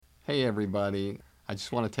Hey everybody, I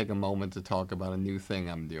just want to take a moment to talk about a new thing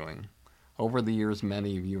I'm doing. Over the years,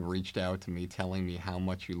 many of you have reached out to me telling me how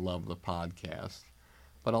much you love the podcast,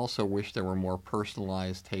 but also wish there were more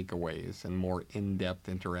personalized takeaways and more in-depth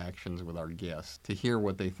interactions with our guests to hear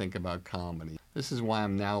what they think about comedy. This is why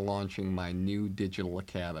I'm now launching my new digital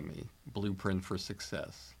academy, Blueprint for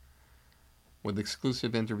Success. With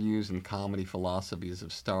exclusive interviews and comedy philosophies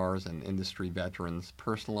of stars and industry veterans,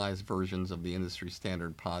 personalized versions of the industry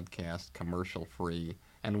standard podcast, commercial free,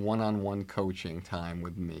 and one-on-one coaching time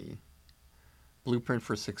with me. Blueprint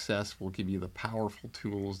for Success will give you the powerful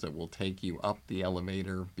tools that will take you up the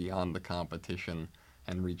elevator beyond the competition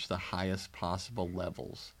and reach the highest possible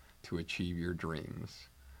levels to achieve your dreams.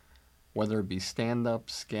 Whether it be stand-up,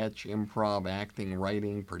 sketch, improv, acting,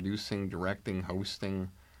 writing, producing, directing,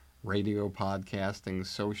 hosting, radio podcasting,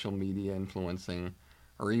 social media influencing,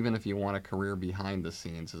 or even if you want a career behind the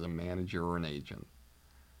scenes as a manager or an agent.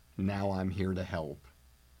 Now I'm here to help,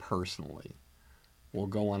 personally. We'll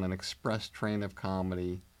go on an express train of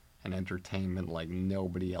comedy and entertainment like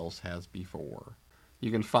nobody else has before.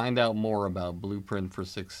 You can find out more about Blueprint for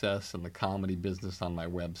Success and the comedy business on my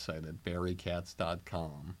website at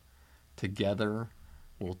barrykatz.com. Together,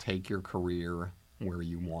 we'll take your career where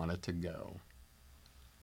you want it to go.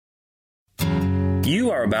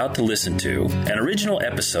 You are about to listen to an original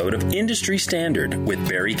episode of Industry Standard with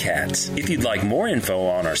Barry Katz. If you'd like more info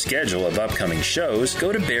on our schedule of upcoming shows,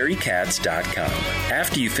 go to barrykatz.com.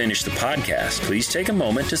 After you finish the podcast, please take a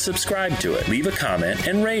moment to subscribe to it, leave a comment,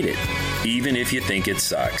 and rate it, even if you think it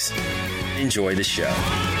sucks. Enjoy the show.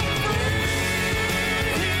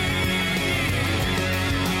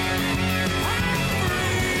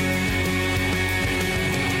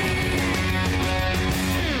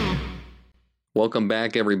 Welcome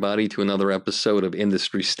back, everybody, to another episode of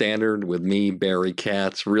Industry Standard with me, Barry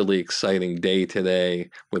Katz. Really exciting day today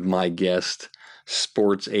with my guest,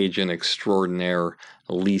 sports agent extraordinaire,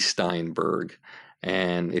 Lee Steinberg.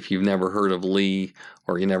 And if you've never heard of Lee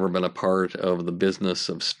or you've never been a part of the business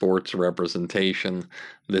of sports representation,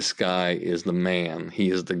 this guy is the man. He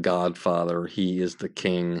is the godfather. He is the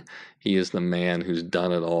king. He is the man who's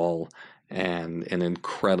done it all. And an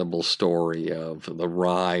incredible story of the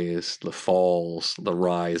rise, the falls, the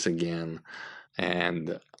rise again.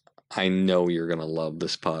 And I know you're going to love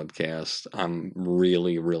this podcast. I'm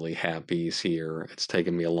really, really happy he's here. It's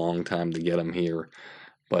taken me a long time to get him here,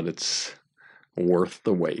 but it's worth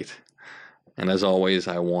the wait. And as always,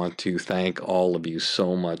 I want to thank all of you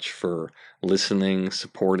so much for listening,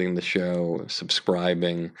 supporting the show,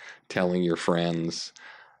 subscribing, telling your friends.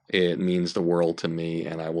 It means the world to me,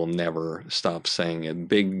 and I will never stop saying it.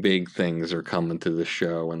 Big things are coming to the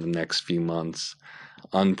show in the next few months.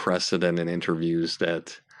 Unprecedented interviews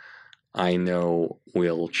that I know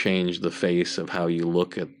will change the face of how you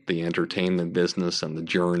look at the entertainment business and the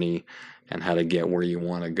journey and how to get where you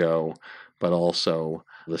want to go, but also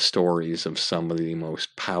the stories of some of the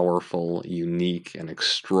most powerful, unique, and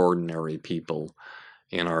extraordinary people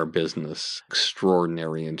in our business.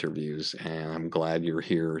 Extraordinary interviews, and I'm glad you're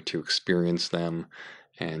here to experience them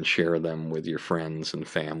and share them with your friends and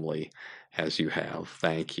family as you have.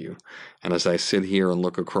 Thank you. And as I sit here and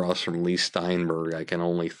look across from Lee Steinberg, I can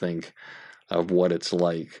only think of what it's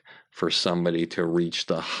like for somebody to reach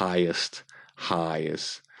the highest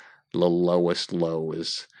highs, the lowest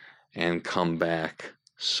lows, and come back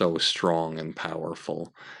so strong and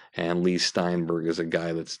powerful. And Lee Steinberg is a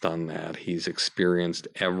guy that's done that. He's experienced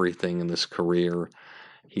everything in his career.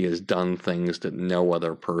 He has done things that no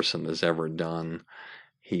other person has ever done.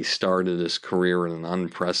 He started his career in an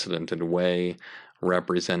unprecedented way,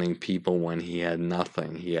 representing people when he had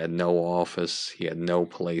nothing. He had no office. He had no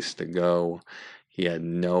place to go. He had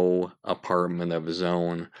no apartment of his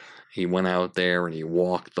own. He went out there and he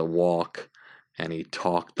walked the walk and he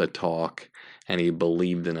talked the talk and he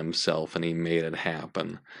believed in himself and he made it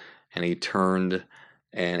happen. And he turned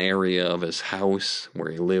an area of his house where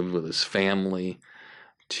he lived with his family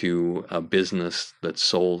to a business that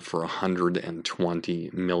sold for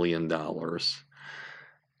 $120 million.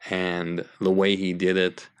 And the way he did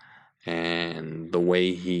it and the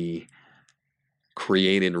way he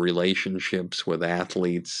created relationships with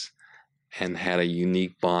athletes and had a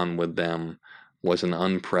unique bond with them was an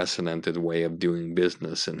unprecedented way of doing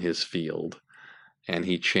business in his field. And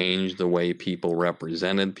he changed the way people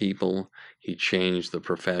represented people. He changed the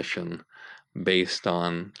profession based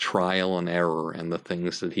on trial and error and the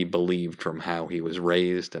things that he believed from how he was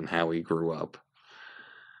raised and how he grew up.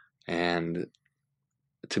 And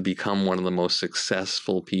to become one of the most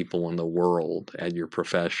successful people in the world at your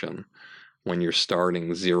profession when you're starting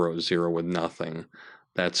 0-0 with nothing,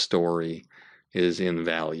 that story is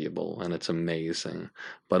invaluable, and it's amazing.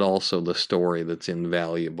 But also the story that's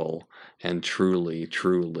invaluable and truly,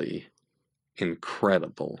 truly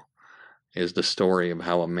incredible is the story of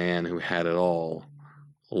how a man who had it all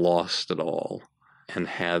lost it all and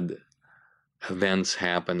had events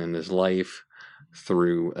happen in his life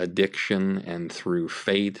through addiction and through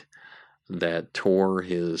fate that tore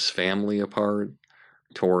his family apart,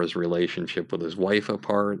 tore his relationship with his wife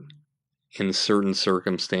apart, in certain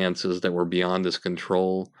circumstances that were beyond his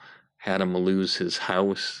control, had him lose his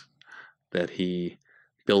house that he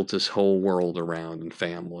built his whole world around and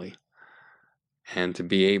family. And to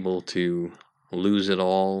be able to lose it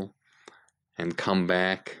all and come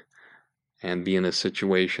back and be in a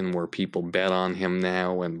situation where people bet on him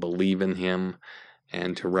now and believe in him,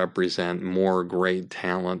 and to represent more great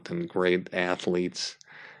talent and great athletes,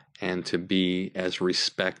 and to be as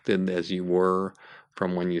respected as you were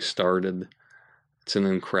from when you started, it's an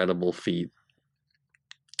incredible feat.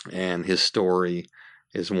 And his story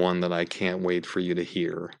is one that I can't wait for you to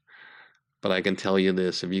hear. But I can tell you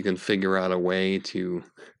this, if you can figure out a way to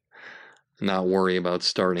not worry about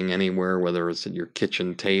starting anywhere, whether it's at your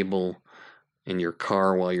kitchen table, in your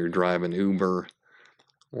car while you're driving Uber,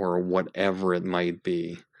 or whatever it might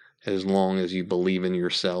be, as long as you believe in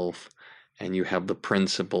yourself and you have the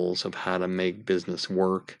principles of how to make business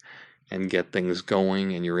work and get things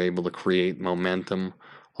going, and you're able to create momentum,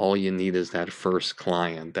 all you need is that first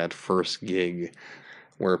client, that first gig,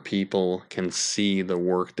 where people can see the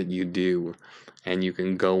work that you do and you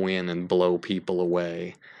can go in and blow people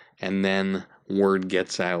away. And then word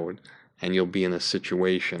gets out and you'll be in a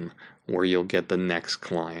situation where you'll get the next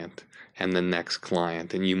client and the next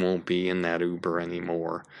client, and you won't be in that Uber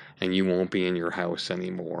anymore, and you won't be in your house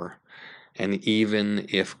anymore. And even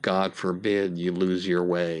if, God forbid, you lose your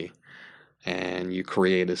way and you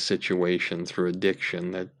create a situation through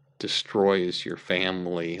addiction that destroys your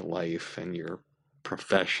family life and your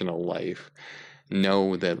professional life,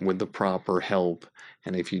 know that with the proper help,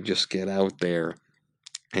 and if you just get out there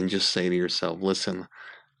and just say to yourself, listen,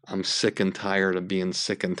 I'm sick and tired of being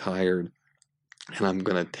sick and tired, and I'm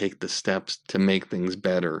going to take the steps to make things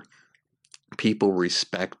better. People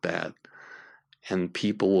respect that, and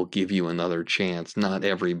people will give you another chance. Not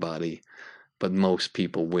everybody, but most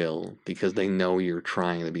people will, because they know you're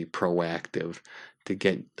trying to be proactive to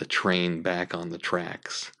get the train back on the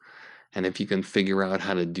tracks. And if you can figure out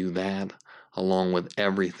how to do that, along with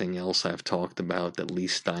everything else I've talked about that Lee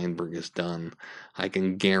Steinberg has done, I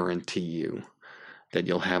can guarantee you that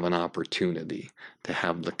you'll have an opportunity to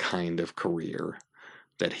have the kind of career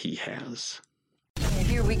that he has.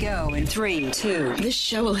 Here we go in 3, 2. This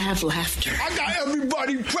show will have laughter. I got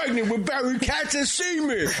everybody pregnant with Barry Katz and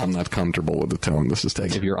semen. I'm not comfortable with the tone this is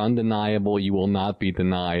taking. If you're undeniable, you will not be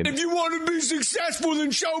denied. If you want to be successful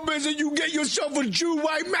in show business, you get yourself a Jew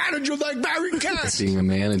white manager like Barry Katz. Being a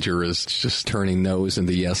manager is just turning no's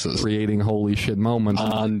into yeses. Creating holy shit moments.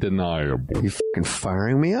 Undeniable. You fucking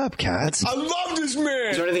firing me up, Katz. I love this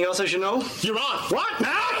man. Is there anything else I should know? You're on. What?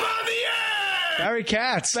 Now I'm on the air. Barry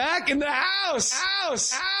Katz. Back in the house.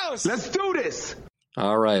 Let's do this.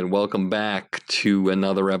 All right, welcome back to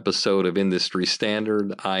another episode of Industry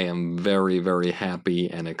Standard. I am very, very happy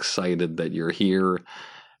and excited that you're here.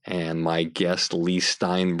 And my guest, Lee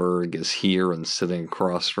Steinberg, is here and sitting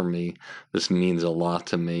across from me. This means a lot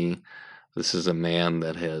to me. This is a man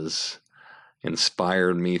that has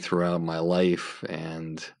inspired me throughout my life,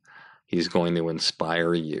 and he's going to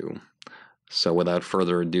inspire you. So without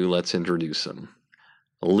further ado, let's introduce him.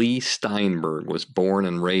 Lee Steinberg was born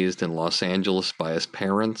and raised in Los Angeles by his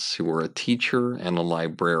parents, who were a teacher and a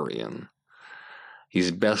librarian.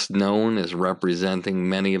 He's best known as representing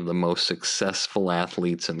many of the most successful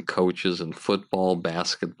athletes and coaches in football,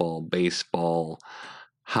 basketball, baseball,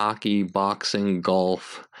 hockey, boxing,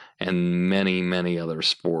 golf, and many, many other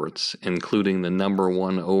sports, including the number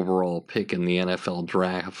 1 overall pick in the NFL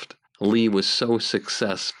draft. Lee was so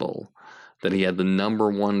successful that he had the number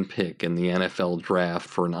 1 pick in the NFL draft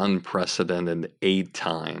for an unprecedented 8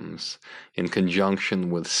 times, in conjunction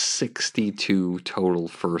with 62 total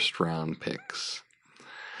first-round picks.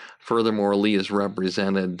 Furthermore, Lee has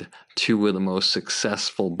represented 2 of the most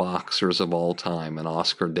successful boxers of all time, in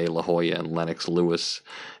Oscar De La Hoya and Lennox Lewis,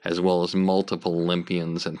 as well as multiple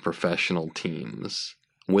Olympians and professional teams.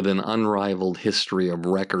 With an unrivaled history of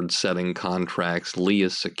record-setting contracts, Lee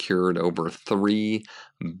has secured over $3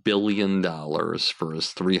 billion for his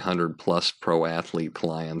 300-plus pro athlete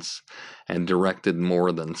clients and directed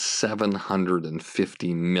more than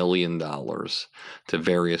 $750 million to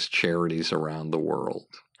various charities around the world.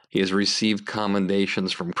 He has received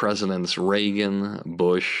commendations from Presidents Reagan,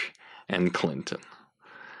 Bush, and Clinton.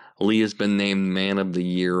 Lee has been named Man of the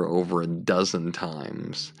Year over a dozen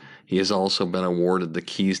times. He has also been awarded the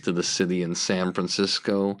keys to the city in San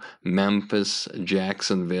Francisco, Memphis,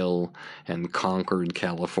 Jacksonville, and Concord,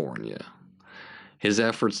 California. His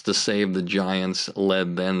efforts to save the Giants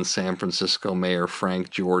led then San Francisco Mayor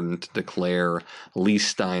Frank Jordan to declare Lee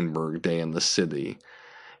Steinberg Day in the city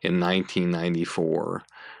in 1994.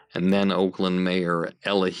 And then Oakland Mayor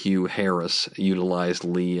Elihu Harris utilized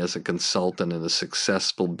Lee as a consultant in a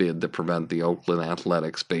successful bid to prevent the Oakland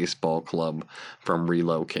Athletics Baseball Club from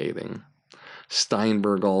relocating.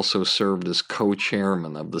 Steinberg also served as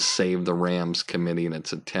co-chairman of the Save the Rams committee in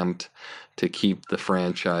its attempt to keep the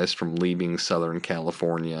franchise from leaving Southern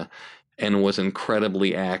California, and was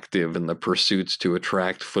incredibly active in the pursuits to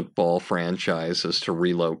attract football franchises to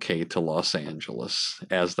relocate to Los Angeles,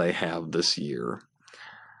 as they have this year.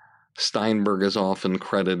 Steinberg is often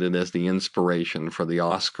credited as the inspiration for the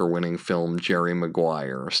Oscar-winning film Jerry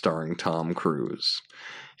Maguire, starring Tom Cruise.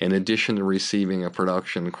 In addition to receiving a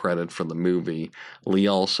production credit for the movie, Lee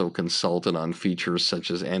also consulted on features such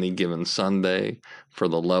as Any Given Sunday, For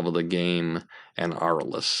the Love of the Game, and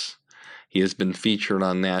Arliss. He has been featured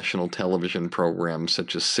on national television programs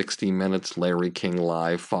such as 60 Minutes, Larry King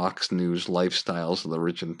Live, Fox News, Lifestyles of the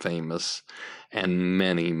Rich and Famous, and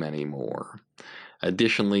many, many more.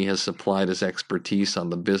 Additionally, has supplied his expertise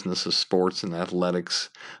on the business of sports and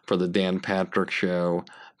athletics for The Dan Patrick Show,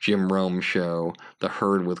 Jim Rome Show, The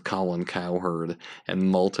Herd with Colin Cowherd, and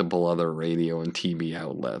multiple other radio and TV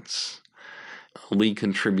outlets. Lee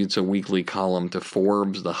contributes a weekly column to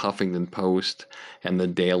Forbes, The Huffington Post, and The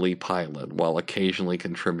Daily Pilot, while occasionally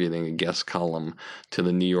contributing a guest column to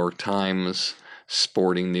The New York Times,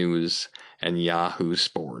 Sporting News, and Yahoo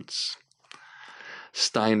Sports.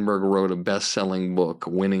 Steinberg wrote a best-selling book,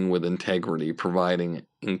 Winning with Integrity, providing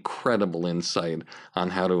incredible insight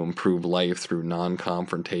on how to improve life through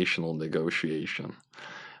non-confrontational negotiation.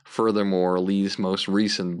 Furthermore, Lee's most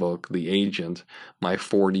recent book, The Agent, My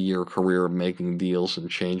 40-Year Career of Making Deals and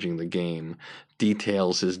Changing the Game,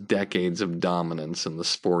 details his decades of dominance in the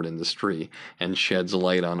sport industry and sheds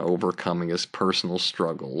light on overcoming his personal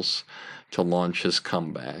struggles to launch his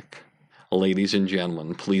comeback. Ladies and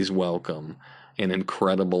gentlemen, please welcome, an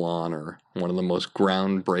incredible honor, one of the most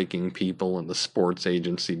groundbreaking people in the sports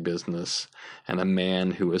agency business, and a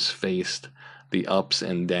man who has faced the ups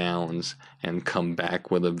and downs and come back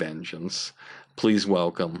with a vengeance. Please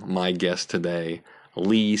welcome my guest today,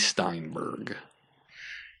 Lee Steinberg.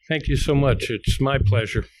 Thank you so much. It's my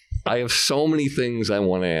pleasure. I have so many things I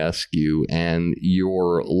want to ask you, and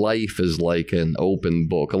your life is like an open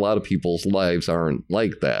book. A lot of people's lives aren't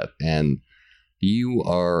like that, and you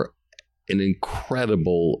are an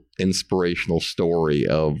incredible inspirational story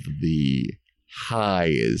of the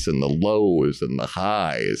highs and the lows and the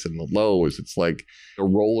highs and the lows. It's like a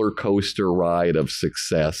roller coaster ride of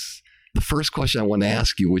success. The first question I want to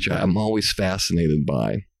ask you, which I'm always fascinated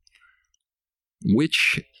by,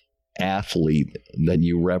 which athlete that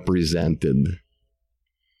you represented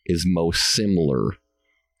is most similar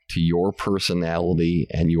to your personality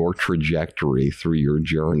and your trajectory through your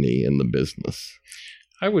journey in the business?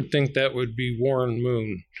 I would think that would be Warren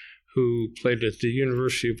Moon, who played at the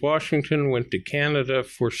University of Washington, went to Canada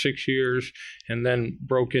for 6 years, and then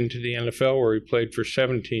broke into the NFL where he played for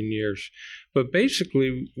 17 years. But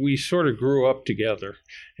basically, we sort of grew up together,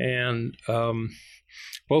 and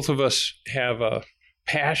both of us have a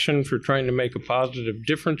passion for trying to make a positive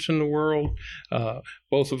difference in the world.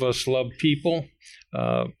 Both of us love people.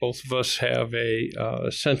 Both of us have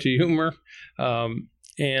a sense of humor.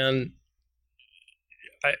 And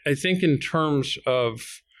I think in terms of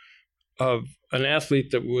an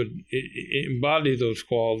athlete that would embody those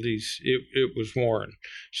qualities, it was Warren.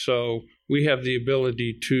 So we have the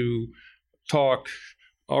ability to talk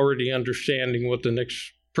already understanding what the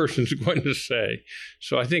next person's going to say.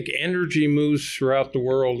 So I think energy moves throughout the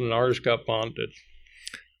world, and ours got bonded.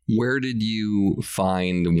 Where did you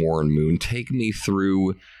find Warren Moon? Take me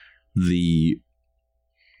through the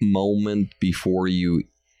moment before you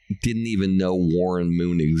didn't even know Warren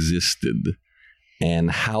Moon existed.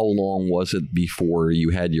 And how long was it before you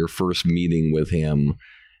had your first meeting with him?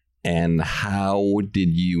 And how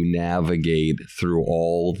did you navigate through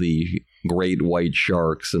all the great white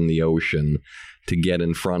sharks in the ocean to get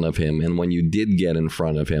in front of him? And when you did get in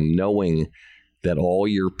front of him, knowing that all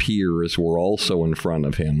your peers were also in front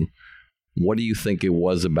of him, what do you think it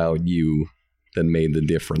was about you that made the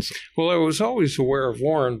difference? Well, I was always aware of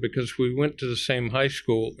Warren because we went to the same high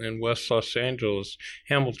school in West Los Angeles,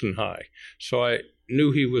 Hamilton High. So I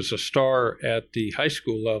knew he was a star at the high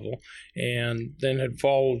school level and then had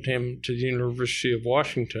followed him to the University of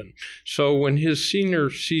Washington. So when his senior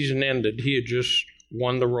season ended, he had just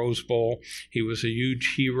won the Rose Bowl. He was a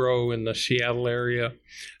huge hero in the Seattle area.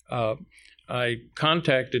 I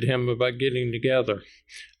contacted him about getting together.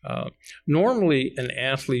 Normally, an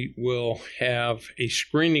athlete will have a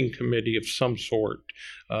screening committee of some sort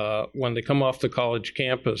when they come off the college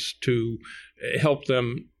campus to help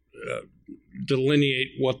them delineate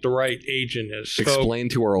what the right agent is. Explain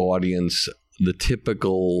to our audience the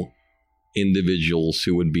typical individuals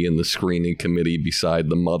who would be in the screening committee beside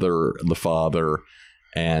the mother, the father,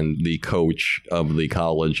 and the coach of the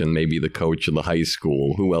college and maybe the coach of the high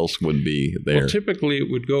school. Who else would be there? Well, typically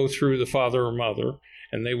it would go through the father or mother,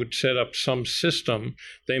 and they would set up some system.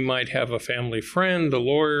 They might have a family friend, a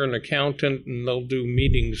lawyer, an accountant, and they'll do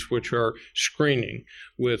meetings which are screening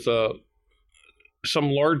with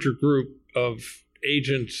some larger group of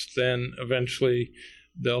agents. Then eventually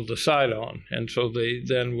they'll decide on. And so they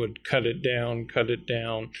then would cut it down,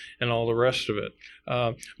 and all the rest of it.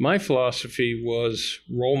 My philosophy was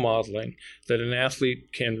role modeling, that an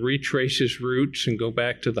athlete can retrace his roots and go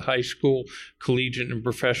back to the high school, collegiate, and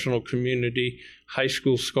professional community, high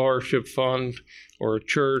school scholarship fund, or a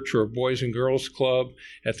church or a boys and girls club.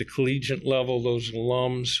 At the collegiate level, those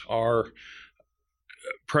alums are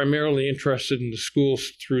primarily interested in the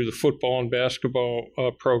schools through the football and basketball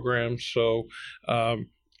programs. So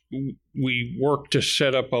we worked to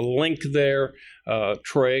set up a link there.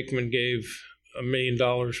 Troy Aikman gave $1 million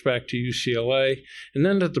back to UCLA. And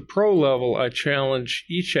then at the pro level, I challenge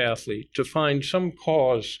each athlete to find some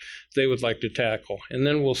cause they would like to tackle. And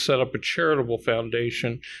then we'll set up a charitable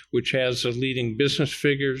foundation which has the leading business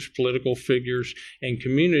figures, political figures, and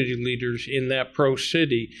community leaders in that pro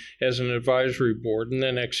city as an advisory board, and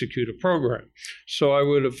then execute a program. So I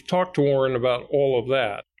would have talked to Warren about all of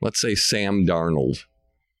that. Let's say Sam Darnold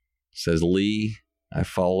says, Lee, I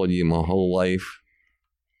followed you my whole life.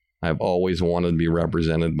 I've always wanted to be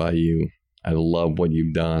represented by you. I love what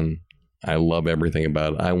you've done. I love everything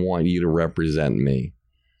about it. I want you to represent me.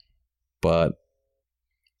 But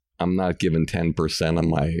I'm not giving 10% of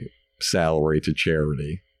my salary to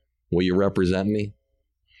charity. Will you represent me?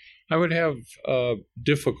 I would have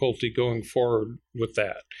difficulty going forward with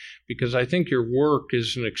that, because I think your work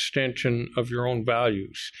is an extension of your own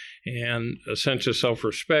values and a sense of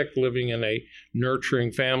self-respect, living in a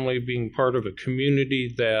nurturing family, being part of a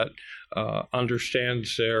community that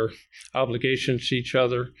understands their obligations to each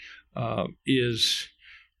other is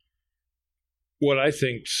what I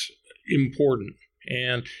think's important.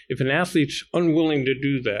 And if an athlete's unwilling to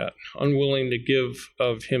do that, unwilling to give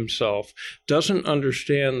of himself, doesn't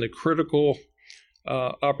understand the critical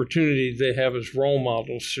opportunity they have as role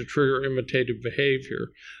models to trigger imitative behavior,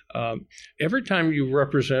 every time you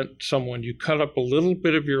represent someone, you cut up a little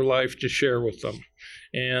bit of your life to share with them.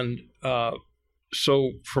 And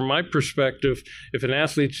so from my perspective, if an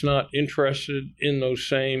athlete's not interested in those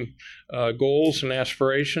same goals and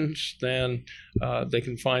aspirations, then they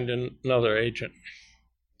can find another agent.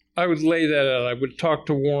 I would lay that out. I would talk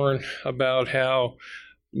to Warren about how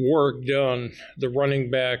Warrick Dunn, the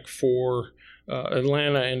running back for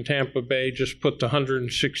Atlanta and Tampa Bay, just put the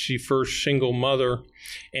 161st single mother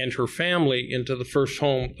and her family into the first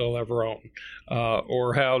home they'll ever own.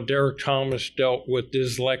 Or how Derek Thomas dealt with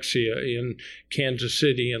dyslexia in Kansas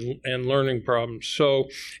City and learning problems. So,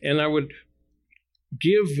 and I would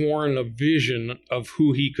give Warren a vision of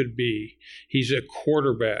who he could be. He's a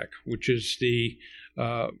quarterback, which is the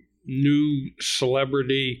new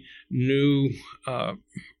celebrity, new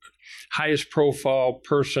highest profile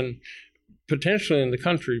person potentially in the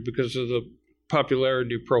country because of the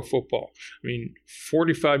popularity of pro football. I mean,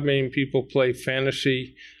 45 million people play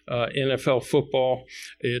fantasy NFL football.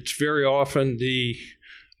 It's very often the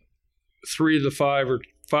 3 of the 5 or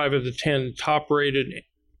 5 of the 10 top-rated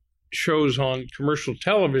shows on commercial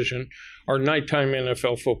television are nighttime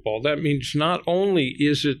NFL football. That means not only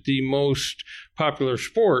is it the most popular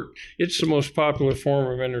sport, it's the most popular form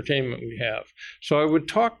of entertainment we have. So I would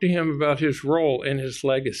talk to him about his role and his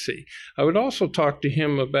legacy. I would also talk to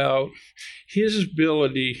him about his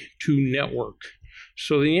ability to network.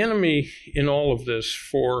 So the enemy in all of this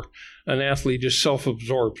for an athlete is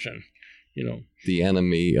self-absorption. You know, the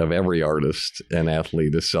enemy of every artist and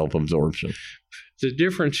athlete is self-absorption. The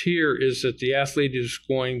difference here is that the athlete is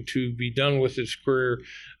going to be done with his career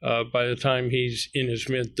by the time he's in his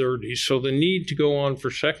mid-30s. So the need to go on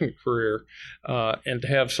for second career and to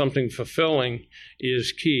have something fulfilling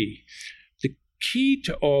is key. The key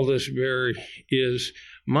to all this, Barry, is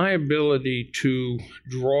my ability to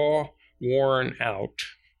draw Warren out,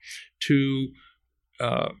 to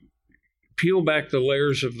peel back the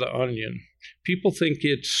layers of the onion. People think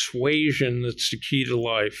it's suasion that's the key to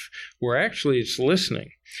life, where actually it's listening.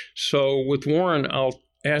 So with Warren, I'll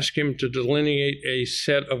ask him to delineate a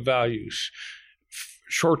set of values: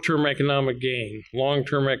 short-term economic gain,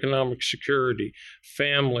 long-term economic security,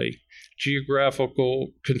 family,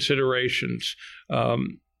 geographical considerations,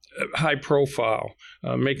 high profile,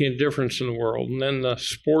 making a difference in the world, and then the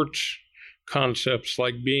sports concepts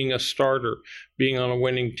like being a starter, being on a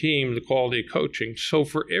winning team, the quality of coaching. So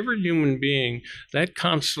for every human being, that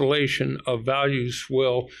constellation of values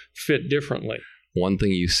will fit differently. One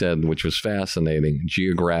thing you said, which was fascinating,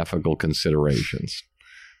 geographical considerations.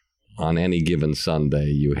 On any given Sunday,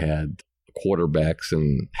 you had quarterbacks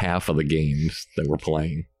in half of the games that were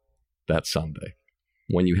playing that Sunday.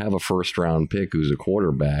 When you have a first-round pick who's a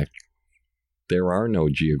quarterback, there are no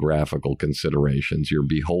geographical considerations. You're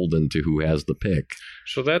beholden to who has the pick.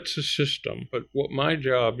 So that's the system. But what my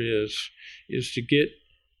job is to get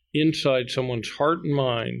inside someone's heart and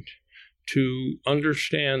mind to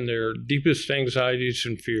understand their deepest anxieties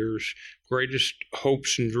and fears, greatest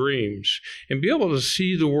hopes and dreams, and be able to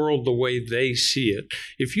see the world the way they see it.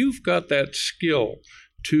 If you've got that skill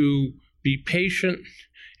to be patient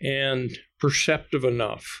and perceptive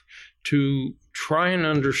enough to try and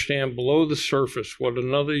understand below the surface what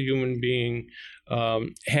another human being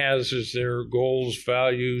has as their goals,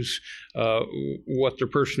 values, what their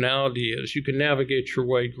personality is, you can navigate your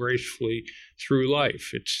way gracefully through life.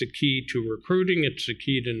 It's the key to recruiting. It's the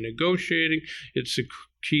key to negotiating. It's the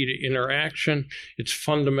key to interaction. It's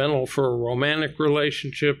fundamental for a romantic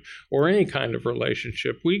relationship or any kind of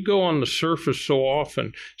relationship. We go on the surface so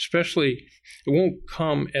often, especially, it won't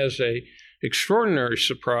come as a extraordinary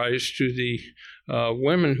surprise to the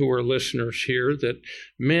women who are listeners here that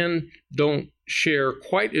men don't share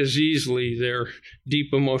quite as easily their deep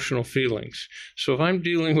emotional feelings. So if I'm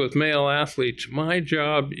dealing with male athletes, my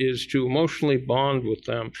job is to emotionally bond with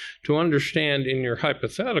them, to understand in your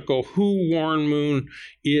hypothetical who Warren Moon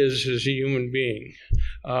is as a human being,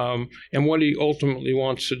 and what he ultimately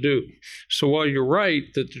wants to do. So while you're right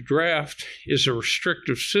that the draft is a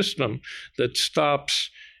restrictive system that stops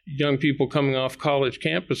young people coming off college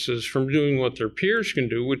campuses from doing what their peers can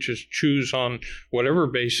do, which is choose on whatever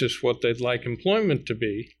basis what they'd like employment to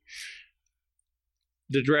be,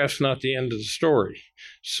 the draft's not the end of the story.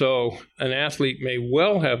 So an athlete may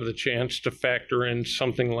well have the chance to factor in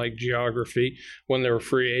something like geography when they're a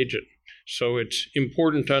free agent. So it's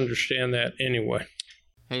important to understand that anyway.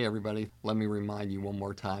 Hey everybody, let me remind you one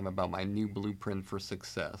more time about my new Blueprint for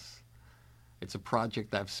Success. It's a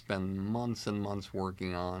project I've spent months and months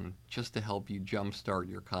working on just to help you jumpstart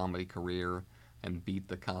your comedy career and beat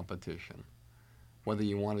the competition. Whether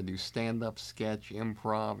you want to do stand-up, sketch,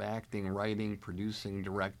 improv, acting, writing, producing,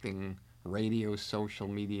 directing, radio, social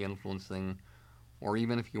media influencing, or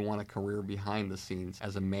even if you want a career behind the scenes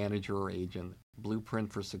as a manager or agent,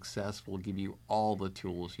 Blueprint for Success will give you all the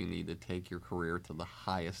tools you need to take your career to the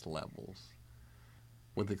highest levels.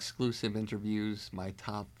 With exclusive interviews, my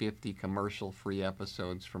top 50 commercial-free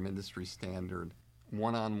episodes from Industry Standard,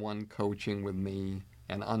 one-on-one coaching with me,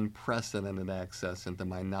 and unprecedented access into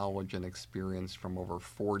my knowledge and experience from over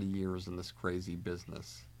 40 years in this crazy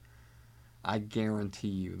business. I guarantee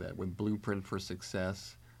you that with Blueprint for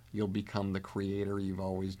Success, you'll become the creator you've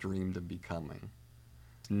always dreamed of becoming.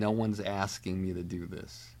 No one's asking me to do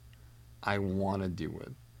this. I want to do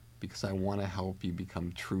it because I want to help you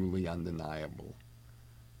become truly undeniable.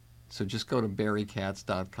 So just go to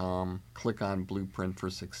barrykatz.com, click on Blueprint for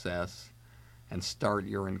Success, and start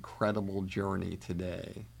your incredible journey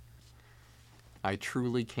today. I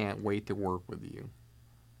truly can't wait to work with you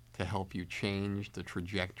to help you change the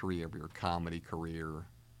trajectory of your comedy career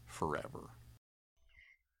forever.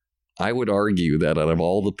 I would argue that out of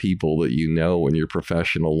all the people that you know in your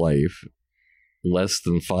professional life, less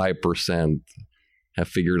than 5% have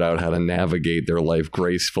figured out how to navigate their life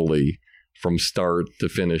gracefully from start to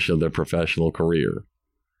finish of their professional career.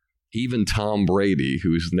 Even Tom Brady,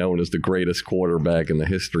 who's known as the greatest quarterback in the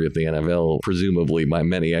history of the NFL, presumably by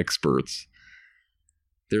many experts,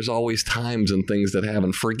 there's always times and things that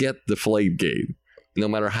happen. Forget Deflategate. No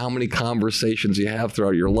matter how many conversations you have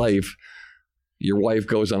throughout your life, your wife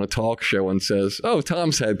goes on a talk show and says, "Oh,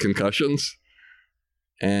 Tom's had concussions."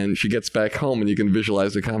 And she gets back home and you can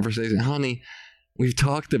visualize the conversation. "Honey, we've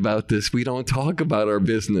talked about this. We don't talk about our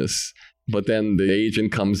business." But then the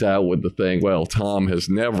agent comes out with the thing, "Well, Tom has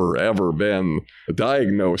never, ever been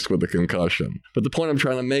diagnosed with a concussion." But the point I'm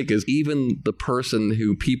trying to make is even the person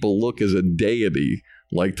who people look as a deity,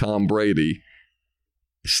 like Tom Brady,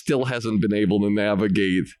 still hasn't been able to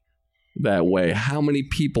navigate that way. How many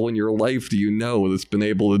people in your life do you know that's been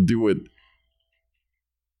able to do it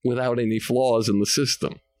without any flaws in the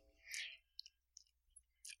system?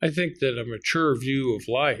 I think that a mature view of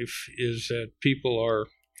life is that people are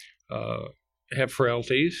have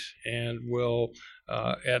frailties and will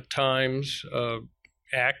at times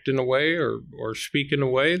act in a way or speak in a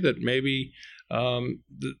way that maybe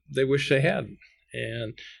they wish they hadn't.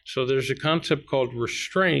 And so there's a concept called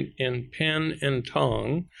restraint in pen and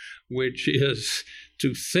tongue, which is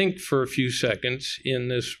to think for a few seconds in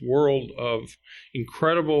this world of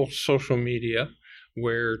incredible social media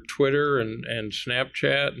where Twitter and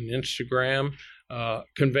Snapchat and Instagram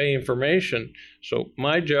convey information. So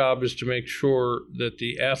my job is to make sure that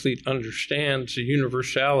the athlete understands the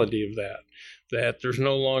universality of that there's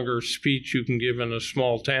no longer a speech you can give in a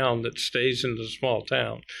small town that stays in the small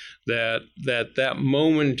town, that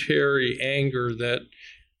momentary anger that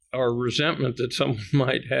or resentment that someone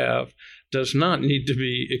might have does not need to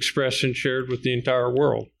be expressed and shared with the entire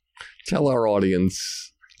world. Tell our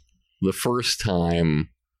audience the first time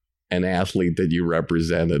an athlete that you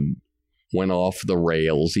represented went off the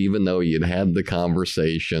rails, even though you'd had the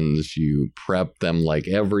conversations, you prepped them like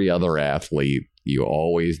every other athlete, you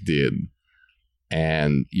always did.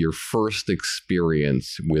 And your first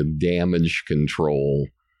experience with damage control,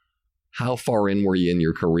 how far in were you in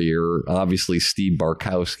your career? Obviously, Steve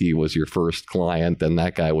Bartkowski was your first client, and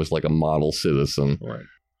that guy was like a model citizen. Right.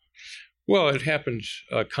 Well, it happens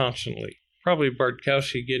constantly. Probably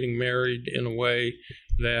Bartkowski getting married in a way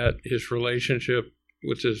that his relationship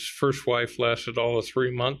with his first wife lasted all of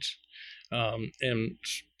 3 months and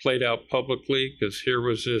played out publicly, because here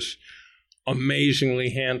was this amazingly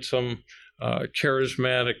handsome,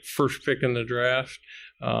 charismatic first pick in the draft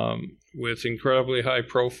with incredibly high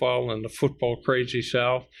profile in the football crazy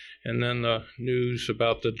South. And then the news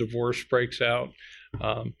about the divorce breaks out.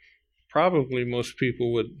 Probably most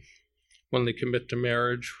people would, when they commit to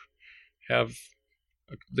marriage, have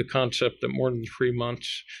the concept that more than 3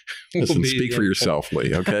 months will Listen, be speak for yourself,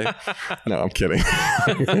 Lee, okay? No, I'm kidding.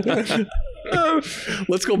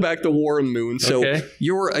 Let's go back to Warren Moon. So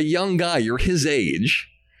You're a young guy. You're his age.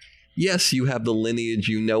 Yes, you have the lineage.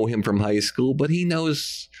 You know him from high school, but he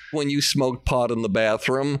knows when you smoked pot in the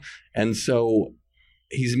bathroom. And so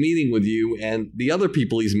he's meeting with you, and the other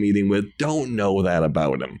people he's meeting with don't know that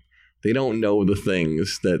about him. They don't know the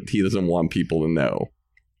things that he doesn't want people to know.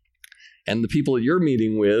 And the people that you're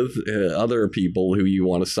meeting with, other people who you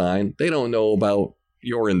want to sign, they don't know about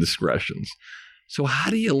your indiscretions. So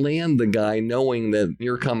how do you land the guy knowing that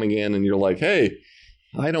you're coming in and you're like, hey,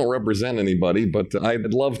 I don't represent anybody, but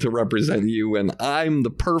I'd love to represent you, and I'm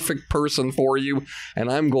the perfect person for you,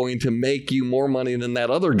 and I'm going to make you more money than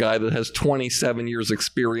that other guy that has 27 years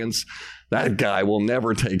experience. That guy will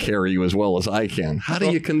never take care of you as well as I can. How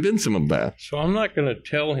do you convince him of that? So I'm not going to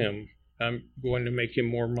tell him I'm going to make him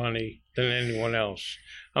more money than anyone else.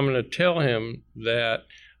 I'm going to tell him that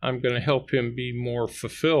I'm going to help him be more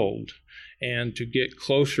fulfilled and to get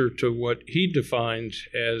closer to what he defines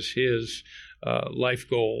as his life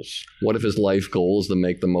goals. What if his life goal is to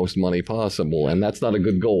make the most money possible? And that's not a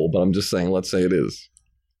good goal, but I'm just saying, let's say it is.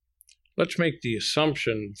 Let's make the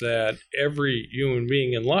assumption that every human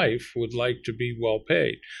being in life would like to be well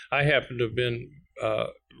paid. I happen to have been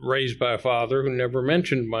raised by a father who never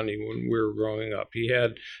mentioned money when we were growing up. He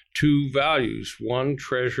had two values. One,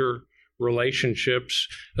 treasure relationships,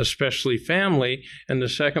 especially family, and the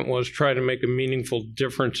second was try to make a meaningful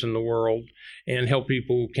difference in the world and help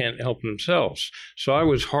people who can't help themselves. So I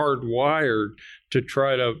was hardwired to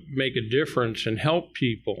try to make a difference and help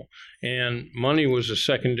people, and money was a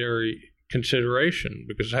secondary consideration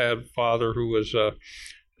because I had a father who was a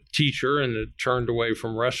teacher and had turned away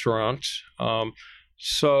from restaurants.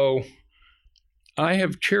 So I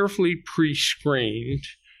have carefully pre-screened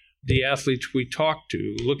the athletes we talk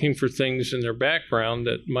to, looking for things in their background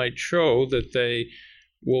that might show that they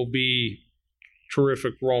will be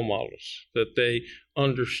terrific role models, that they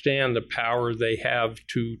understand the power they have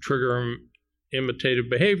to trigger imitative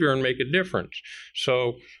behavior and make a difference.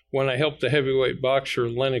 So when I helped the heavyweight boxer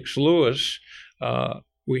Lennox Lewis,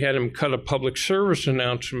 we had him cut a public service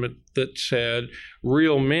announcement that said,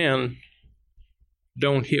 real men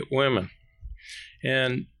don't hit women.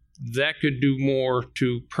 And that could do more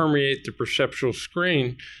to permeate the perceptual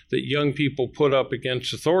screen that young people put up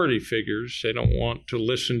against authority figures. They don't want to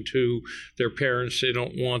listen to their parents. They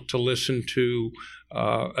don't want to listen to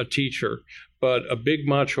a teacher. But a big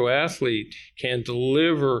macho athlete can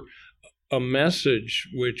deliver a message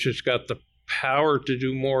which has got the power to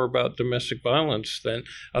do more about domestic violence than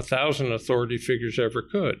 1,000 authority figures ever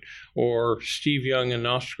could. Or Steve Young and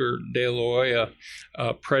Oscar De La Hoya,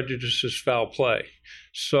 Prejudice is Foul Play.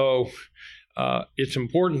 So it's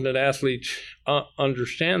important that athletes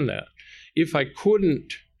understand that. If I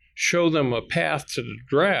couldn't show them a path to the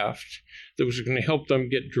draft that was going to help them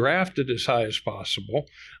get drafted as high as possible,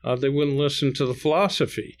 they wouldn't listen to the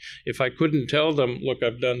philosophy. If I couldn't tell them, look,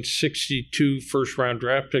 I've done 62 first-round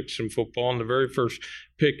draft picks in football, and the very first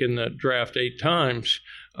pick in the draft 8 times,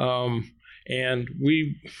 and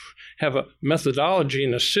we have a methodology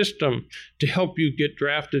and a system to help you get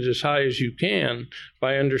drafted as high as you can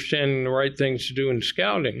by understanding the right things to do in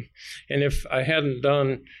scouting. And if I hadn't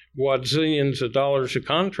done wadzillions of dollars of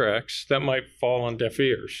contracts, that might fall on deaf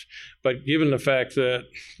ears. But given the fact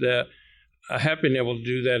that I have been able to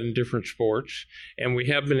do that in different sports, and we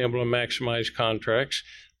have been able to maximize contracts,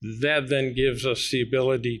 that then gives us the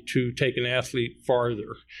ability to take an athlete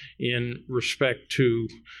farther in respect to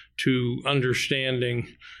understanding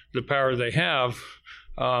the power they have.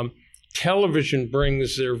 Television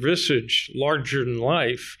brings their visage larger than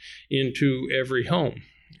life into every home.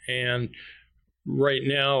 And right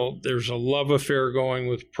now, there's a love affair going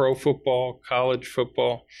with pro football, college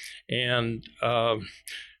football, and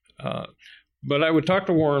but I would talk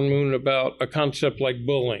to Warren Moon about a concept like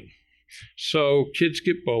bullying. So kids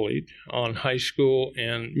get bullied on high school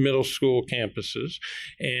and middle school campuses,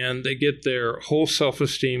 and they get their whole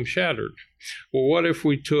self-esteem shattered. Well, what if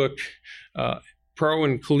we took pro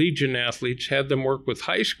and collegiate athletes, had them work with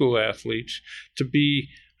high school athletes to be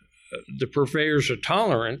the purveyors of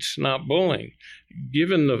tolerance, not bullying?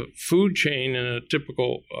 Given the food chain in a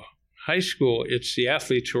typical high school, it's the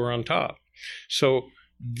athletes who are on top. So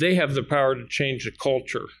they have the power to change the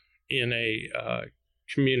culture in a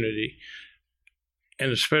community,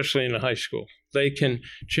 and especially in a high school. They can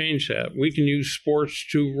change that. We can use sports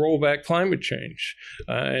to roll back climate change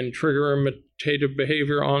and trigger imitative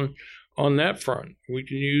behavior on that front. We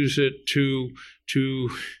can use it to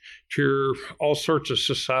cure all sorts of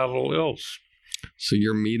societal ills. So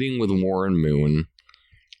you're meeting with Warren Moon.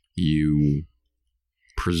 You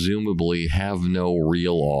presumably have no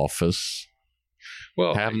real office.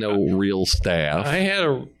 Well, have no real staff. I had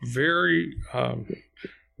a very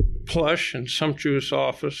plush and sumptuous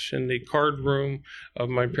office in the card room of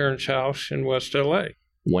my parents' house in West LA.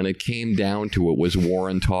 When it came down to it, was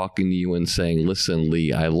Warren talking to you and saying, listen,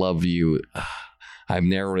 Lee, I love you. I've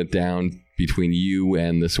narrowed it down between you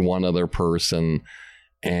and this one other person,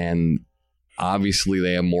 and obviously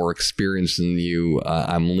they have more experience than you.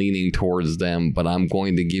 I'm leaning towards them, but I'm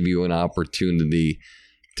going to give you an opportunity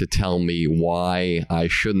to tell me why I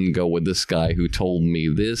shouldn't go with this guy who told me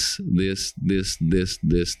this, and this,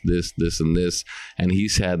 and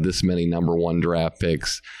he's had this many number 1 draft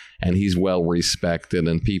picks, and he's well respected,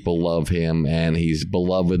 and people love him, and he's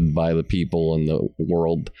beloved by the people in the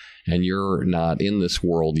world, and you're not in this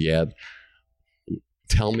world yet.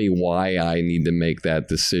 Tell me why I need to make that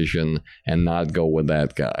decision and not go with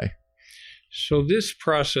that guy. So this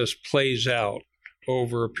process plays out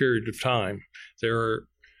over a period of time. There are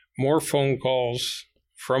more phone calls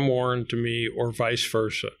from Warren to me or vice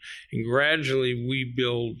versa. And gradually we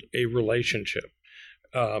build a relationship.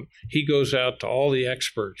 He goes out to all the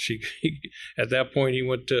experts. He at that point, he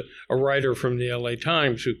went to a writer from the LA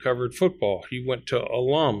Times who covered football. He went to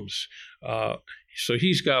alums. So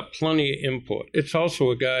he's got plenty of input. It's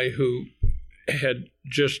also a guy who had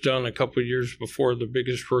just done a couple of years before the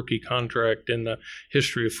biggest rookie contract in the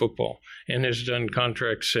history of football and has done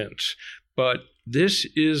contracts since. But this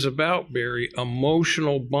is about, Barry,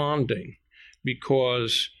 emotional bonding,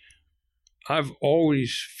 because I've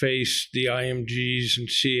always faced the IMGs and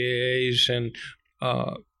CAAs and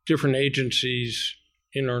different agencies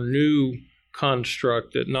in our new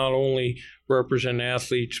construct that not only represent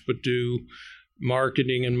athletes but do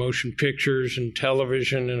marketing and motion pictures and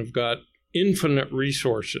television and have got infinite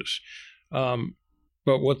resources.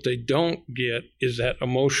 But what they don't get is that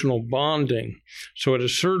emotional bonding. So at a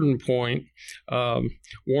certain point,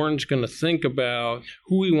 Warren's going to think about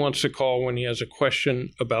who he wants to call when he has a question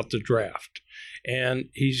about the draft. And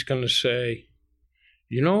he's going to say,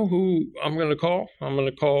 you know who I'm going to call? I'm going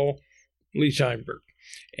to call Lee Steinberg.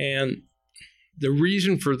 And the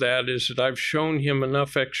reason for that is that I've shown him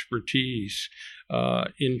enough expertise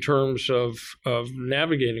in terms of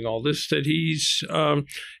navigating all this that he's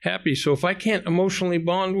happy. So if I can't emotionally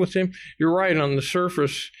bond with him, you're right, on the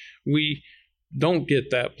surface, we don't get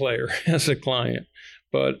that player as a client.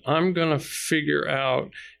 But I'm going to figure out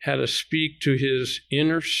how to speak to his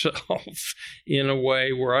inner self in a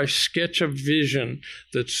way where I sketch a vision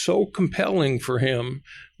that's so compelling for him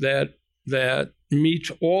that that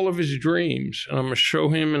meets all of his dreams. And I'm going to show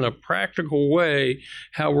him in a practical way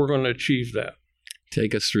how we're going to achieve that.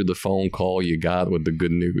 Take us through the phone call you got with the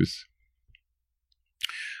good news.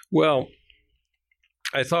 Well,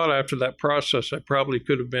 I thought after that process, I probably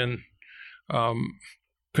could have been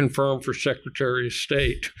confirmed for Secretary of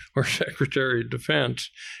State or Secretary of Defense.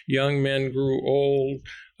 Young men grew old,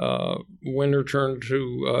 winter turned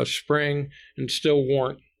to spring, and still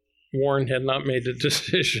Warren had not made a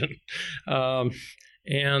decision. But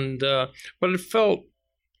it felt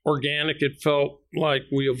organic. It felt like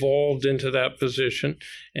we evolved into that position.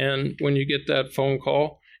 And when you get that phone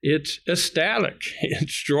call, it's ecstatic.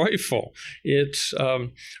 It's joyful. It's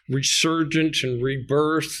resurgence and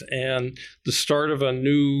rebirth and the start of a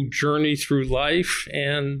new journey through life.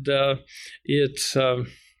 And it's a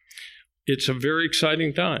very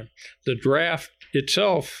exciting time. The draft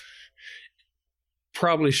itself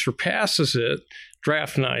probably surpasses it,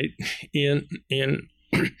 draft night, in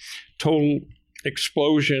total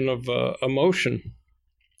explosion of emotion.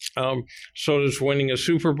 So does winning a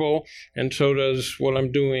Super Bowl, and so does what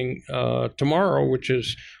I'm doing tomorrow, which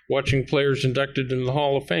is watching players inducted in the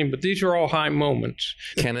Hall of Fame. But these are all high moments.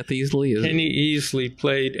 Kenneth Easley? Kenny Easley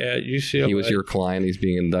played at UCLA. He was your client. He's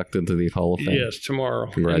being inducted to the Hall of Fame. Yes, tomorrow.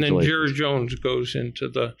 Congratulations. And then Jerry Jones goes into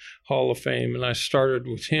the Hall of Fame, and I started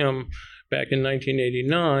with him back in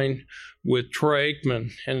 1989 with Troy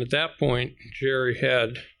Aikman. And at that point, Jerry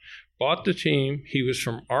had bought the team. He was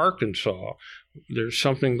from Arkansas. There's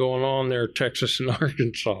something going on there, Texas and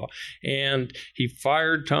Arkansas. And he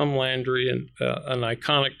fired Tom Landry, an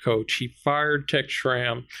iconic coach. He fired Tex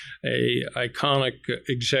Schramm, a iconic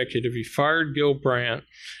executive. He fired Gil Brandt.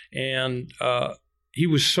 And he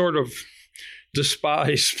was sort of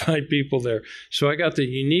despised by people there. So I got the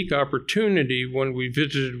unique opportunity when we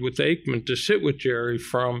visited with Aikman to sit with Jerry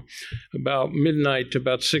from about midnight to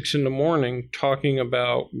about 6 a.m. talking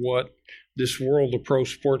about what this world of pro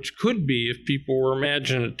sports could be if people were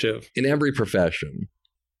imaginative. In every profession,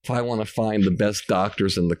 if I want to find the best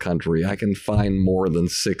doctors in the country, I can find more than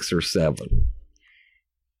 6 or 7.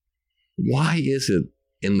 Why is it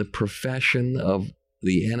in the profession of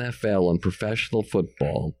the NFL and professional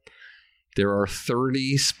football, there are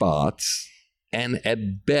 30 spots, and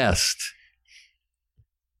at best,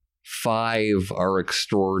 5 are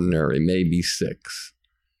extraordinary, maybe 6.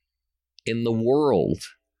 In the world,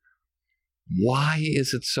 why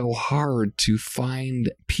is it so hard to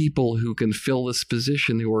find people who can fill this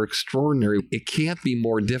position who are extraordinary? It can't be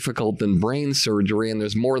more difficult than brain surgery, and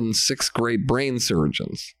there's more than 6 great brain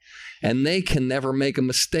surgeons. And they can never make a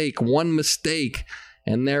mistake. One mistake,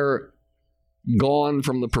 and they're gone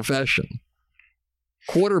from the profession.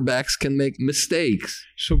 Quarterbacks can make mistakes.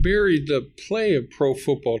 So, Barry, the play of pro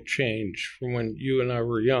football changed from when you and I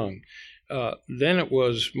were young. Then it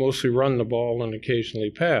was mostly run the ball and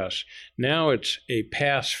occasionally pass. Now it's a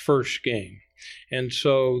pass-first game. And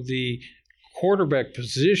so the quarterback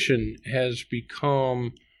position has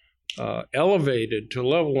become elevated to a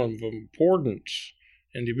level of importance,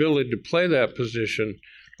 and the ability to play that position,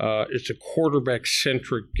 it's a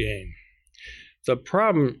quarterback-centric game. The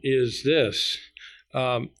problem is this.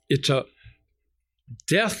 It's a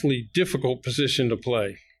deathly difficult position to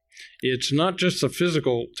play. It's not just the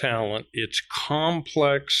physical talent, it's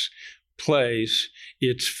complex plays,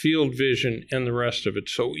 it's field vision, and the rest of it.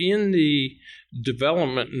 So in the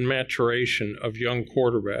development and maturation of young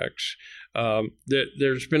quarterbacks,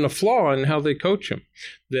 there's been a flaw in how they coach them.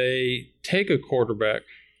 They take a quarterback,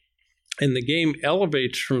 and the game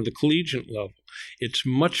elevates from the collegiate level. It's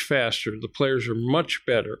much faster. The players are much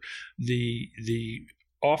better. The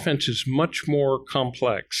offense is much more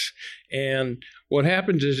complex. And what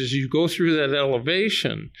happens is as you go through that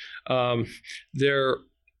elevation, there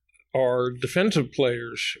are defensive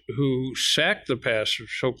players who sack the passer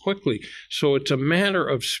so quickly. So it's a matter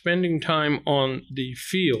of spending time on the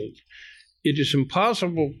field. It is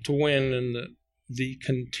impossible to win in the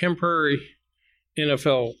contemporary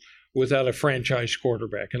NFL without a franchise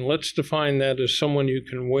quarterback. And let's define that as someone you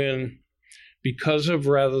can win because of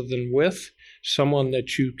rather than with, someone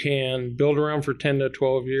that you can build around for 10 to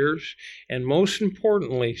 12 years, and most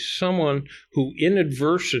importantly, someone who in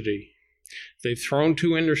adversity, they've thrown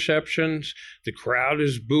 2 interceptions, the crowd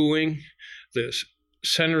is booing, the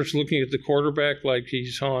center's looking at the quarterback like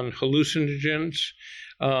he's on hallucinogens.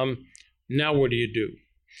 Now what do?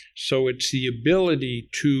 So it's the ability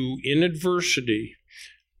to, in adversity,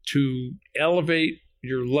 to elevate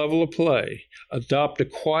your level of play, adopt a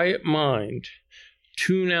quiet mind,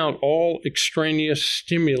 tune out all extraneous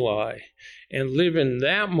stimuli, and live in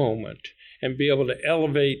that moment and be able to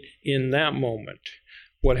elevate in that moment.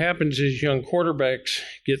 What happens is young quarterbacks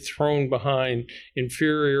get thrown behind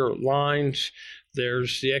inferior lines.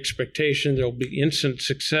 There's the expectation there'll be instant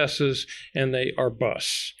successes, and they are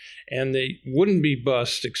busts. And they wouldn't be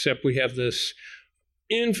busts except we have this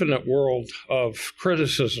infinite world of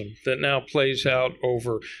criticism that now plays out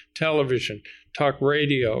over television, talk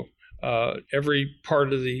radio, every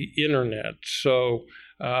part of the internet. So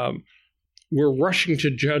we're rushing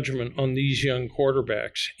to judgment on these young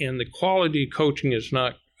quarterbacks, and the quality coaching is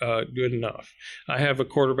not good enough. I have a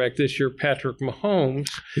quarterback this year, Patrick Mahomes.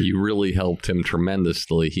 You really helped him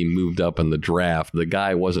tremendously. He moved up in the draft. The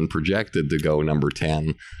guy wasn't projected to go number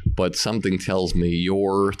 10, but something tells me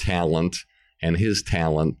your talent and his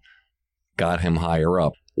talent got him higher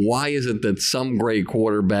up. Why is it that some great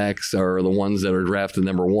quarterbacks are the ones that are drafted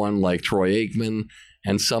number 1, like Troy Aikman,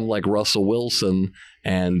 and some like Russell Wilson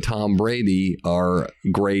and Tom Brady are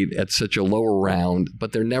great at such a lower round,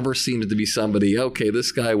 but there never seems to be somebody, okay,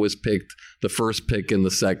 this guy was picked the first pick in the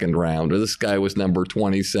second round, or this guy was number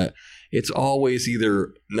 20 set. It's always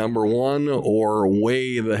either number 1 or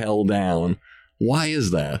way the hell down. Why is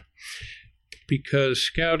that? Because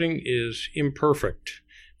scouting is imperfect.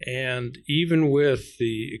 And even with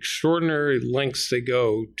the extraordinary lengths they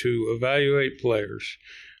go to evaluate players,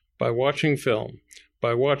 by watching film,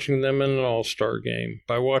 by watching them in an all-star game,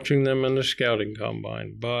 by watching them in a scouting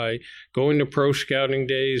combine, by going to pro scouting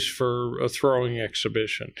days for a throwing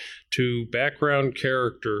exhibition, to background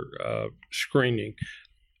character screening,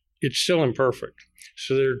 it's still imperfect.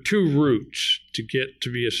 So there are 2 routes to get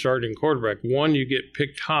to be a starting quarterback. One, you get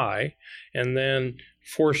picked high and then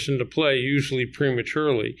forced into play, usually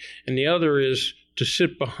prematurely. And the other is to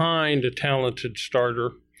sit behind a talented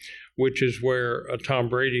starter, which is where Tom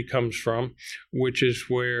Brady comes from, which is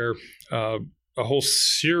where a whole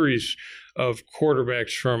series of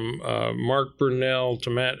quarterbacks from Mark Brunell to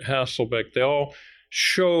Matt Hasselbeck, they all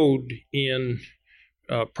showed in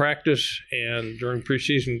practice and during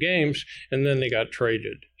preseason games, and then they got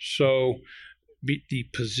traded. So the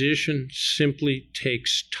position simply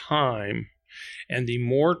takes time, and the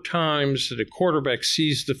more times that a quarterback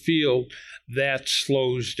sees the field, that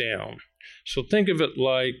slows down. So think of it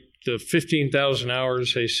like the 15,000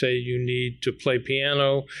 hours they say you need to play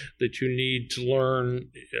piano, that you need to learn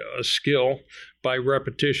a skill by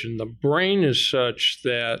repetition. The brain is such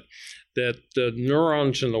that the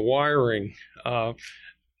neurons in the wiring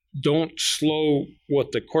don't slow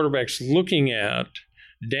what the quarterback's looking at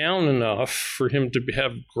down enough for him to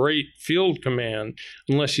have great field command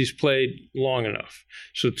unless he's played long enough.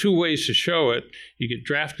 So 2 ways to show it. You get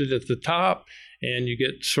drafted at the top and you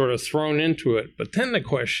get sort of thrown into it. But then the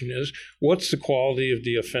question is, what's the quality of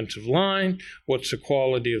the offensive line? What's the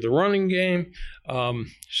quality of the running game?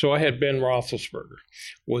 So I had Ben Roethlisberger,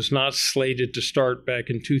 was not slated to start back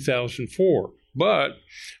in 2004. But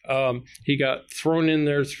he got thrown in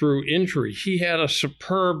there through injury. He had a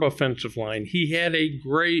superb offensive line. He had a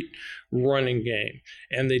great running game,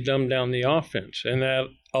 and they dumbed down the offense, and that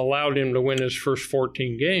allowed him to win his first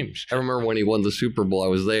 14 games. I remember when he won the Super Bowl, I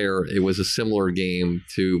was there. It was a similar game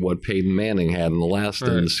to what Peyton Manning had in the last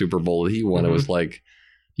in the Super Bowl that he won. It was like,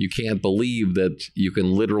 you can't believe that you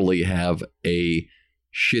can literally have a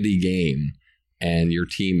shitty game and your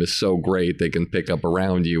team is so great they can pick up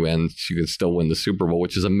around you and you can still win the Super Bowl,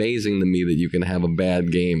 which is amazing to me that you can have a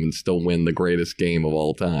bad game and still win the greatest game of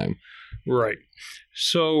all time. Right.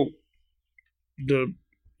 So the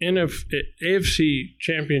AFC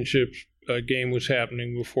Championship game was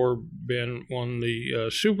happening before Ben won the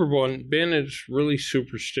Super Bowl, and Ben is really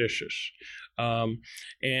superstitious.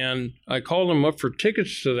 And I called him up for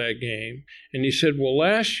tickets to that game, and he said, well,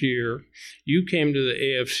 last year you came to the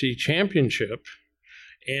AFC Championship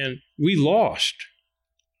and we lost.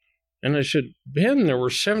 And I said, Ben, there were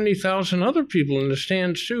 70,000 other people in the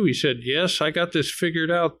stands too. He said, yes, I got this figured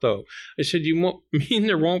out though. I said, you mean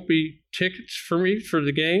there won't be tickets for me for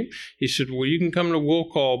the game? He said, well, you can come to Will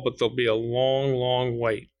Call, but there'll be a long, long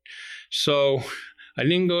wait. So I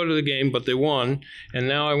didn't go to the game, but they won. And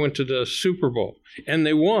now I went to the Super Bowl and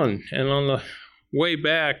they won. And on the way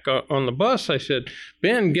back on the bus, I said,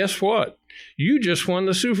 Ben, guess what? You just won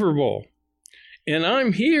the Super Bowl and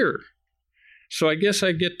I'm here. So I guess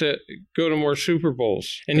I get to go to more Super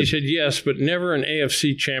Bowls. And he said, yes, but never an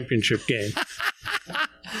AFC Championship game.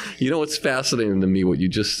 You know what's fascinating to me, what you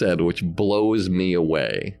just said, which blows me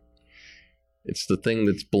away. It's the thing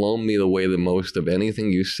that's blown me away the most of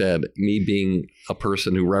anything you said, me being a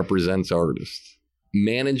person who represents artists.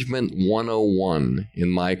 Management 101 in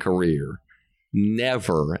my career,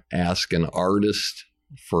 never ask an artist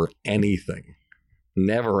for anything.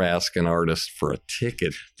 never ask an artist for a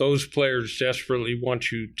ticket. Those players desperately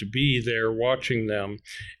want you to be there watching them.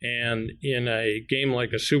 And in a game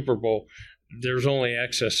like a Super Bowl, there's only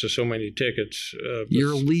access to so many tickets.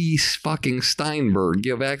 You're Lee fucking Steinberg.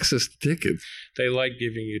 You have access to tickets. They like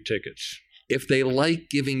giving you tickets. If they like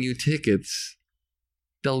giving you tickets,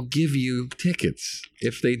 they'll give you tickets.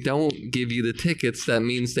 If they don't give you the tickets, that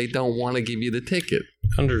means they don't want to give you the ticket.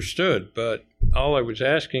 Understood, but all I was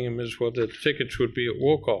asking him is whether the tickets would be at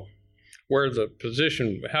will call, where the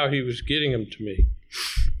position, how he was getting them to me.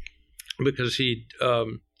 Because he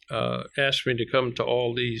asked me to come to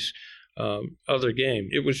all these other games.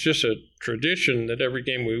 It was just a tradition that every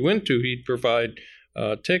game we went to, he'd provide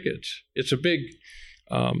tickets. It's a big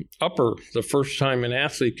upper the first time an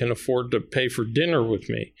athlete can afford to pay for dinner with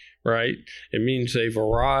me, right? It means they've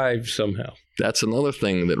arrived somehow. That's another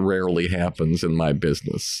thing that rarely happens in my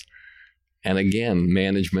business. And again,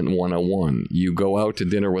 management 101. You go out to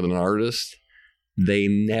dinner with an artist, they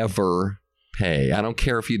never pay. I don't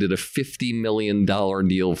care if you did a $50 million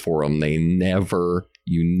deal for them.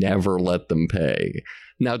 You never let them pay.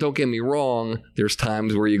 Now, don't get me wrong. There's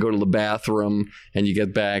times where you go to the bathroom and you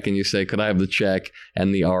get back and you say, could I have the check?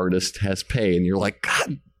 And the artist has paid. And you're like,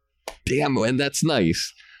 God damn, and that's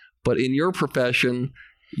nice. But in your profession,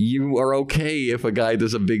 you are okay if a guy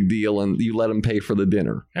does a big deal and you let him pay for the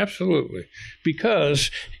dinner. Absolutely.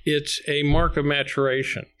 Because it's a mark of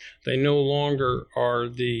maturation. They no longer are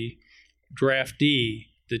the draftee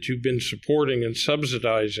that you've been supporting and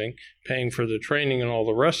subsidizing, paying for the training and all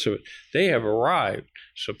the rest of it. They have arrived.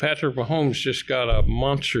 So Patrick Mahomes just got a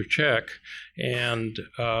monster check, and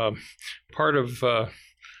part of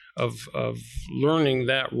learning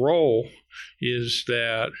that role is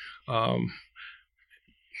that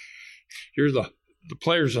you're the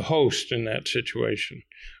player's a host in that situation.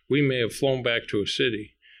 We may have flown back to a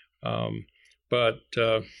city, but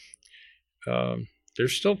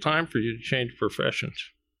there's still time for you to change professions.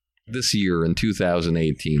 This year in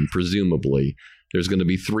 2018, presumably, there's going to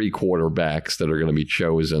be 3 quarterbacks that are going to be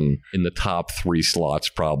chosen in the top 3 slots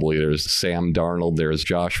probably. There's Sam Darnold, there's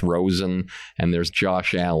Josh Rosen, and there's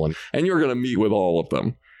Josh Allen. And you're going to meet with all of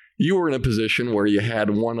them. You were in a position where you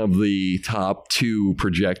had one of the top 2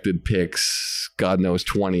 projected picks, God knows,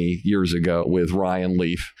 20 years ago with Ryan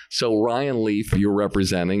Leaf. So Ryan Leaf you're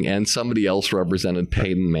representing, and somebody else represented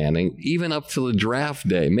Peyton Manning, even up to the draft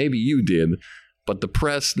day. Maybe you did, but the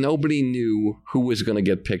press, nobody knew who was going to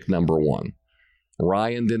get picked number 1.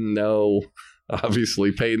 Ryan didn't know.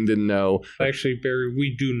 Obviously, Peyton didn't know. Actually, Barry,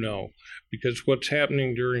 we do know, because what's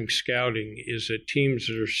happening during scouting is that teams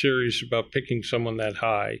that are serious about picking someone that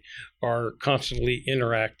high are constantly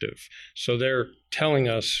interactive. So they're telling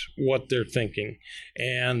us what they're thinking.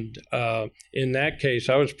 And in that case,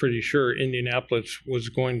 I was pretty sure Indianapolis was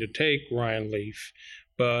going to take Ryan Leaf,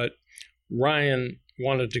 but Ryan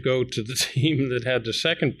wanted to go to the team that had the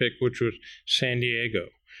second pick, which was San Diego.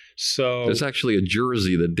 So there's actually a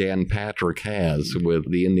jersey that Dan Patrick has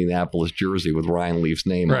with the Indianapolis jersey with Ryan Leaf's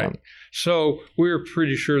name on it. So we were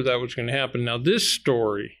pretty sure that was going to happen. Now, this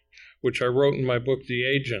story, which I wrote in my book, The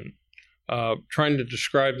Agent, trying to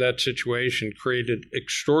describe that situation, created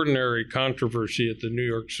extraordinary controversy at the New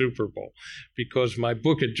York Super Bowl, because my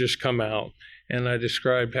book had just come out, and I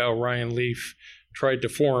described how Ryan Leaf tried to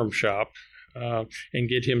forum shop and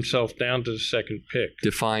get himself down to the second pick.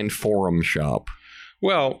 Define forum shop.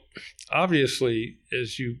 Well, obviously,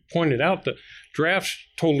 as you pointed out, the draft's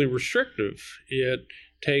totally restrictive. It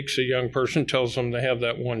takes a young person, tells them they have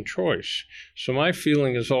that one choice. So my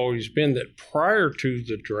feeling has always been that prior to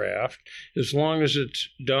the draft, as long as it's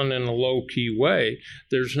done in a low-key way,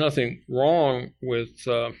 there's nothing wrong with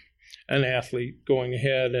an athlete going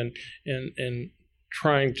ahead and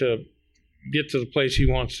trying to get to the place he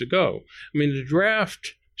wants to go. I mean, the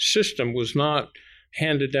draft system was not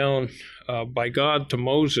handed down by God to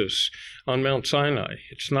Moses on Mount Sinai.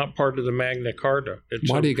 It's not part of the Magna Carta.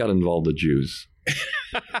 Why do you got involved the Jews?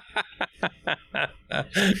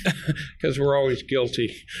 Because we're always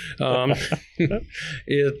guilty. That's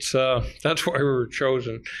why we were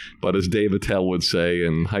chosen. But as Dave Attell would say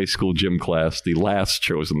in high school gym class, the last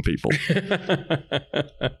chosen people.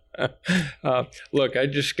 Look,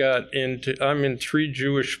 I'm in 3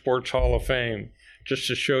 Jewish Sports Hall of Fame, just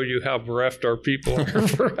to show you how bereft our people are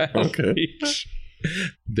for athletes.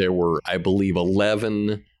 There were, I believe,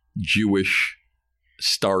 11 Jewish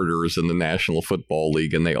starters in the National Football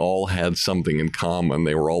League, and they all had something in common.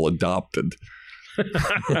 They were all adopted.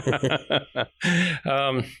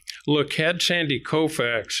 Look, had Sandy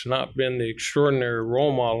Koufax not been the extraordinary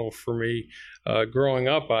role model for me, growing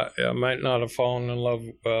up, I might not have fallen in love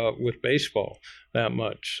with baseball that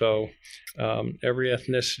much. So every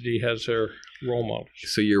ethnicity has their role models.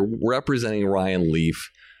 So you're representing Ryan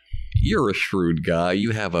Leaf. You're a shrewd guy.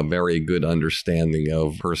 You have a very good understanding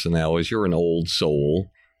of personalities. You're an old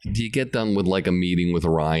soul. Do you get done with like a meeting with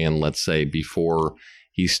Ryan, let's say, before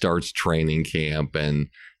he starts training camp, and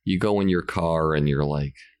you go in your car and you're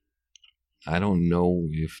like, I don't know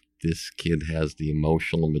if this kid has the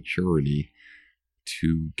emotional maturity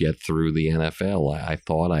to get through the NFL. I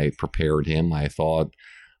thought I prepared him. I thought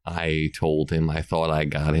I told him. I thought I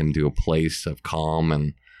got him to a place of calm,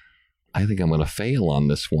 and I think I'm going to fail on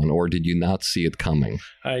this one. Or did you not see it coming?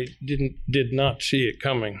 I did not see it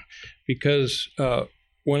coming, because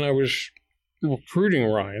when I was recruiting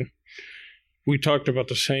Ryan, we talked about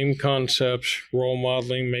the same concepts: role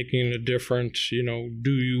modeling, making a difference.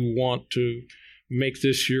 Do you want to make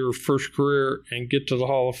this your first career and get to the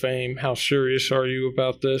Hall of Fame? How serious are you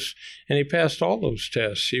about this? And he passed all those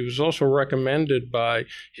tests. He was also recommended by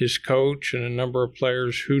his coach and a number of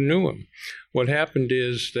players who knew him. What happened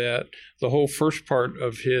is that the whole first part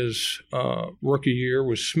of his rookie year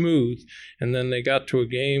was smooth, and then they got to a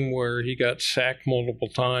game where he got sacked multiple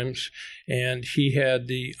times, and he had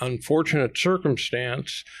the unfortunate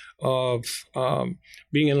circumstance of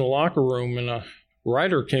being in the locker room, and a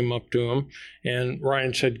writer came up to him, and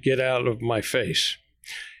Ryan said, "Get out of my face."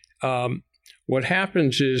 What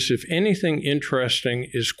happens is, if anything interesting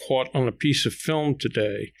is caught on a piece of film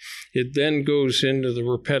today, it then goes into the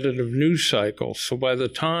repetitive news cycle. So by the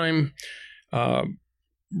time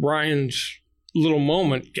Ryan's little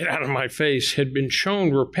moment, "Get out of my face," had been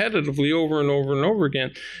shown repetitively over and over and over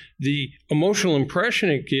again, the emotional impression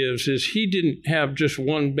it gives is he didn't have just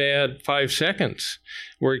one bad 5 seconds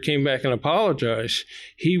where he came back and apologized.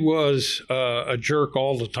 He was a jerk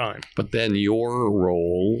all the time. But then your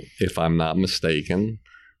role, if I'm not mistaken,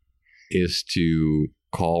 is to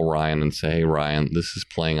call Ryan and say, "Hey, Ryan, this is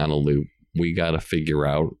playing on a loop. We got to figure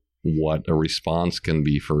out what a response can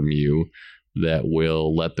be from you that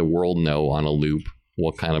will let the world know on a loop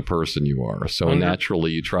what kind of person you are." So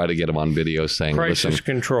naturally, you try to get him on video saying, "Crisis listen,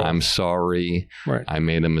 control. I'm sorry. Right. I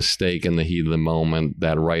made a mistake in the heat of the moment.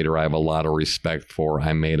 That writer I have a lot of respect for.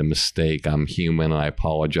 I made a mistake. I'm human, and I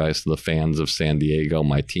apologize to the fans of San Diego,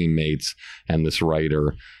 my teammates, and this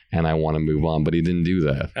writer, and I want to move on." But he didn't do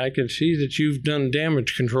that. I can see that you've done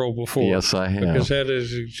damage control before. Yes, I have. Because that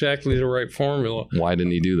is exactly the right formula. Why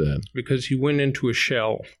didn't he do that? Because he went into a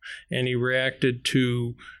shell and he reacted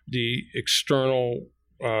to the external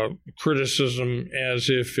criticism as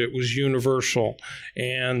if it was universal.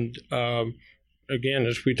 And again,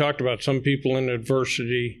 as we talked about, some people in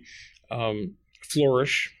adversity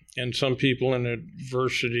flourish, and some people in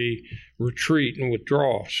adversity retreat and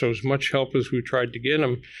withdraw. So as much help as we tried to get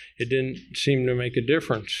him, it didn't seem to make a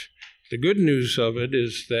difference. The good news of it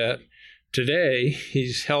is that today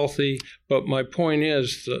he's healthy, but my point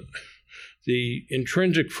is that the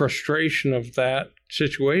intrinsic frustration of that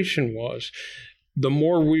situation was the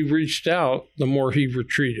more we reached out, the more he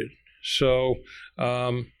retreated. So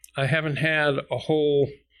I haven't had a whole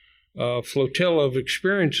flotilla of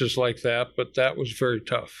experiences like that, but that was very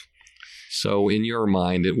tough. So in your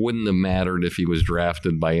mind, it wouldn't have mattered if he was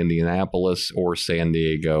drafted by Indianapolis or San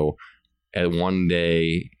Diego. At one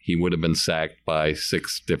day, he would have been sacked by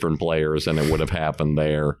 6 different players, and it would have happened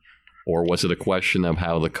there. Or was it a question of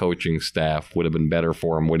how the coaching staff would have been better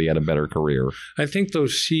for him? Would he had a better career? I think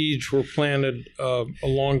those seeds were planted a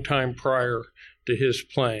long time prior to his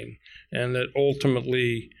playing, and that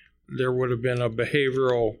ultimately there would have been a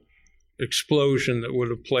behavioral explosion that would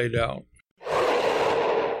have played out.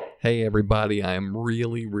 Hey everybody, I am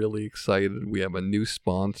really, really excited. We have a new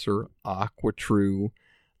sponsor, AquaTrue.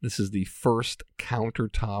 This is the first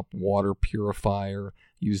countertop water purifier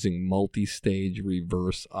using multi-stage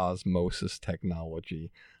reverse osmosis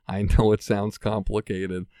technology. I know it sounds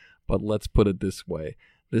complicated, but let's put it this way.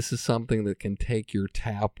 This is something that can take your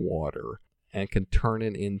tap water and can turn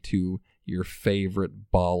it into your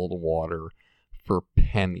favorite bottled water for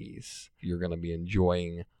pennies. You're going to be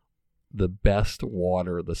enjoying the best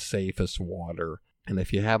water, the safest water. And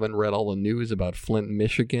if you haven't read all the news about Flint,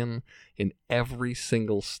 Michigan, in every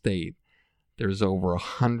single state, there's over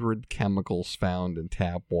 100 chemicals found in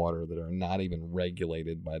tap water that are not even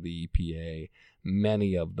regulated by the EPA.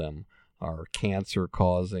 Many of them are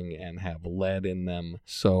cancer-causing and have lead in them.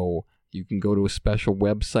 So you can go to a special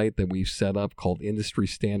website that we've set up called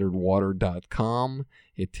IndustryStandardWater.com.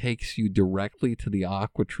 It takes you directly to the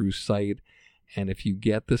AquaTrue site. And if you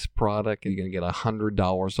get this product, you're going to get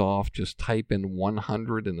 $100 off. Just type in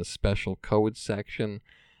 100 in the special code section.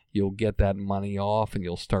 you'll get that money off and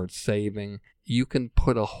you'll start saving. You can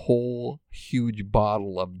put a whole huge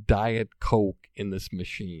bottle of Diet Coke in this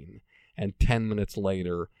machine, and 10 minutes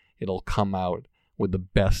later, it'll come out with the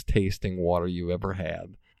best tasting water you ever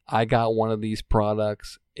had. I got one of these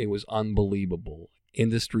products. It was unbelievable.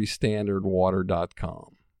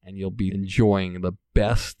 IndustryStandardWater.com. And you'll be enjoying the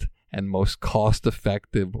best and most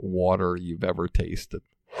cost-effective water you've ever tasted.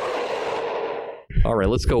 All right,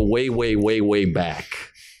 let's go way, way, way, way back.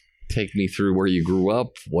 Take me through where you grew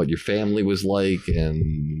up, what your family was like,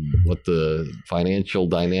 and what the financial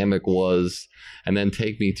dynamic was, and then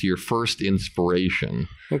take me to your first inspiration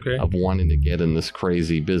of wanting to get in this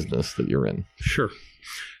crazy business that you're in. Sure.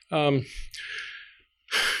 So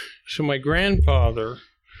my grandfather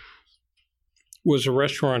was a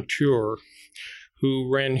restaurateur who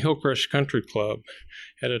ran Hillcrest Country Club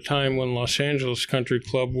at a time when Los Angeles Country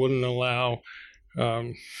Club wouldn't allow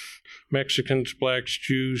Mexicans, blacks,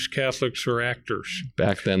 Jews, Catholics, or actors.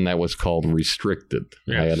 Back then, that was called restricted.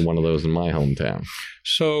 Yes. I had one of those in my hometown.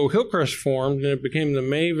 So Hillcrest formed, and it became the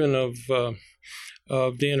maven of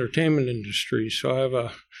the entertainment industry. So I have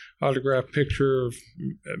a autographed picture of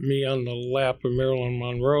me on the lap of Marilyn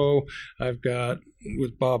Monroe. I've got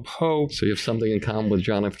with Bob Hope. So you have something in common with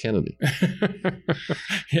John F. Kennedy.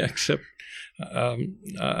 Yeah, except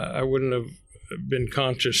I wouldn't have been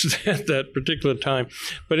conscious at that particular time.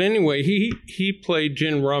 But anyway, he played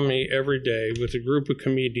gin rummy every day with a group of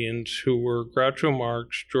comedians who were Groucho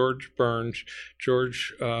Marx, George Burns,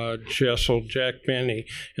 George Jessel, Jack Benny.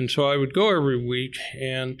 And so I would go every week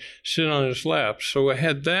and sit on his lap. So I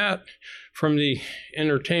had that from the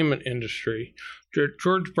entertainment industry.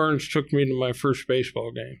 George Burns took me to my first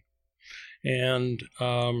baseball game, and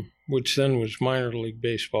which then was minor league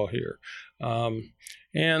baseball here.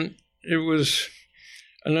 And it was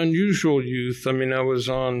an unusual youth. I mean, I was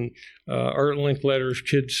on Art Linkletter's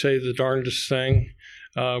Kids Say the Darndest Thing,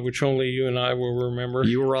 which only you and I will remember.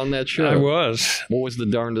 You were on that show? I was. What was the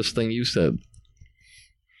darndest thing you said?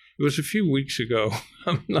 It was a few weeks ago.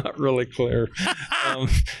 I'm not really clear.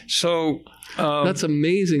 That's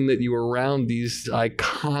amazing that you were around these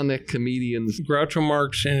iconic comedians. Groucho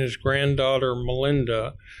Marx and his granddaughter,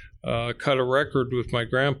 Melinda, cut a record with my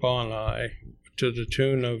grandpa and I to the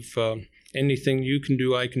tune of Anything You Can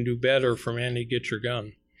Do, I Can Do Better from Annie Get Your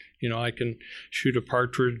Gun. You know, I can shoot a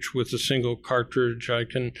partridge with a single cartridge. I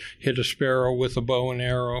can hit a sparrow with a bow and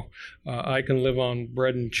arrow. I can live on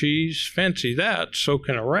bread and cheese. Fancy that, so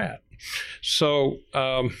can a rat. So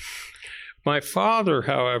my father,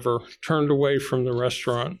 however, turned away from the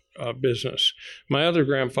restaurant business. My other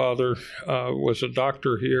grandfather was a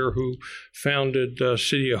doctor here who founded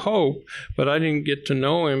City of Hope, but I didn't get to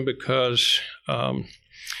know him because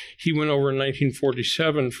he went over in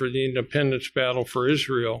 1947 for the independence battle for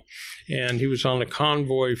Israel, and he was on a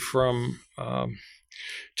convoy from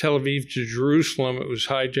Tel Aviv to Jerusalem. It was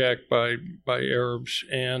hijacked by Arabs,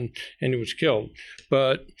 and he was killed.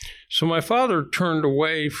 But so my father turned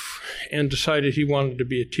away and decided he wanted to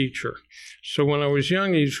be a teacher. So when I was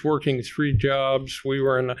young, he was working 3 jobs. We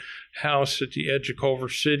were in a house at the edge of Culver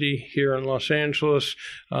City here in Los Angeles.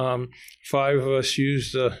 5 of us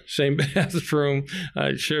used the same bathroom.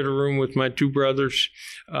 I shared a room with my 2 brothers.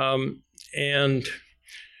 But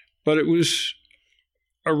it was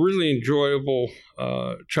a really enjoyable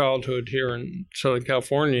childhood here in Southern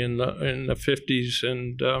California in the 50s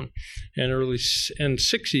and early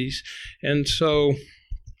 60s. And so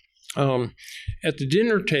at the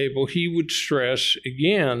dinner table, he would stress,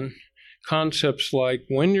 again, concepts like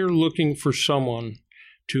when you're looking for someone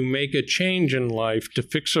to make a change in life, to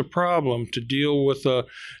fix a problem, to deal with a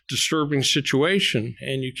disturbing situation,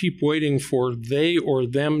 and you keep waiting for they or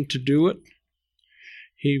them to do it,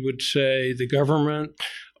 he would say, the government,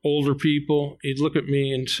 older people, he'd look at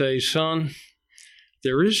me and say, son,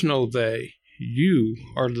 there is no they. You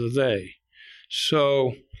are the they.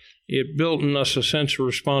 So it built in us a sense of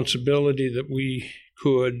responsibility that we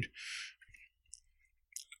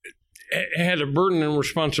had a burden and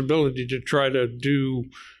responsibility to try to do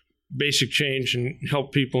basic change and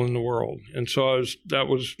help people in the world. And so that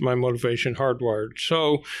was my motivation, hardwired.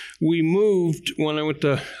 So we moved when I went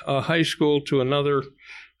to high school to another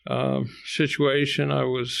situation. I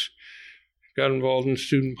got involved in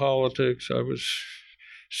student politics. I was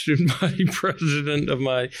student body president of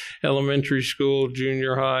my elementary school,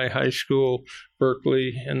 junior high, high school,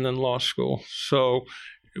 Berkeley, and then law school. So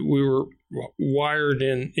we were wired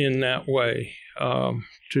in that way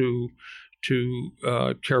to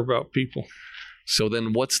care about people. So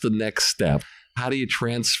then what's the next step? How do you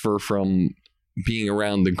transfer from being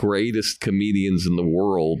around the greatest comedians in the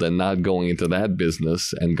world and not going into that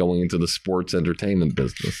business and going into the sports entertainment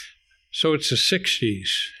business? So it's the 60s,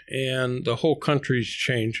 and the whole country's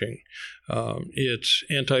changing. It's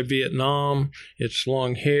anti-Vietnam, it's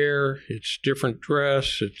long hair, it's different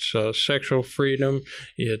dress, it's sexual freedom,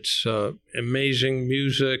 it's amazing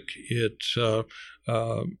music, it's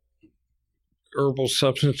herbal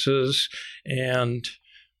substances, and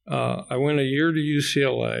I went a year to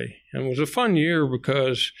UCLA, and it was a fun year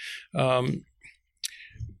because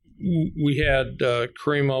we had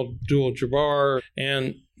Kareem Abdul-Jabbar,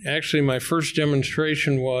 and actually my first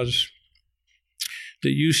demonstration was that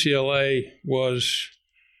UCLA was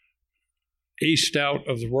aced out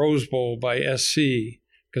of the Rose Bowl by SC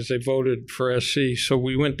because they voted for SC. So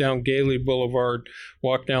we went down Gailey Boulevard,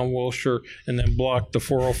 walked down Wilshire, and then blocked the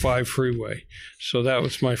 405 freeway. So that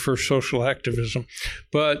was my first social activism.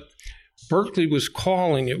 But Berkeley was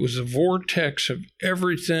calling. It was a vortex of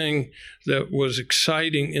everything that was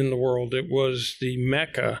exciting in the world. It was the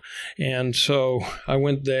Mecca. And so I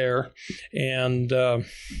went there, and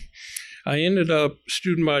I ended up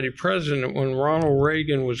student body president when Ronald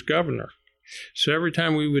Reagan was governor. So every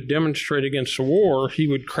time we would demonstrate against the war, he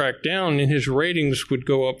would crack down and his ratings would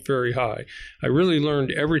go up very high. I really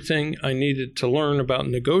learned everything I needed to learn about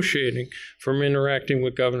negotiating from interacting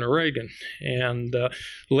with Governor Reagan. And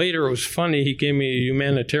later it was funny, he gave me a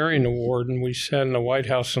humanitarian award, and we sat in the White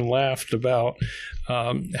House and laughed about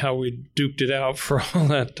how we duked it out for all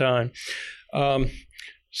that time.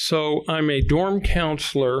 So I'm a dorm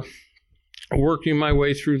counselor working my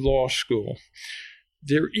way through law school.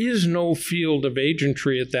 There is no field of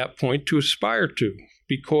agentry at that point to aspire to,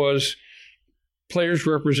 because players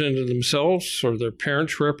represented themselves or their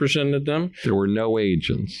parents represented them. There were no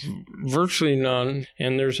agents. Virtually none.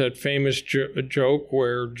 And there's that famous joke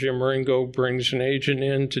where Jim Ringo brings an agent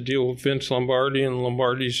in to deal with Vince Lombardi, and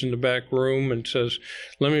Lombardi's in the back room and says,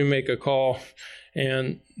 "Let me make a call."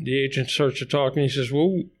 And the agent starts to talk, and he says,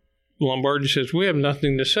 "Well," Lombardi says, "we have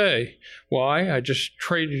nothing to say." "Why? I just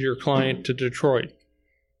traded your client to Detroit."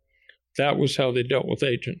 That was how they dealt with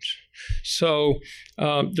agents. So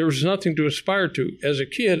there was nothing to aspire to. As a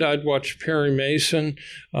kid, I'd watch Perry Mason,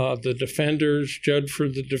 The Defenders, Judd for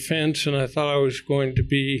the Defense, and I thought I was going to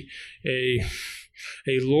be a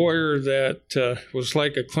lawyer that was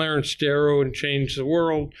like a Clarence Darrow and change the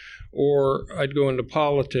world, or I'd go into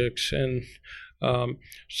politics. And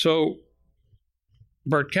so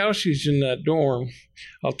Bartkowski's in that dorm.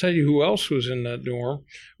 I'll tell you who else was in that dorm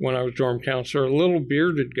when I was dorm counselor, a little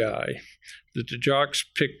bearded guy that the jocks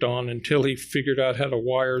picked on until he figured out how to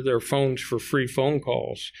wire their phones for free phone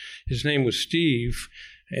calls. His name was Steve,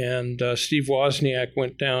 and Steve Wozniak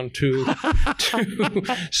went down to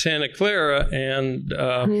Santa Clara and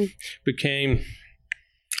became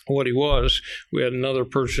what he was. We had another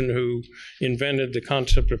person who invented the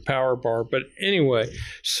concept of power bar. But anyway,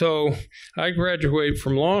 so I graduate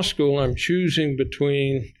from law school. I'm choosing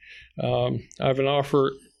between, I have an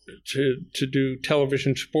offer to do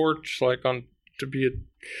television sports, like to be a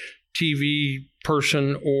TV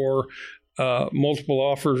person, or multiple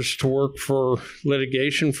offers to work for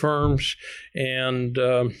litigation firms. And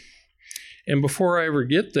before I ever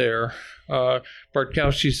get there,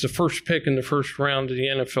 Bartkowski's the first pick in the first round of the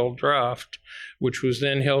NFL draft, which was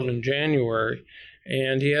then held in January,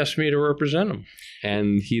 and he asked me to represent him.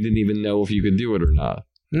 And he didn't even know if you could do it or not.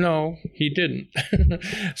 No, he didn't.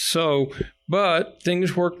 But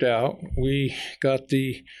things worked out. We got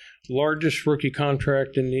the largest rookie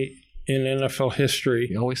contract in NFL history.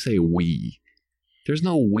 You always say we. There's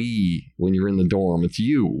no we when you're in the dorm. It's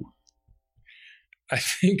you. I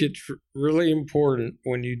think it's really important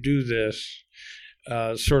when you do this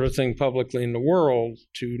sort of thing publicly in the world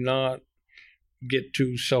to not get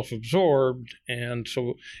too self-absorbed. And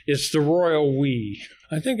so it's the royal we.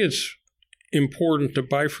 I think it's important to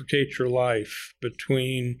bifurcate your life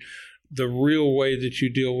between the real way that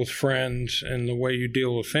you deal with friends and the way you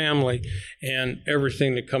deal with family and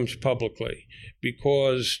everything that comes publicly.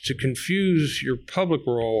 Because to confuse your public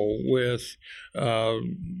role with,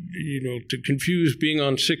 to confuse being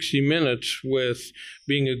on 60 Minutes with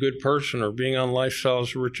being a good person, or being on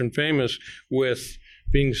Lifestyles of Rich and Famous with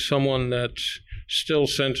being someone that's still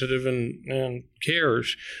sensitive and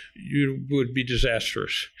cares, you would be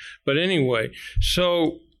disastrous. But anyway,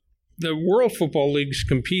 so the World Football League's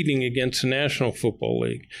competing against the National Football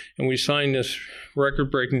League, and we signed this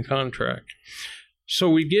record-breaking contract. So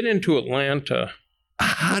we get into Atlanta.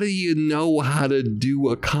 How do you know how to do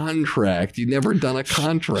a contract? You've never done a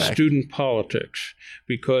contract. Student politics,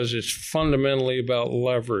 because it's fundamentally about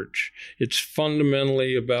leverage. It's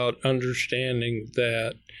fundamentally about understanding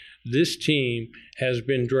that this team has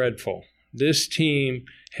been dreadful. This team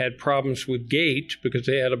had problems with gait because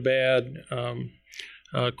they had a bad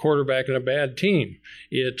quarterback and a bad team.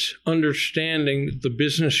 It's understanding the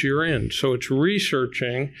business you're in. So it's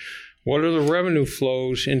researching what are the revenue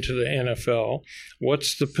flows into the NFL,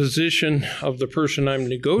 what's the position of the person I'm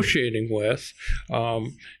negotiating with,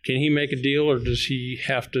 can he make a deal or does he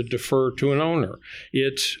have to defer to an owner?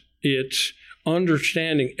 It's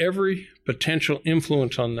understanding every potential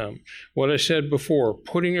influence on them. What I said before,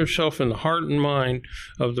 putting yourself in the heart and mind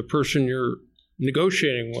of the person you're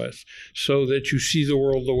negotiating with so that you see the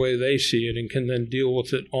world the way they see it and can then deal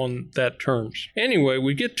with it on that terms. Anyway,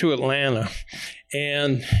 we get to Atlanta,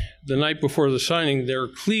 and the night before the signing, there are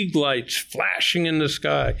Klieg lights flashing in the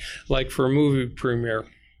sky like for a movie premiere.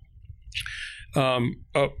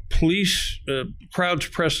 Crowds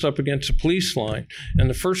pressed up against a police line, and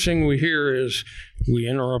the first thing we hear is, "We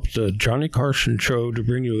interrupt the Johnny Carson show to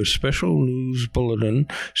bring you a special news bulletin.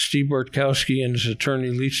 Steve Bartkowski and his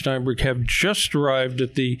attorney Lee Steinberg have just arrived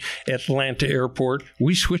at the Atlanta airport.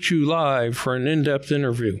 We switch you live for an in-depth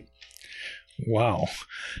interview." Wow.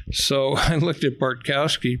 So I looked at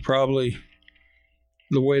Bartkowski probably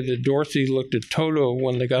the way that Dorothy looked at Toto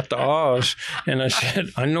when they got to Oz, and I said,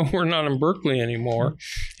 I know we're not in Berkeley anymore.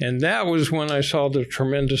 And that was when I saw the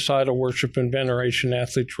tremendous idol worship and veneration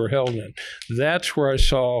athletes were held in. That's where I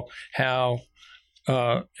saw how,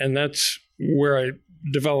 and that's where I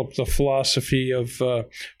developed the philosophy of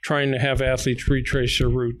trying to have athletes retrace their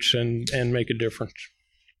roots and make a difference.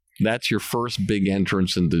 That's your first big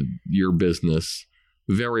entrance into your business.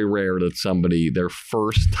 Very rare that somebody, their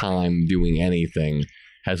first time doing anything,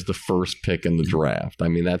 has the first pick in the draft. I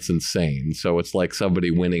mean, that's insane. So it's like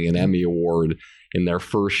somebody winning an Emmy Award in their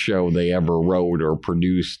first show they ever wrote or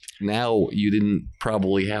produced. Now you didn't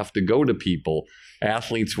probably have to go to people.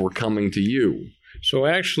 Athletes were coming to you. So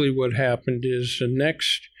actually what happened is the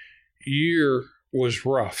next year was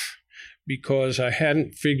rough because I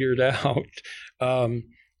hadn't figured out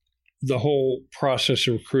the whole process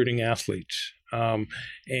of recruiting athletes.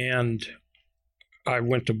 And I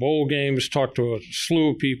went to bowl games, talked to a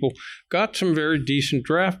slew of people, got some very decent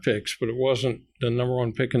draft picks, but it wasn't the number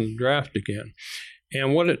one pick in the draft again.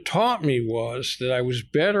 And what it taught me was that I was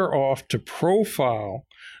better off to profile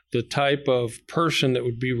the type of person that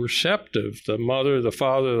would be receptive, the mother, the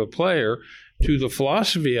father, the player, to the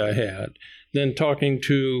philosophy I had, than talking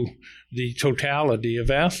to the totality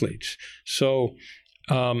of athletes. So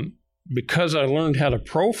because I learned how to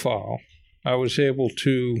profile, I was able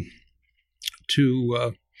to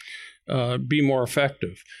be more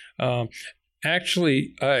effective.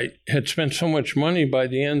 Actually, I had spent so much money by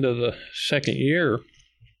the end of the second year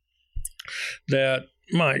that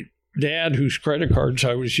my dad, whose credit cards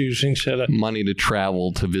I was using, said money to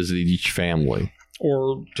travel to visit each family,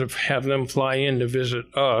 or to have them fly in to visit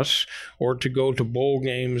us, or to go to bowl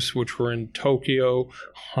games, which were in Tokyo,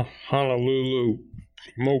 Honolulu,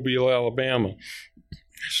 Mobile, Alabama.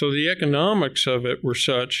 So the economics of it were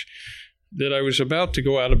such that I was about to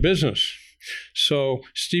go out of business. So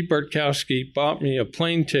Steve Bartkowski bought me a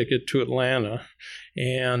plane ticket to Atlanta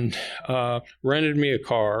and rented me a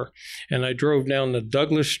car, and I drove down to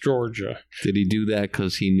Douglas, Georgia. Did he do that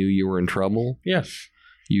because he knew you were in trouble? Yes.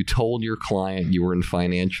 You told your client you were in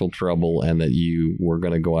financial trouble and that you were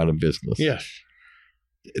going to go out of business? Yes.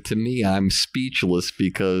 To me, I'm speechless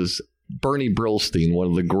because Bernie Brillstein, one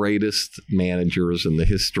of the greatest managers in the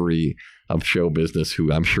history of show business,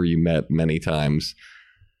 who I'm sure you met many times,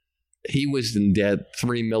 he was in debt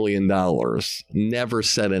 $3 million, never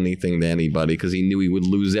said anything to anybody because he knew he would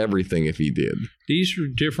lose everything if he did. These are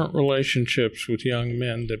different relationships with young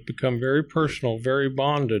men that become very personal, very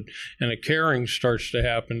bonded, and a caring starts to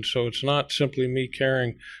happen. So it's not simply me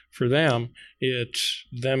caring for them, it's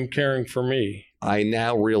them caring for me. I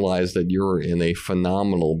now realize that you're in a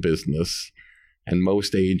phenomenal business, and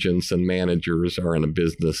most agents and managers are in a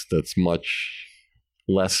business that's much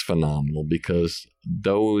less phenomenal, because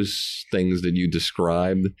those things that you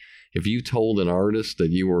described, if you told an artist that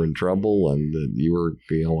you were in trouble and that you were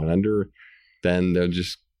going under, then they'll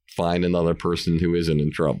just find another person who isn't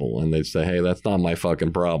in trouble, and they'd say, hey, that's not my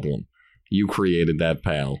fucking problem. You created that,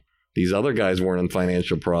 pal. These other guys weren't in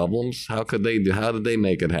financial problems. How did they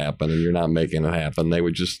make it happen? And you're not making it happen. They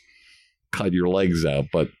would just cut your legs out.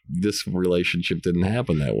 But this relationship didn't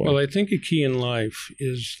happen that way. Well, I think a key in life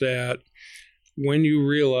is that when you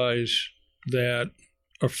realize that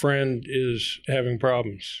a friend is having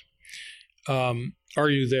problems, are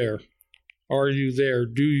you there? Are you there?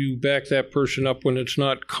 Do you back that person up when it's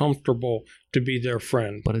not comfortable to be their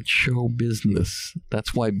friend? But it's show business.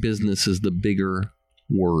 That's why business is the bigger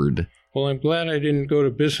word. Well, I'm glad I didn't go to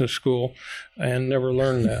business school and never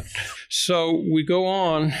learned that. So we go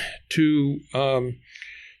on to,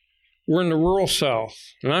 we're in the rural South,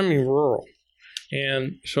 and I mean rural.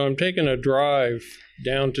 And so I'm taking a drive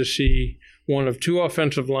down to see one of two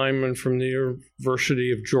offensive linemen from the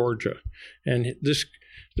University of Georgia. And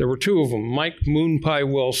there were two of them, Mike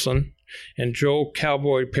Moonpie Wilson and Joel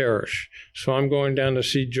Cowboy Parrish. So I'm going down to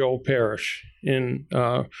see Joel Parrish in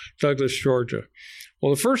Douglas, Georgia.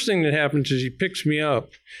 Well, the first thing that happens is he picks me up,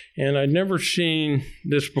 and I'd never seen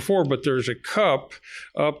this before, but there's a cup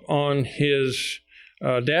up on his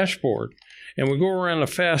dashboard. And we go around a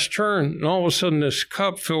fast turn, and all of a sudden this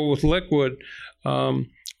cup filled with liquid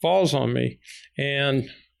falls on me, and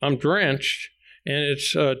I'm drenched, and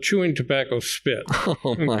it's chewing tobacco spit.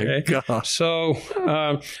 Oh, my God. So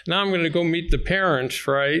now I'm going to go meet the parents,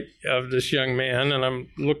 right, of this young man, and I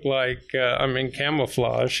look like I'm in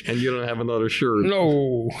camouflage. And you don't have another shirt.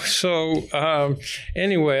 No. So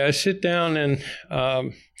anyway, I sit down and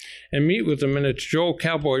meet with him, and it's Joel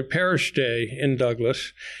Cowboy Parrish Day in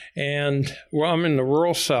Douglas. And well, I'm in the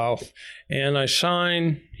rural South, and I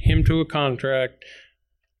sign him to a contract,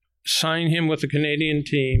 sign him with the Canadian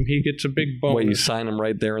team. He gets a big bonus. Wait, you sign him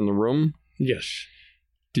right there in the room? Yes.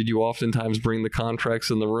 Did you oftentimes bring the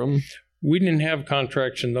contracts in the room? We didn't have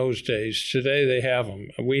contracts in those days. Today they have them.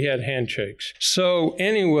 We had handshakes. So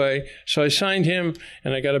anyway, so I signed him,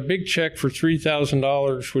 and I got a big check for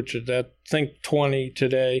 $3,000, which is I think $20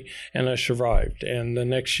 today, and I survived. And the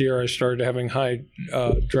next year I started having high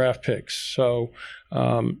draft picks. So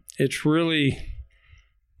it's really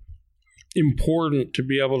important to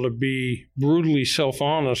be able to be brutally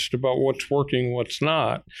self-honest about what's working, what's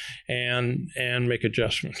not, and make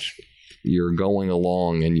adjustments. You're going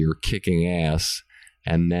along and you're kicking ass,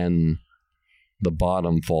 and then the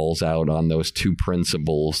bottom falls out on those two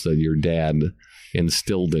principles that your dad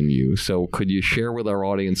instilled in you. So could you share with our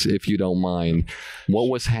audience, if you don't mind, what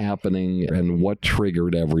was happening and what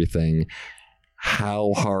triggered everything?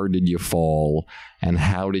 How hard did you fall, and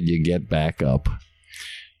how did you get back up?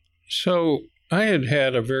 So I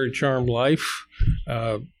had a very charmed life,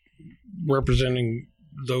 representing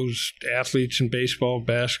those athletes in baseball,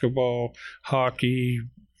 basketball, hockey,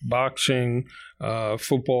 boxing,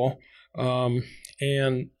 football,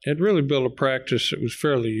 and had really built a practice that was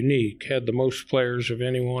fairly unique, had the most players of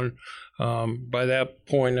anyone. By that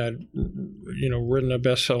point, I'd written a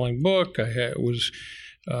best-selling book. I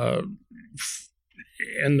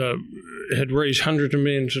had raised hundreds of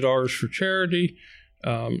millions of dollars for charity.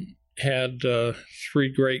 Had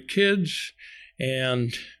 3 great kids,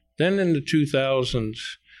 and then in the 2000s,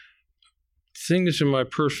 things in my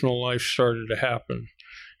personal life started to happen.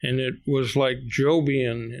 And it was like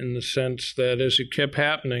Jobian in the sense that as it kept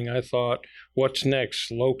happening, I thought, what's next?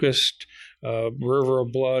 Locust, river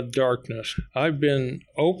of blood, darkness. I've been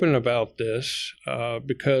open about this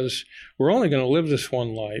because we're only going to live this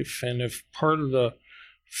one life. And if part of the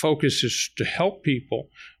focus is to help people,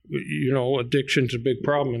 addiction's a big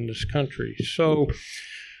problem in this country. So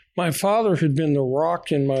my father had been the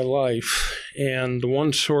rock in my life and the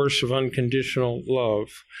one source of unconditional love.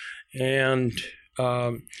 And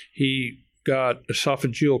he got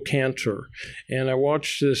esophageal cancer. And I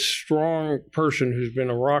watched this strong person who's been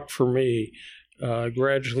a rock for me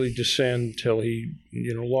gradually descend till he,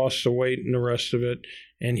 lost the weight and the rest of it,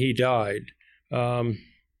 and he died. And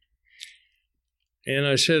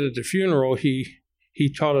I said at the funeral, he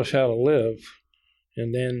taught us how to live,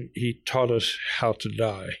 and then he taught us how to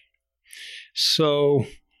die. So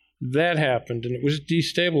that happened, and it was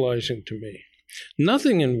destabilizing to me.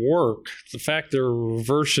 Nothing in work, the fact there are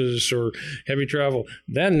reverses or heavy travel,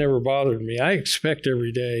 that never bothered me. I expect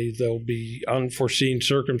every day there'll be unforeseen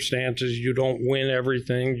circumstances. You don't win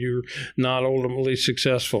everything. You're not ultimately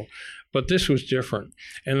successful. But this was different.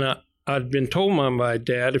 And I'd been told by my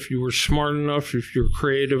dad, if you were smart enough, if you're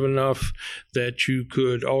creative enough, that you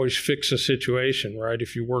could always fix a situation, right?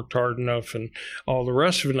 If you worked hard enough and all the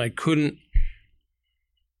rest of it. And I couldn't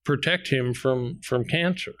protect him from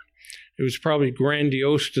cancer. It was probably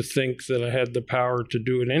grandiose to think that I had the power to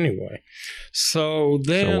do it anyway. So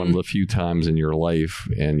one of the few times in your life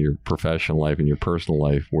and your professional life and your personal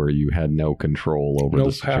life where you had no control over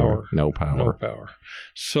the situation. No power.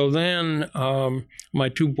 So then my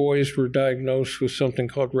 2 boys were diagnosed with something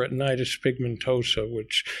called retinitis pigmentosa,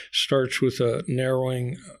 which starts with a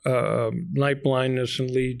narrowing night blindness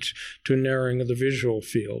and leads to a narrowing of the visual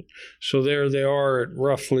field. So there they are at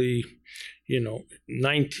roughly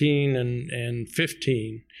 19 and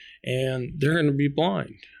 15, and they're going to be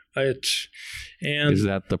blind. Is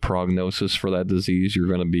that the prognosis for that disease? You're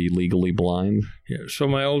going to be legally blind? Yeah, so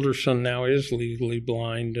my older son now is legally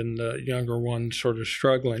blind, and the younger one sort of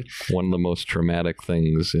struggling. One of the most traumatic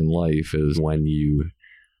things in life is when you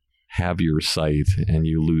have your sight and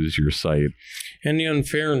you lose your sight. And the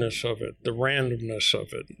unfairness of it, the randomness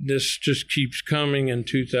of it. This just keeps coming in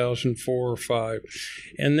 2004 or 5.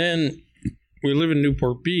 And then we live in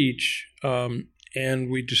Newport Beach, and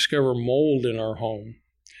we discover mold in our home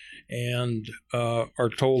and are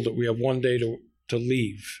told that we have one day to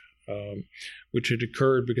leave, which had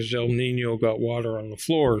occurred because El Nino got water on the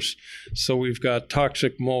floors. So we've got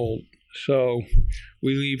toxic mold. So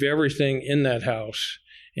we leave everything in that house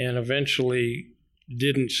and eventually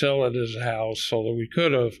didn't sell it as a house, although we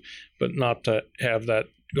could have, but not to have that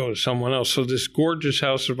go to someone else. So this gorgeous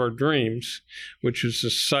house of our dreams, which is the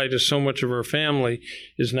site of so much of our family,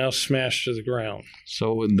 is now smashed to the ground.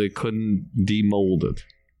 So they couldn't demold it?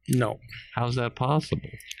 No. How's that possible?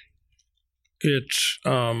 It's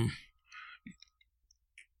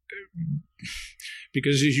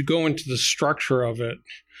because as you go into the structure of it,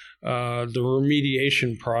 the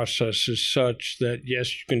remediation process is such that,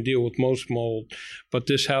 yes, you can deal with most mold, but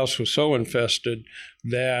this house was so infested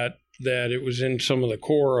that it was in some of the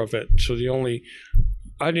core of it. So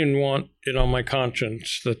I didn't want it on my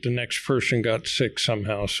conscience that the next person got sick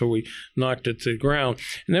somehow. So we knocked it to the ground.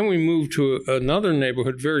 And then we moved to another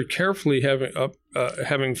neighborhood very carefully,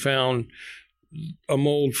 having found a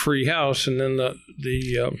mold-free house. And then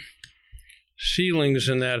the ceilings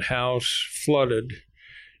in that house flooded,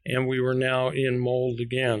 and we were now in mold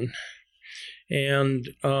again. And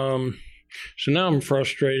so now I'm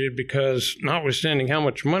frustrated because, notwithstanding how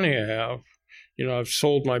much money I have, I've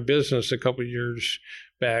sold my business a couple of years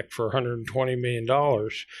back for $120 million.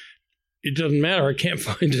 It doesn't matter. I can't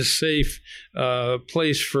find a safe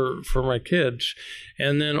place for my kids.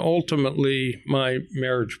 And then ultimately, my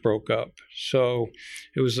marriage broke up. So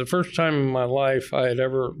it was the first time in my life I had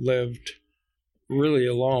ever lived really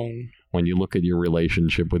alone. When you look at your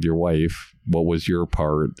relationship with your wife, what was your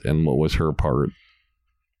part and what was her part?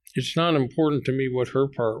 It's not important to me what her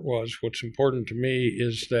part was. What's important to me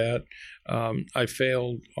is that I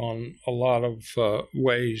failed on a lot of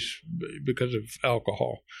ways because of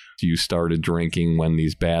alcohol. You started drinking when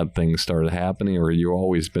these bad things started happening, or you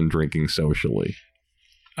always been drinking socially?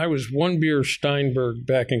 I was one beer Steinberg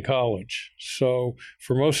back in college. So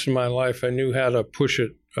for most of my life, I knew how to push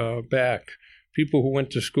it back. People who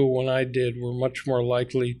went to school when I did were much more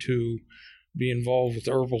likely to be involved with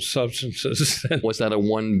herbal substances. Was that a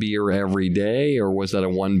one beer every day, or was that a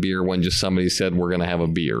one beer when just somebody said, we're going to have a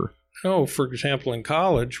beer? No, for example, in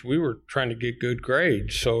college, we were trying to get good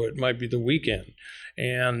grades, so it might be the weekend.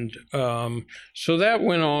 And so that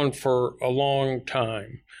went on for a long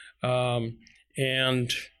time.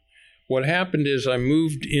 And what happened is I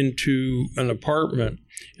moved into an apartment,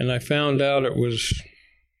 and I found out it was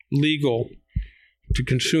legal to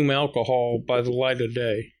consume alcohol by the light of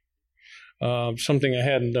day. Something I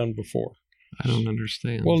hadn't done before. I don't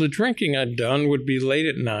understand. Well, the drinking I'd done would be late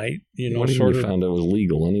at night. What do you found it was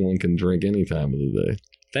legal? Anyone can drink any time of the day.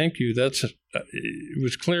 Thank you. It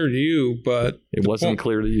was clear to you, but it wasn't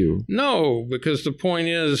clear to you. No, because the point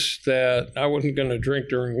is that I wasn't going to drink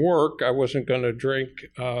during work. I wasn't going to drink,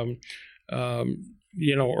 around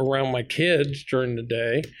my kids during the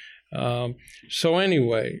day.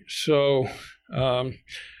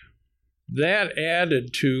 That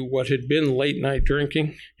added to what had been late night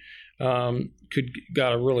drinking,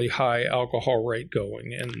 got a really high alcohol rate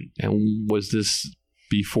going. And was this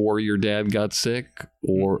before your dad got sick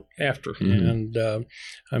or after? Mm-hmm. And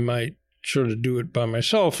I might sort of do it by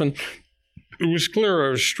myself. And it was clear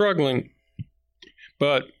I was struggling,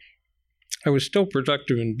 but I was still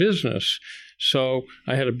productive in business. So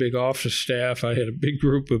I had a big office staff. I had a big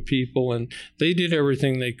group of people, and they did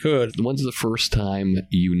everything they could. When's the first time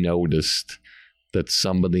you noticed that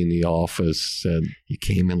somebody in the office said, you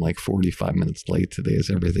came in like 45 minutes late today,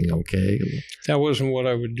 is everything okay? That wasn't what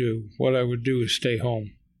I would do. What I would do is stay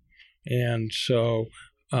home. And so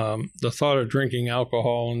the thought of drinking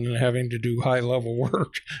alcohol and having to do high-level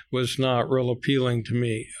work was not real appealing to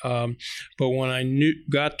me. But when I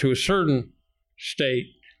got to a certain state,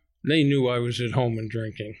 they knew I was at home and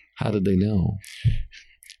drinking. How did they know?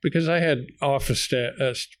 Because I had office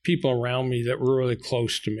people around me that were really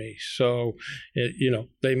close to me. So,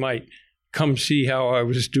 they might come see how I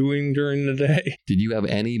was doing during the day. Did you have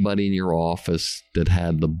anybody in your office that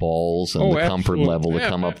had the balls and the comfort level to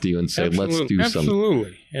come up to you and say, let's do something?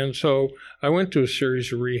 Absolutely. And so I went to a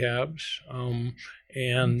series of rehabs.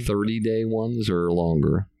 And 30-day ones or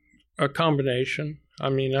longer? A combination. I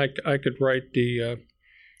mean, I could write the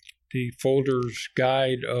the folder's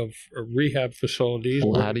guide of rehab facilities.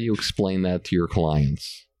 Well, how do you explain that to your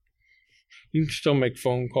clients? You can still make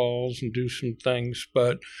phone calls and do some things,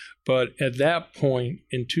 but at that point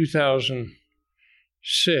in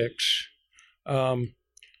 2006,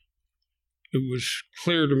 it was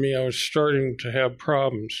clear to me I was starting to have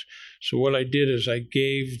problems. So what I did is I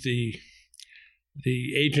gave the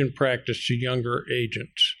agent practice to younger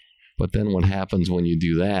agents. But then what happens when you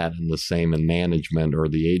do that, and the same in management or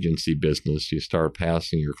the agency business, you start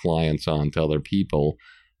passing your clients on to other people.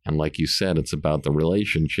 And like you said, it's about the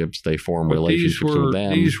relationships. They form relationships with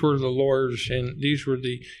them. These were the lawyers and these were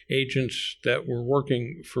the agents that were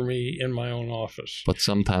working for me in my own office. But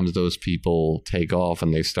sometimes those people take off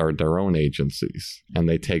and they start their own agencies, and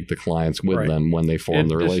they take the clients with them when they form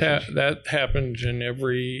the relationship. That happens in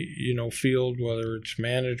every field, whether it's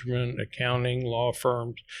management, accounting, law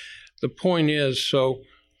firms. The point is, so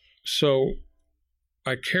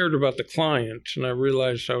I cared about the clients, and I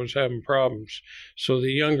realized I was having problems. So the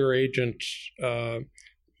younger agents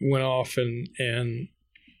went off and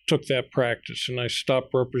took that practice, and I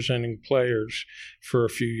stopped representing players for a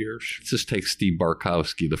few years. Let's just take Steve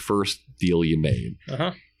Barkowski, the first deal you made.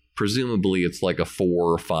 Uh-huh. Presumably it's like a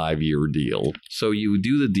 4 or 5 year deal. So you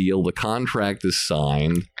do the deal, the contract is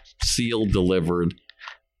signed, sealed, delivered.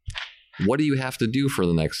 What do you have to do for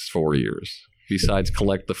the next 4 years? Besides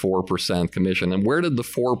collect the 4% commission? And where did the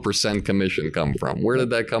 4% commission come from? Where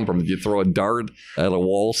did that come from? Did you throw a dart at a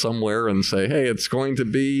wall somewhere and say, hey, it's going to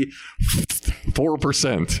be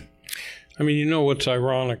 4%? I mean, what's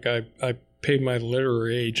ironic? I paid my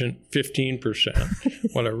literary agent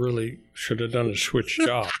 15%. What I really should have done is switch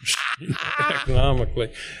jobs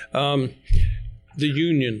economically. The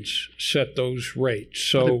unions set those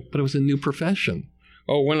rates. But it was a new profession.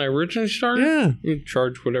 Oh, when I originally started? Yeah. You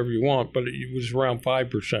charge whatever you want, but it was around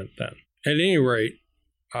 5% then. At any rate,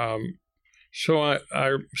 so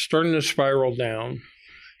I'm starting to spiral down,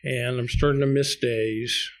 and I'm starting to miss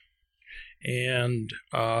days, and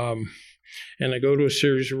I go to a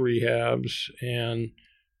series of rehabs, and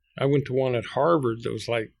I went to one at Harvard that was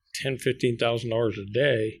like $10,000, $15,000 a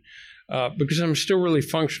day, because I'm still really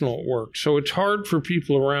functional at work. So it's hard for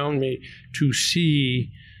people around me to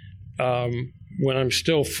see when I'm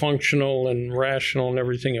still functional and rational and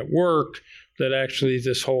everything at work, that actually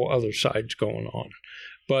this whole other side's going on.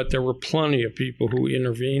 But there were plenty of people who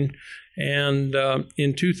intervened. And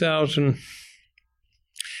in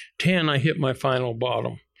 2010, I hit my final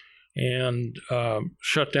bottom and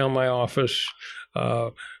shut down my office,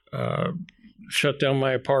 shut down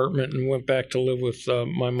my apartment, and went back to live with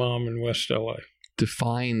my mom in West LA.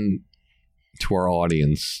 Define to our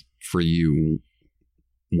audience for you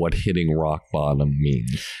what hitting rock bottom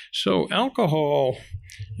means. So alcohol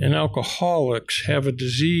and alcoholics have a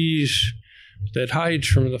disease that hides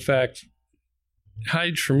from you the fact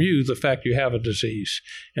you have a disease,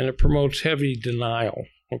 and it promotes heavy denial.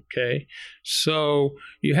 Okay, so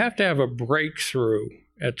you have to have a breakthrough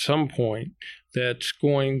at some point that's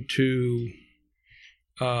going to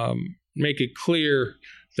make it clear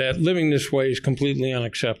that living this way is completely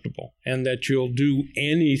unacceptable and that you'll do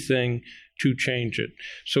anything to change it.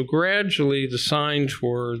 So gradually the signs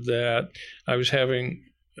were that I was having,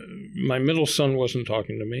 my middle son wasn't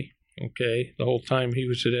talking to me, okay, the whole time he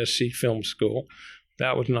was at SC Film School.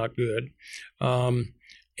 That was not good. I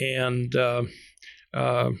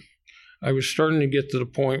was starting to get to the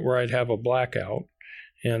point where I'd have a blackout,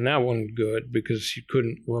 and that wasn't good because you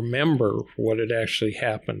couldn't remember what had actually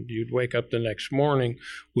happened. You'd wake up the next morning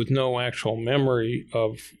with no actual memory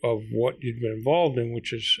of what you'd been involved in,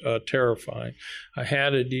 which is terrifying. I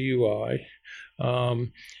had a DUI,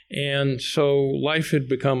 and so life had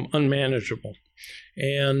become unmanageable.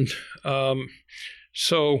 And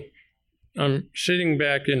so I'm sitting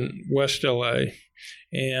back in West LA,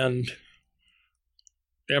 and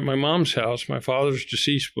at my mom's house. My father's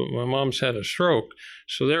deceased, but my mom's had a stroke.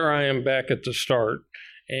 So there I am back at the start.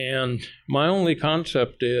 And my only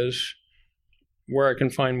concept is where I can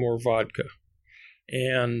find more vodka.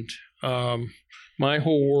 And my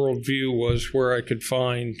whole worldview was where I could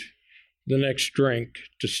find the next drink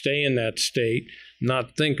to stay in that state,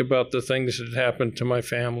 not think about the things that had happened to my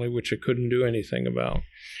family, which I couldn't do anything about.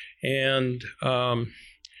 And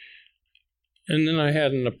then I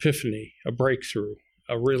had an epiphany, a breakthrough,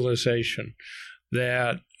 a realization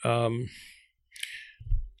that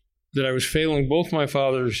that I was failing both my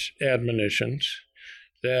father's admonitions,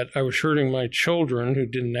 that I was hurting my children who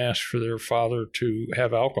didn't ask for their father to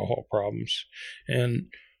have alcohol problems. And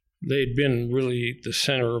they'd been really the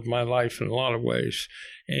center of my life in a lot of ways.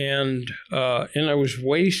 And I was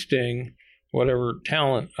wasting whatever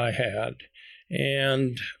talent I had.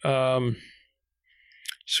 And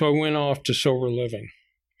so I went off to sober living.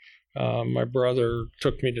 My brother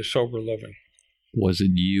took me to sober living. Was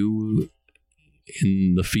it you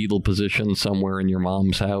in the fetal position somewhere in your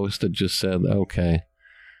mom's house that just said, okay,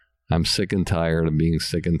 I'm sick and tired of being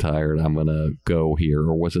sick and tired, I'm going to go here?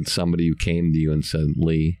 Or was it somebody who came to you and said,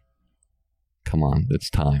 Lee, come on, it's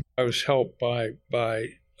time? I was helped by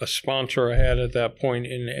a sponsor I had at that point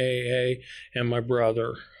in AA and my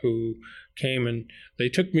brother, who came, and they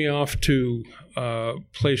took me off to a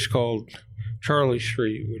place called Charlie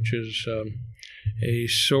Street, which is a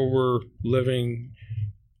sober living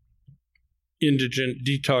indigent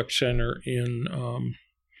detox center in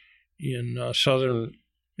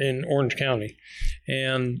Orange County,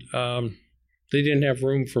 and they didn't have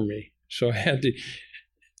room for me, so I had the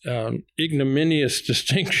ignominious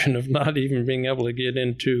distinction of not even being able to get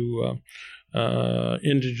into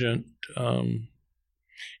indigent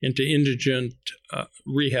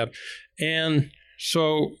rehab. And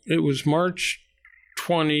so it was March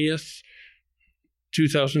 20th,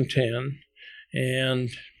 2010, and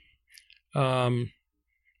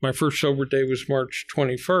my first sober day was March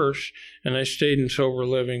 21st, and I stayed in sober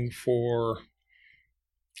living for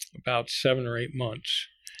about 7 or 8 months.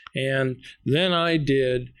 And then I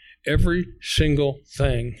did every single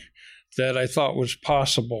thing that I thought was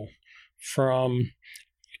possible, from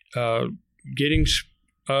getting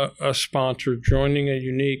a sponsor, joining a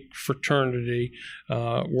unique fraternity,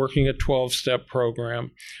 working a 12-step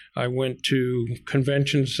program. I went to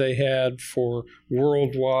conventions they had for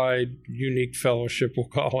worldwide unique fellowship, we'll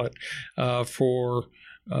call it,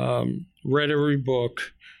 read every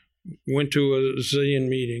book, went to a zillion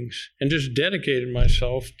meetings, and just dedicated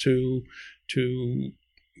myself to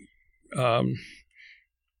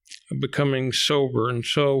becoming sober. And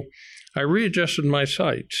so I readjusted my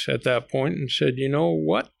sights at that point and said, you know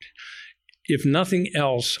what? If nothing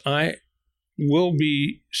else, I will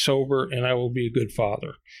be sober and I will be a good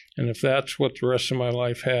father. And if that's what the rest of my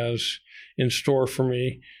life has in store for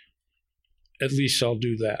me, at least I'll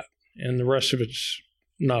do that. And the rest of it's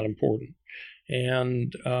not important.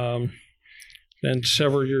 And then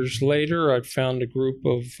several years later, I found a group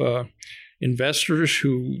of investors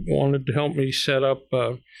who wanted to help me set up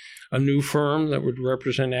a new firm that would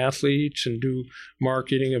represent athletes and do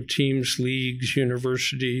marketing of teams, leagues,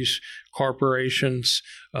 universities, corporations,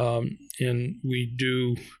 and we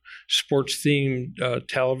do sports-themed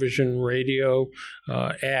television, radio,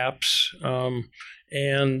 apps,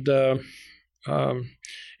 and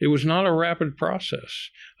it was not a rapid process.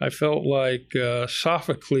 I felt like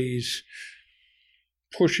Sophocles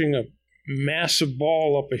pushing a massive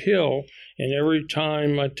ball up a hill, and every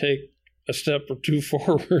time I take a step or two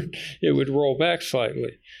forward, it would roll back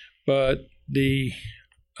slightly. But the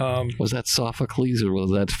was that Sophocles or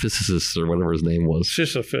was that Sisyphus or whatever his name was?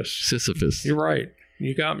 Sisyphus. You're right.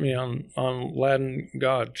 You got me on Latin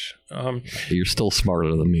gods. You're still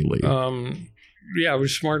smarter than me, Lee. Yeah, I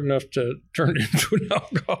was smart enough to turn into an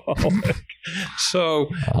alcoholic. So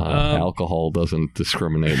alcohol doesn't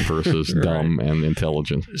discriminate versus right. Dumb and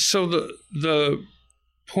intelligent. So the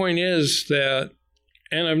point is that,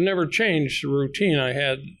 and I've never changed the routine I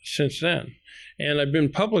had since then. And I've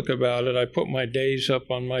been public about it. I put my days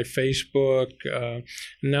up on my Facebook.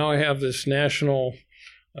 Now I have this national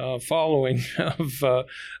following of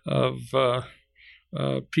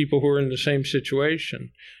people who are in the same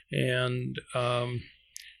situation. And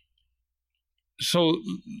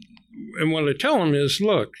what I tell them is,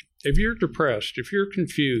 look, if you're depressed, if you're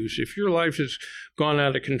confused, if your life has gone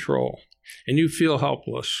out of control and you feel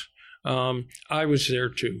helpless, I was there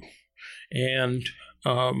too. And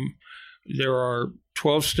there are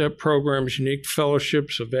 12-step programs, unique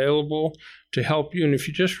fellowships available to help you. And if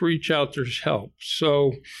you just reach out, there's help.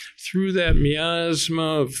 So through that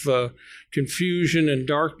miasma of confusion and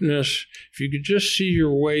darkness, if you could just see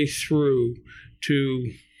your way through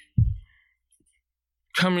to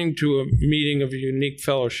coming to a meeting of a unique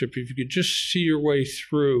fellowship, if you could just see your way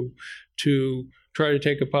through to try to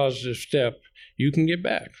take a positive step, you can get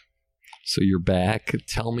back. So you're back.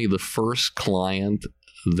 Tell me the first client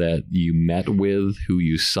that you met with, who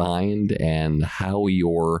you signed, and how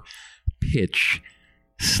your pitch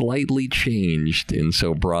slightly changed in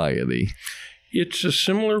sobriety. It's a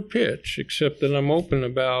similar pitch, except that I'm open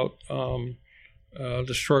about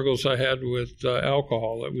the struggles I had with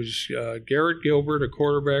alcohol. It was Garrett Gilbert, a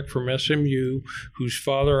quarterback from SMU, whose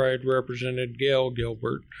father I had represented, Gail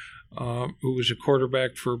Gilbert, who was a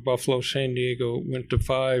quarterback for Buffalo, San Diego, went to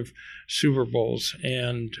 5 Super Bowls.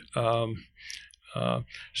 And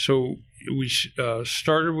so we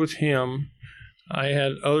started with him. I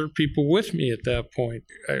had other people with me at that point.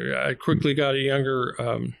 I quickly got a younger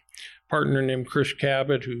partner named Chris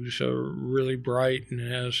Cabot, who's really bright and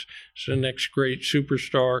is the next great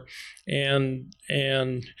superstar. And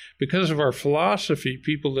because of our philosophy,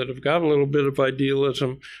 people that have got a little bit of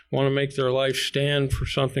idealism want to make their life stand for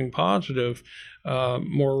something positive,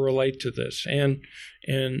 more relate to this. And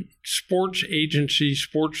sports agency,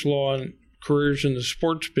 sports law, and careers in the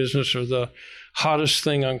sports business are the hottest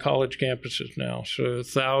thing on college campuses now. So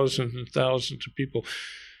thousands and thousands of people.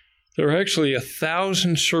 There are actually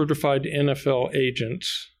 1,000 certified NFL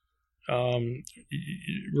agents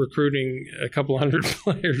recruiting a couple hundred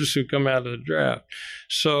players who come out of the draft.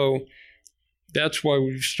 So that's why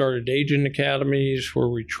we've started agent academies where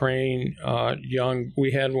we train young.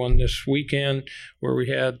 We had one this weekend where we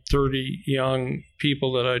had 30 young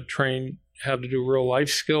people that I trained how to do real life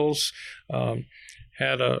skills, how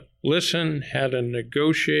to listen, how to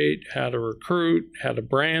negotiate, how to recruit, how to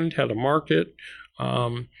brand, how to market.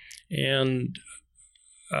 And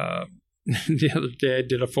the other day I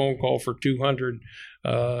did a phone call for 200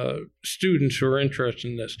 students who are interested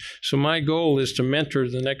in this. So my goal is to mentor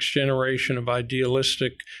the next generation of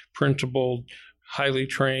idealistic, principled, highly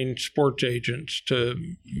trained sports agents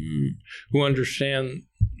who understand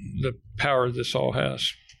the power this all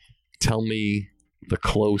has. Tell me the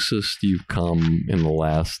closest you've come in the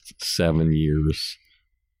last 7 years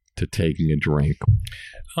to taking a drink.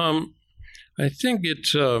 I think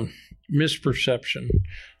it's a misperception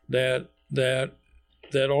that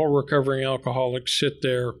all recovering alcoholics sit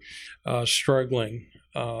there struggling,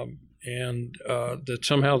 and that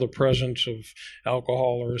somehow the presence of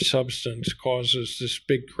alcohol or a substance causes this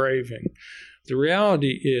big craving. The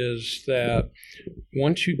reality is that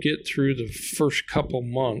once you get through the first couple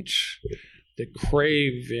months, the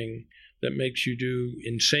craving that makes you do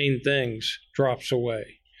insane things drops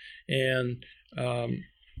away. And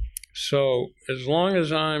so as long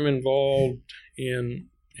as I'm involved in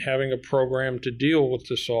having a program to deal with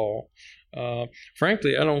this all,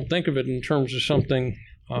 frankly, I don't think of it in terms of something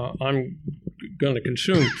I'm going to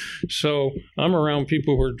consume. So I'm around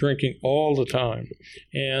people who are drinking all the time.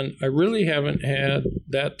 And I really haven't had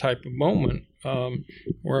that type of moment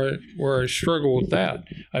where I struggle with that.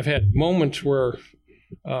 I've had moments where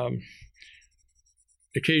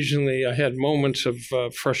occasionally I had moments of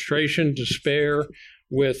frustration, despair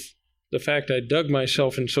with the fact I dug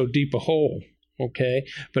myself in so deep a hole, okay?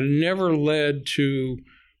 But it never led to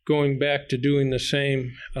going back to doing the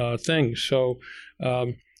same thing. So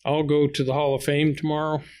I'll go to the Hall of Fame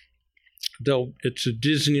tomorrow. It's a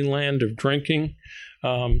Disneyland of drinking.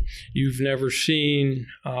 You've never seen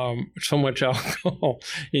so much alcohol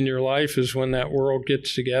in your life as when that world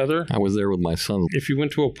gets together. I was there with my son. If you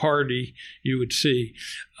went to a party, you would see.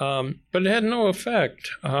 But it had no effect.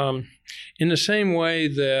 In the same way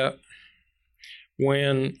that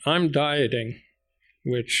when I'm dieting,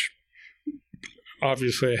 which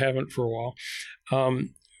obviously I haven't for a while,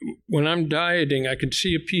 when I'm dieting, I can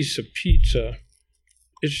see a piece of pizza.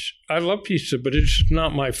 I love pizza, but it's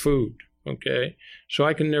not my food, okay? So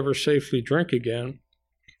I can never safely drink again.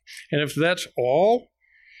 And if that's all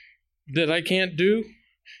that I can't do,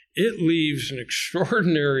 it leaves an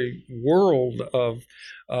extraordinary world of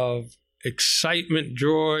excitement,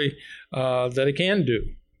 joy that I can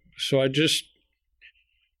do. So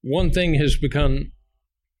one thing has become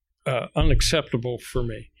unacceptable for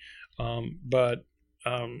me, but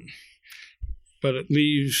it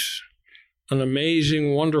leaves an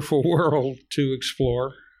amazing, wonderful world to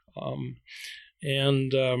explore.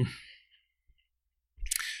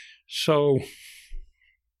 So,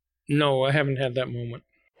 no, I haven't had that moment.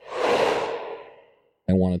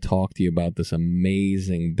 I want to talk to you about this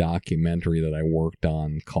amazing documentary that I worked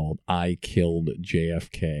on called I Killed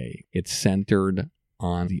JFK. It's centered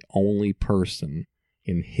on the only person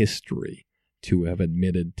in history to have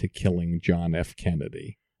admitted to killing John F.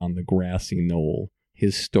 Kennedy on the grassy knoll.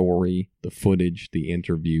 His story, the footage, the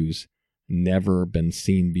interviews, never been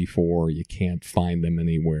seen before. You can't find them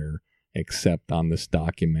anywhere except on this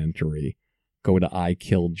documentary. Go to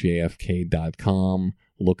ikilledjfk.com,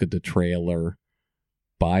 look at the trailer,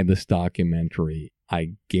 buy this documentary.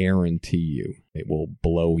 I guarantee you it will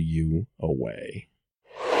blow you away.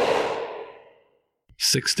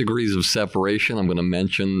 6 Degrees of Separation. I'm going to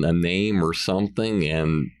mention a name or something,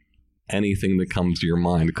 and anything that comes to your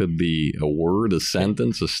mind. It could be a word, a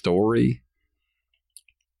sentence, a story.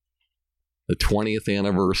 The 20th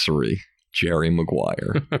anniversary, Jerry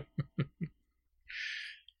Maguire.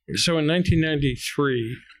 So in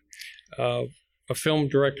 1993, a film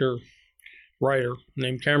director writer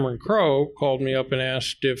named Cameron Crowe called me up and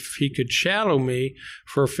asked if he could shadow me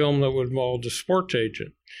for a film that would involve a sports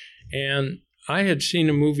agent. And I had seen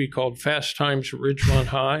a movie called Fast Times at Ridgemont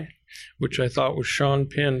High, which I thought was Sean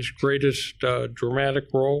Penn's greatest dramatic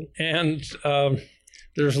role. And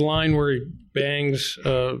there's a line where he bangs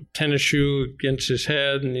a tennis shoe against his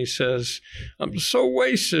head, and he says, "I'm so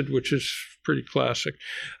wasted," which is pretty classic.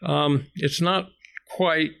 It's not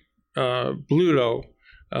quite Bluto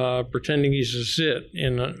pretending he's a zit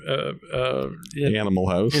in Animal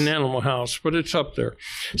House. In Animal House, but it's up there.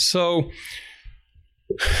 So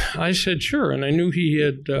I said, sure. And I knew he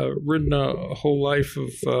had written a whole life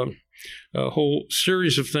of a whole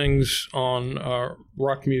series of things on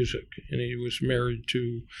rock music. And he was married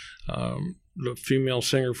to the female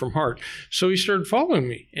singer from Heart. So he started following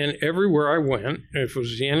me. And everywhere I went, if it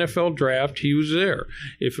was the NFL draft, he was there.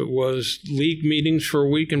 If it was league meetings for a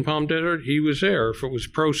week in Palm Desert, he was there. If it was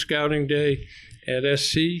pro scouting day at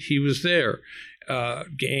SC, he was there.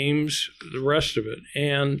 Games, the rest of it.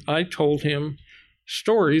 And I told him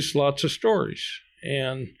stories, lots of stories.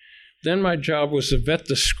 And then my job was to vet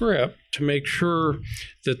the script to make sure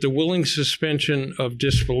that the willing suspension of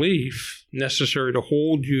disbelief necessary to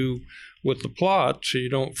hold you with the plot so you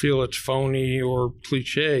don't feel it's phony or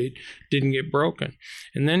cliched didn't get broken.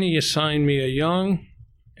 And then he assigned me a young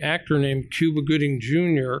actor named Cuba Gooding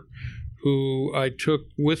Jr., who I took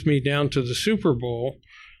with me down to the Super Bowl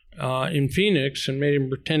in Phoenix and made him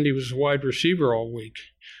pretend he was a wide receiver all week.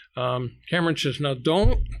 Cameron says, now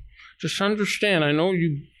don't, just understand, I know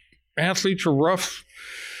you athletes are rough,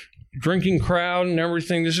 drinking crowd and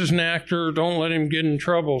everything. This is an actor. Don't let him get in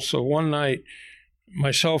trouble. So one night,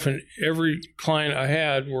 myself and every client I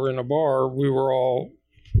had were in a bar. We were all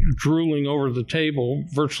drooling over the table,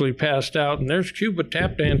 virtually passed out, and there's Cuba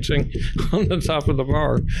tap dancing on the top of the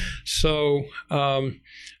bar. So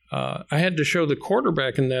I had to show the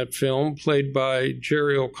quarterback in that film, played by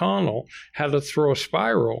Jerry O'Connell, how to throw a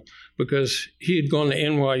spiral because he had gone to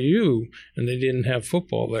NYU and they didn't have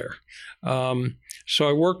football there. So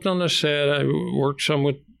I worked on the set. I worked some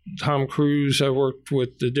with Tom Cruise. I worked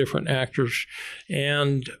with the different actors,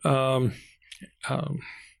 and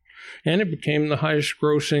it became the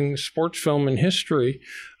highest-grossing sports film in history.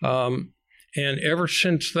 And ever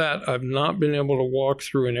since that, I've not been able to walk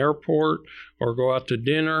through an airport or go out to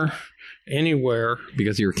dinner anywhere.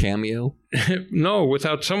 Because of your cameo? No,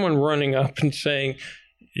 without someone running up and saying,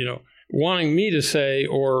 wanting me to say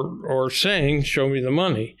or saying, show me the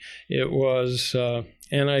money. It was,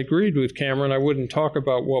 and I agreed with Cameron. I wouldn't talk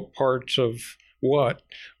about what parts of what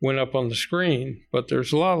went up on the screen, but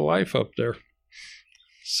there's a lot of life up there.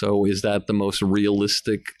 So is that the most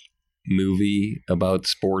realistic movie about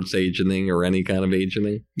sports agenting or any kind of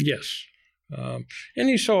agenting? Yes. And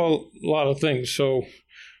he saw a lot of things. So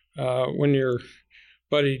when your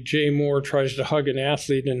buddy Jay Moore tries to hug an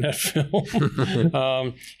athlete in that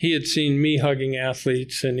film, he had seen me hugging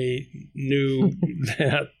athletes, and he knew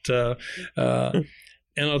that.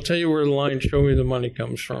 And I'll tell you where the line "show me the money"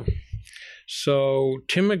 comes from. So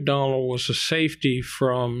Tim McDonald was a safety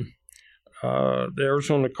from the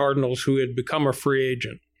Arizona Cardinals who had become a free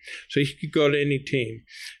agent. So he could go to any team.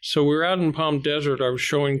 So we were out in Palm Desert. I was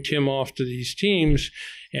showing Tim off to these teams,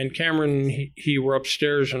 and Cameron and he were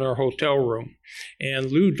upstairs in our hotel room.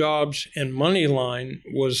 And Lou Dobbs and Moneyline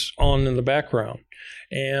was on in the background.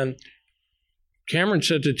 And Cameron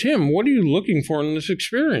said to Tim, what are you looking for in this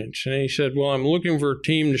experience? And he said, well, I'm looking for a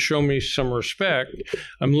team to show me some respect.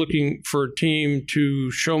 I'm looking for a team to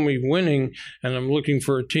show me winning. And I'm looking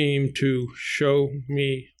for a team to show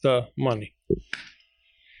me the money.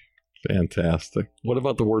 Fantastic. What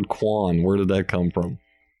about the word Quan? Where did that come from?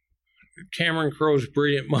 Cameron Crowe's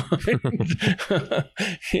brilliant mind.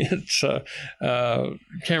 It's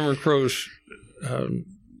Cameron Crowe's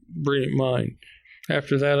brilliant mind.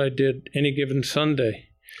 After that, I did Any Given Sunday.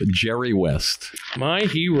 Jerry West. My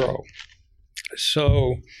hero.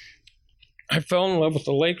 So I fell in love with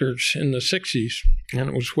the Lakers in the 60s, and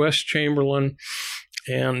it was West Chamberlain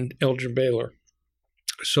and Elgin Baylor.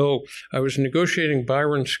 So I was negotiating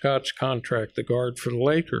Byron Scott's contract, the guard for the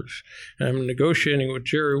Lakers. And I'm negotiating with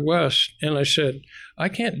Jerry West. And I said, I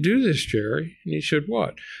can't do this, Jerry. And he said,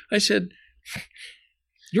 what? I said,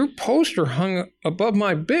 your poster hung above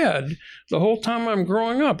my bed the whole time I'm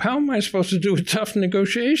growing up. How am I supposed to do a tough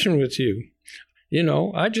negotiation with you?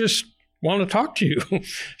 I just want to talk to you.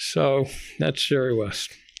 So that's Jerry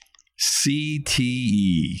West.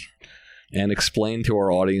 CTE. And explain to our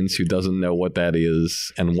audience who doesn't know what that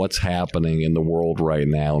is and what's happening in the world right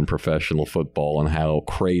now in professional football and how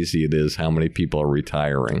crazy it is, how many people are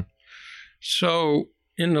retiring. So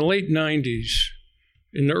in the late 90s,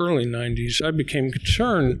 in the early 90s, I became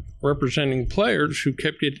concerned representing players who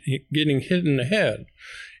kept getting hit in the head.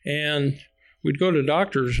 And we'd go to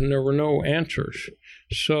doctors and there were no answers.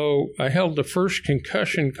 So I held the first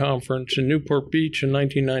concussion conference in Newport Beach in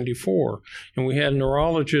 1994, and we had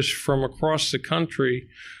neurologists from across the country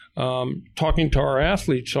talking to our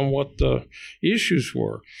athletes on what the issues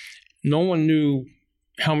were. No one knew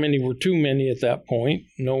how many were too many at that point.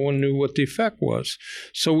 No one knew what the effect was.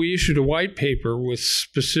 So we issued a white paper with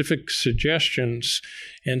specific suggestions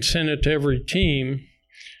and sent it to every team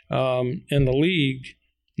and the league.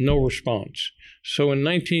 No response. So in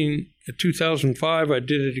 2005, I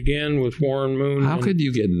did it again with Warren Moon. How could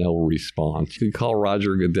you get no response? You call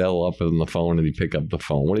Roger Goodell up on the phone and he'd pick up the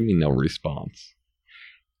phone. What do you mean no response?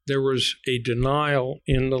 There was a denial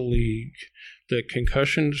in the league that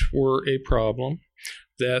concussions were a problem,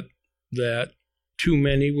 that too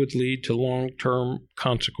many would lead to long-term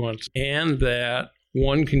consequences, and that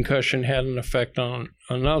one concussion had an effect on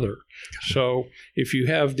another. So if you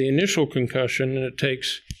have the initial concussion and it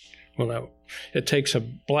takes a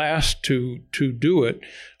blast to do it,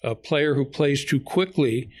 a player who plays too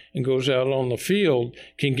quickly and goes out on the field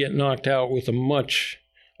can get knocked out with a much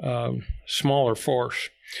smaller force.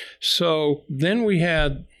 So then we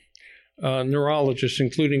had neurologists,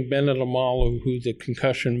 including Bennett Omalu, who the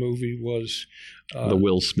concussion movie was. The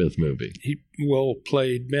Will Smith movie. Will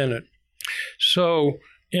played Bennett. So,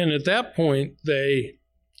 and at that point, they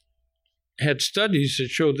had studies that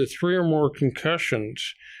showed that 3 or more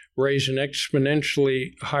concussions raise an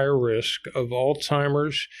exponentially higher risk of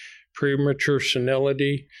Alzheimer's, premature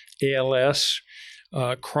senility, ALS,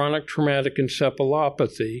 chronic traumatic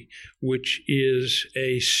encephalopathy, which is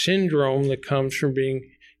a syndrome that comes from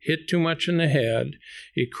being hit too much in the head.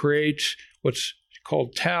 It creates what's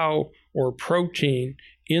called tau, or protein,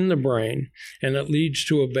 in the brain, and it leads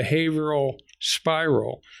to a behavioral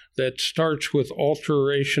spiral that starts with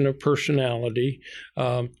alteration of personality,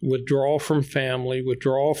 withdrawal from family,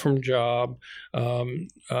 withdrawal from job,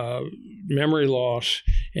 memory loss,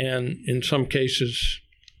 and in some cases,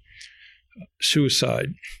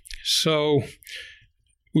 suicide. So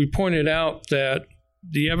we pointed out that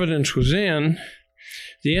the evidence was in.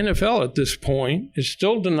 The NFL at this point is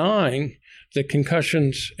still denying that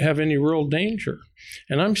concussions have any real danger.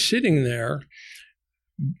 And I'm sitting there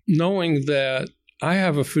knowing that I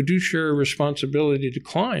have a fiduciary responsibility to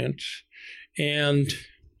clients, and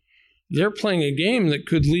they're playing a game that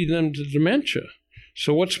could lead them to dementia.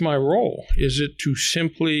 So what's my role? Is it to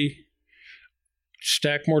simply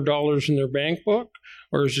stack more dollars in their bank book,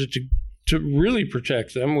 or is it to really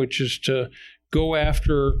protect them, which is to go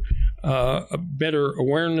after a better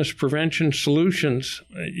awareness prevention solutions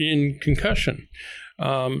in concussion?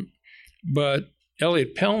 But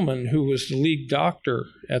Elliot Pellman, who was the league doctor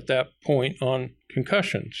at that point on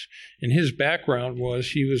concussions, and his background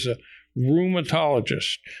was he was a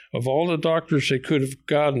rheumatologist. Of all the doctors they could have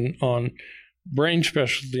gotten on brain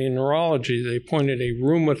specialty and neurology, they appointed a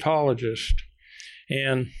rheumatologist.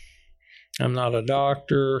 And I'm not a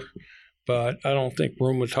doctor, but I don't think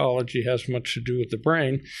rheumatology has much to do with the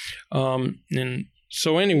brain. And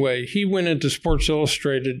so anyway, he went into Sports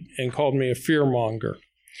Illustrated and called me a fearmonger.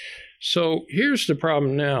 So here's the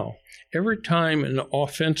problem now. Every time an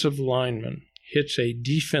offensive lineman hits a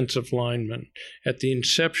defensive lineman at the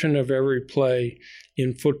inception of every play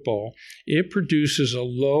in football, it produces a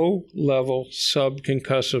low-level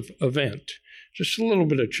subconcussive event. Just a little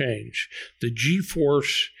bit of change. The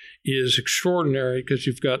G-force is extraordinary because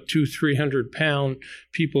you've got 200-300-pound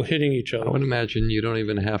people hitting each other. I would imagine you don't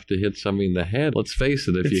even have to hit somebody in the head. Let's face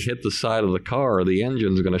it, if you hit the side of the car, the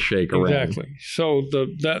engine's going to shake around. Exactly. So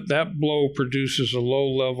that blow produces a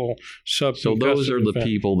low-level subconcussive So those are the event.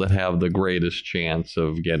 people that have the greatest chance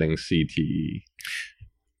of getting CTE.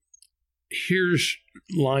 Here's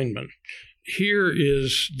linemen. Here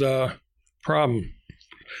is the problem.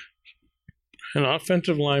 An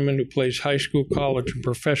offensive lineman who plays high school, college, and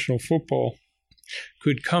professional football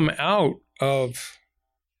could come out of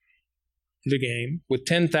the game with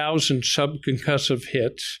 10,000 subconcussive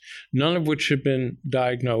hits, none of which have been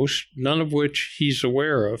diagnosed, none of which he's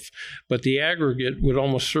aware of, but the aggregate would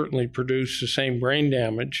almost certainly produce the same brain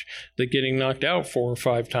damage that getting knocked out 4 or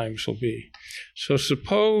 5 times will be. So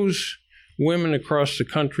suppose women across the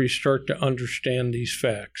country start to understand these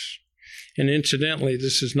facts. And incidentally,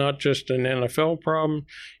 this is not just an NFL problem.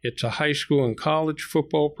 It's a high school and college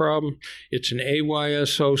football problem. It's an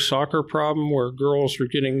AYSO soccer problem where girls are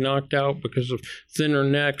getting knocked out because of thinner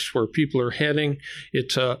necks, where people are heading.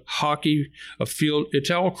 It's a hockey, a field. It's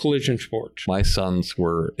all collision sports. My sons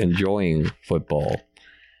were enjoying football,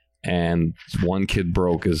 And one kid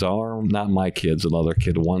broke his arm. Not my kids, another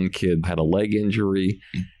kid. One kid had a leg injury.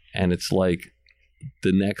 And it's like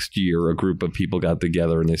the next year, a group of people got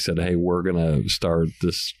together and they said, hey, we're going to start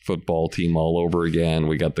this football team all over again.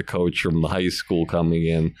 We got the coach from the high school coming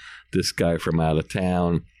in, this guy from out of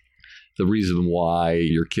town. The reason why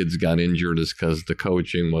your kids got injured is because the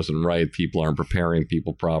coaching wasn't right. People aren't preparing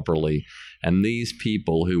people properly. And these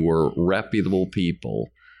people who were reputable people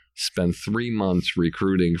spent 3 months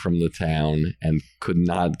recruiting from the town and could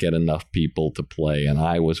not get enough people to play. And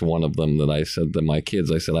I was one of them that I said to my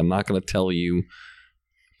kids, I said, I'm not going to tell you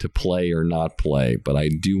to play or not play, but I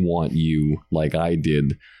do want you, like I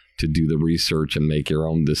did, to do the research and make your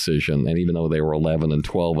own decision. And even though they were 11 and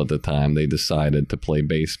 12 at the time, they decided to play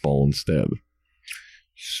baseball instead.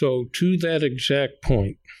 So to that exact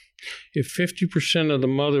point, if 50% of the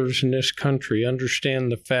mothers in this country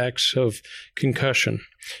understand the facts of concussion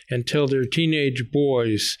and tell their teenage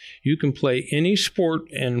boys, you can play any sport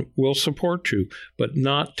and we'll support you, but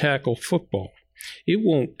not tackle football, it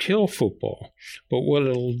won't kill football. But what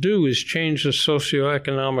it'll do is change the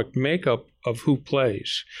socioeconomic makeup of who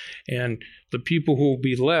plays. And the people who will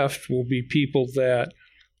be left will be people that,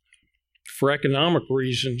 for economic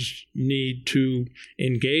reasons, need to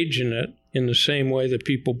engage in it in the same way that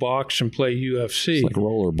people box and play UFC. It's like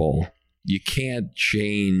rollerball. You can't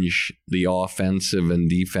change the offensive and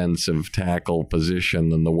defensive tackle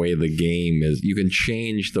position and the way the game is. You can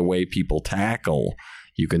change the way people tackle.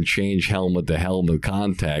 You can change helmet to helmet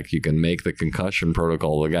contact. You can make the concussion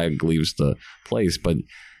protocol the guy leaves the place, but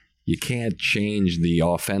you can't change the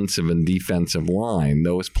offensive and defensive line.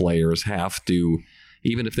 Those players have to,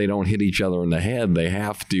 even if they don't hit each other in the head, they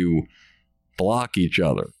have to block each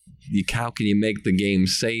other. How can you make the game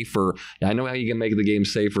safer? I know how you can make the game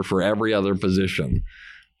safer for every other position,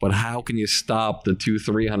 but how can you stop the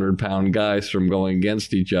 200-300-pound guys from going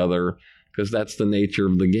against each other? Because that's the nature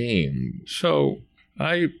of the game. So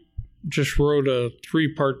I just wrote a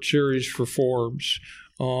 3-part series for Forbes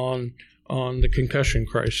on the concussion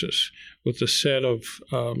crisis with a set of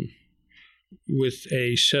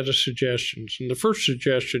suggestions. And the first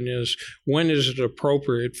suggestion is, when is it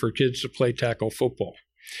appropriate for kids to play tackle football?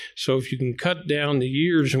 So if you can cut down the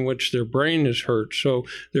years in which their brain is hurt. So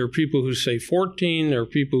there are people who say 14, there are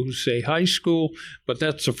people who say high school, but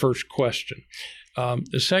that's the first question.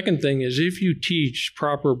 The second thing is, if you teach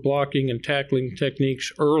proper blocking and tackling techniques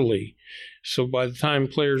early, so by the time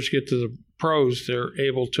players get to the pros, they're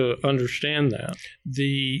able to understand that.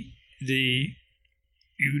 You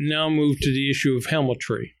now move to the issue of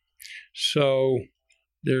helmetry. So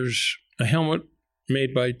there's a helmet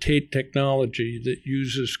made by Tate Technology that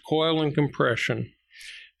uses coil and compression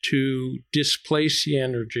to displace the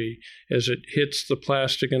energy as it hits the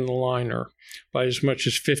plastic in the liner by as much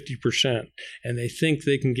as 50%. And they think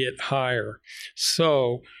they can get higher.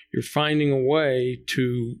 So you're finding a way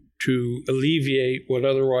to alleviate what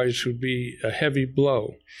otherwise would be a heavy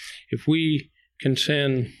blow. If we can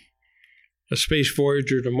send a space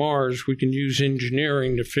voyager to Mars, we can use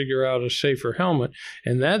engineering to figure out a safer helmet,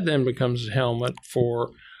 and that then becomes a helmet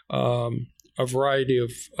for a variety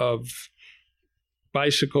of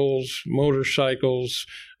bicycles, motorcycles,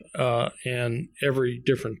 and every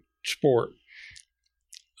different sport.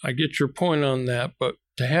 I get your point on that, but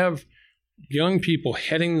to have young people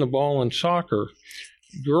heading the ball in soccer,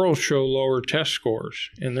 girls show lower test scores,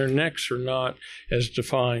 and their necks are not as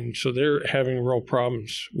defined, so they're having real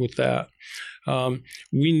problems with that.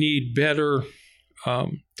 We need better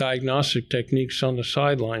diagnostic techniques on the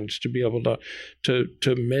sidelines to be able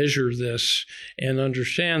to measure this and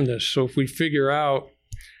understand this. So if we figure out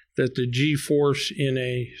that the G-force in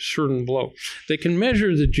a certain blow, they can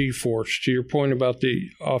measure the G-force, to your point about the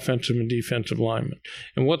offensive and defensive linemen.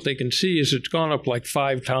 And what they can see is it's gone up like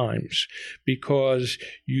 5 times because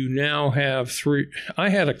you now have 3. I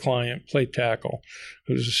had a client play tackle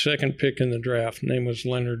who was the second pick in the draft. Name was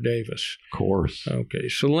Leonard Davis. Of course. Okay,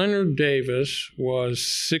 so Leonard Davis was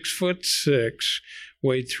 6'6",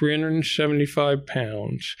 weighed 375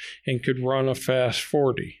 pounds, and could run a fast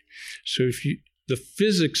 40. So the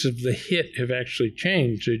physics of the hit have actually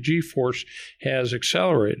changed. The G-force has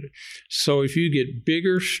accelerated. So if you get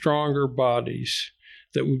bigger, stronger bodies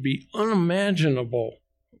that would be unimaginable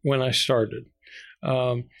when I started,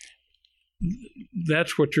 that's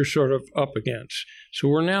what you're sort of up against.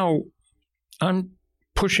 So I'm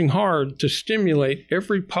pushing hard to stimulate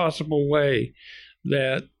every possible way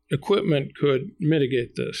that equipment could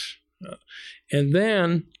mitigate this. And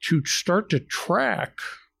then to start to track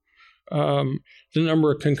the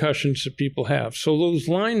number of concussions that people have. So those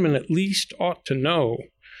linemen at least ought to know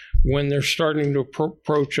when they're starting to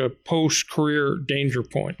approach a post-career danger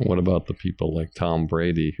point. What about the people like Tom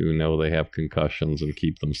Brady who know they have concussions and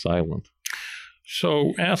keep them silent?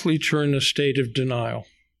 So athletes are in a state of denial.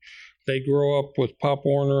 They grow up with Pop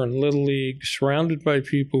Warner and Little League, surrounded by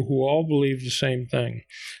people who all believe the same thing,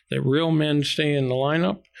 that real men stay in the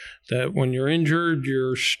lineup, that when you're injured,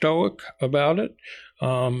 you're stoic about it,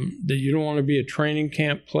 that you don't want to be a training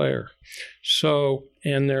camp player. So,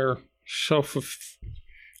 and they're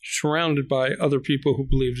surrounded by other people who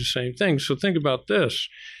believe the same thing. So think about this.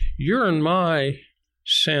 Your and my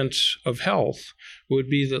sense of health would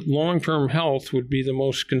be that long-term health would be the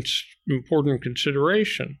most important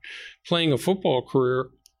consideration. Playing a football career,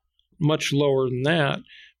 much lower than that.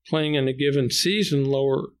 Playing in a given season,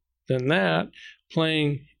 lower than that.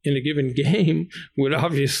 Playing in a given game would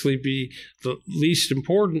obviously be the least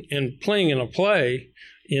important, and playing in a play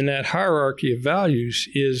in that hierarchy of values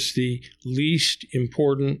is the least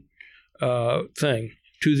important thing.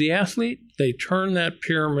 To the athlete, they turn that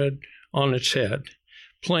pyramid on its head.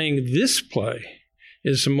 Playing this play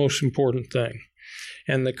is the most important thing.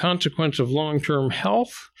 And the consequence of long-term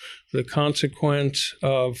health, the consequence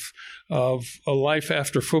of a life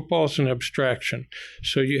after football is an abstraction.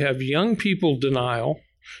 So you have young people denial,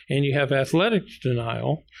 and you have athletics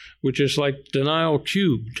denial, which is like denial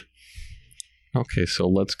cubed. Okay, so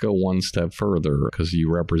let's go one step further, because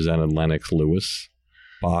you represented Lennox Lewis.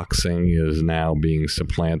 Boxing is now being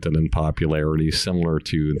supplanted in popularity, similar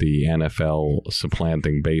to the NFL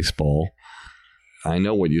supplanting baseball. I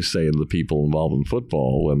know what you say to the people involved in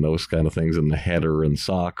football and those kind of things in the header and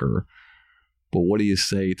soccer, but what do you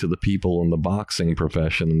say to the people in the boxing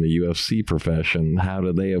profession and the UFC profession? How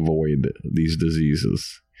do they avoid these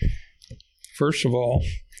diseases? First of all,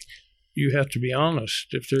 you have to be honest,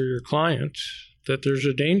 if they're your clients, that there's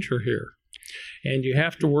a danger here. And you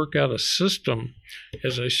have to work out a system,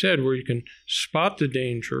 as I said, where you can spot the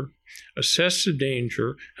danger, assess the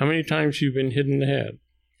danger, how many times you've been hit in the head.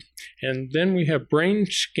 And then we have brain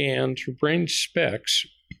scans or brain specs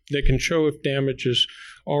that can show if damage is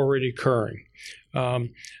already occurring.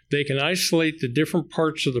 They can isolate the different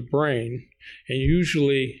parts of the brain, and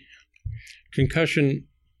usually concussion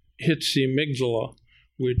hits the amygdala,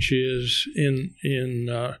 which is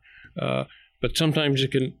but sometimes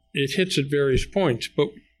it hits at various points. But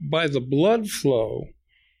by the blood flow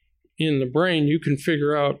in the brain, you can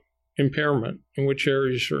figure out impairment and which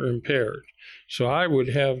areas are impaired. So I would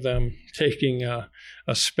have them taking a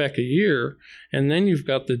spec a year, and then you've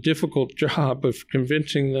got the difficult job of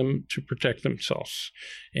convincing them to protect themselves.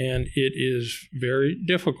 And it is very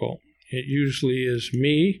difficult. It usually is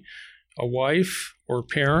me, a wife or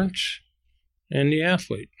parents, and the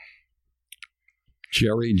athlete.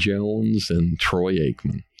 Jerry Jones and Troy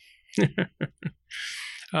Aikman.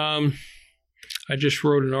 I just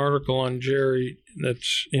wrote an article on Jerry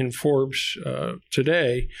that's in Forbes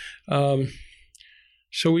today.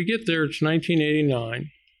 So we get there, it's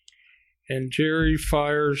 1989, and Jerry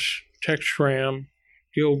fires Tex Schramm,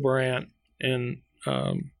 Gil Brandt, and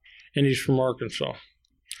he's from Arkansas.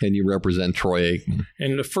 And you represent Troy Aikman.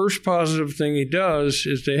 And the first positive thing he does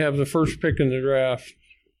is they have the first pick in the draft.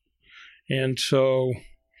 And so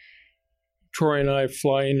Troy and I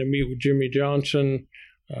fly in to meet with Jimmy Johnson,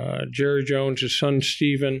 Jerry Jones, his son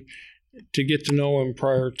Stephen, to get to know him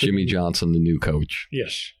prior to Jimmy Johnson, the new coach.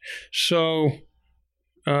 Yes. So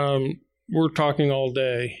we're talking all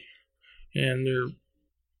day, and they're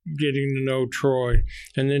getting to know Troy.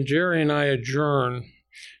 And then Jerry and I adjourn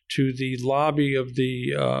to the lobby of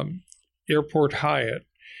the Airport Hyatt,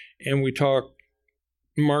 and we talk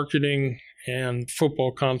marketing and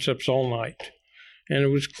football concepts all night. And it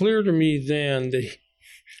was clear to me then that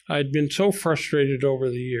I'd been so frustrated over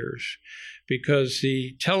the years because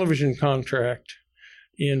the television contract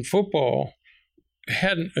in football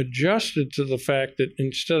hadn't adjusted to the fact that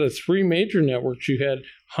instead of 3 major networks, you had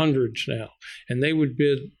hundreds now. And they would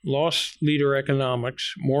bid loss leader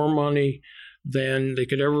economics, more money than they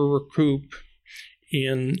could ever recoup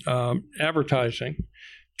in advertising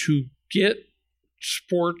to get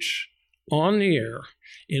sports on the air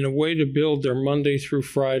in a way to build their Monday through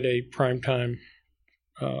Friday primetime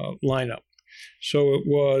lineup. So it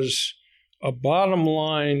was a bottom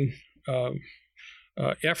line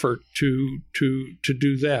effort to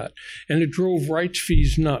do that. And it drove rights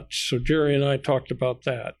fees nuts. So Jerry and I talked about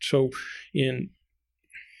that. So in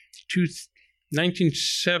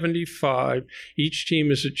 1975, each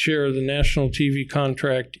team as a chair of the national TV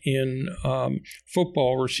contract in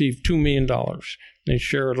football received $2 million They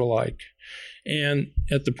share it alike. And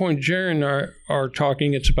at the point Jerry and I are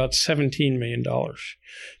talking, it's about $17 million.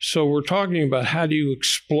 So we're talking about how do you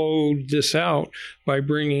explode this out by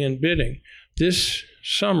bringing in bidding. This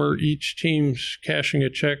summer, each team's cashing a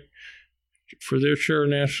check for their share of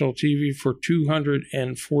national TV for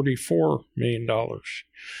 $244 million.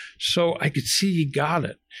 So I could see he got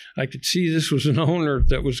it. I could see this was an owner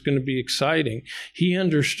that was going to be exciting. He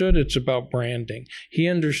understood it's about branding. He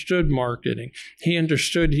understood marketing. He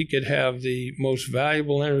understood he could have the most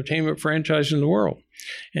valuable entertainment franchise in the world.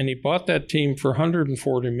 And he bought that team for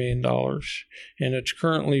 $140 million, and it's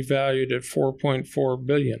currently valued at $4.4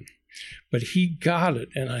 billion. But he got it,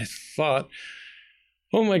 and I thought,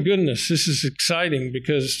 oh my goodness, this is exciting,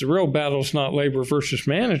 because the real battle is not labor versus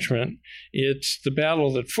management. It's the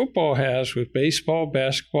battle that football has with baseball,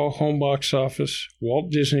 basketball, home box office,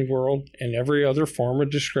 Walt Disney World, and every other form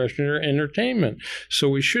of discretionary entertainment. So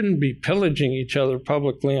we shouldn't be pillaging each other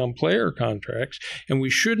publicly on player contracts, and we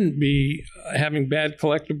shouldn't be having bad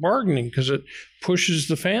collective bargaining, because it pushes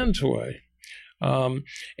the fans away.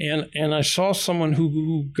 And I saw someone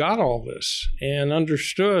who got all this and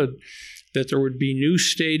understood that there would be new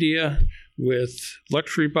stadia with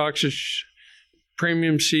luxury boxes,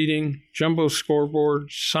 premium seating, jumbo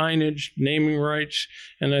scoreboards, signage, naming rights,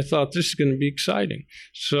 and I thought this is going to be exciting.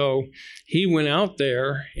 So he went out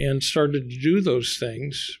there and started to do those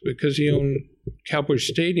things because he owned Cowboy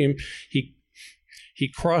Stadium. He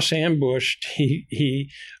cross-ambushed. He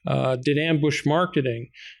did ambush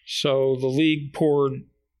marketing. So the league poured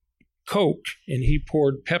Coke and he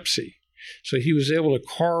poured Pepsi. So he was able to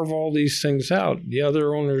carve all these things out. The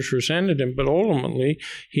other owners resented him, but ultimately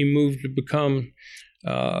he moved to become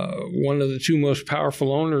one of the two most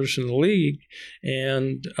powerful owners in the league.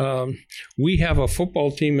 And we have a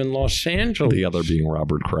football team in Los Angeles. The other being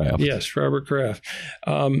Robert Kraft. Yes, Robert Kraft.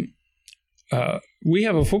 We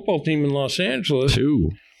have a football team in Los Angeles.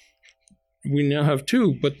 Two. We now have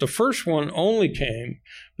two, but the first one only came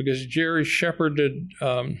because Jerry shepherded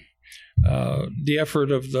the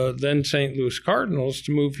effort of the then St. Louis Cardinals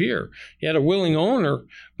to move here. He had a willing owner,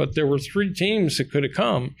 but there were three teams that could have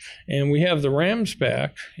come, and we have the Rams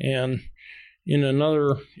back. And in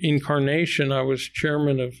another incarnation, I was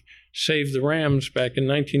chairman of Save the Rams back in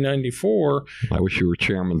 1994. I wish you were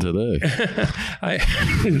chairman today.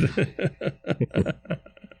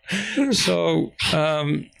 So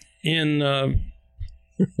in 19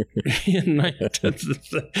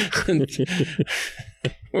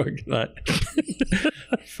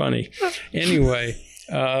 funny. Anyway,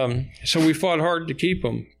 so we fought hard to keep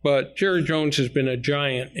him, but Jerry Jones has been a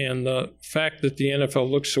giant, and the fact that the NFL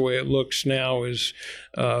looks the way it looks now is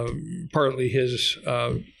partly his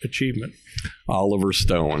achievement. Oliver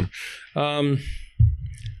Stone.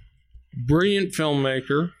 Brilliant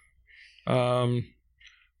filmmaker.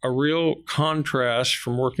 A real contrast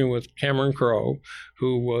from working with Cameron Crowe,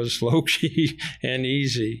 who was low-key and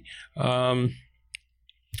easy. And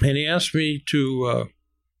he asked me to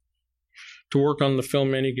work on the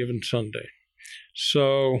film Any Given Sunday.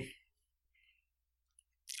 So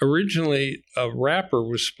originally, a rapper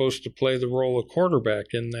was supposed to play the role of quarterback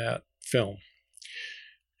in that film.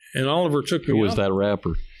 And Oliver took me Who was that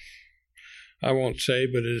rapper? I won't say,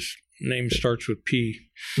 but his name starts with P.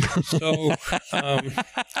 So,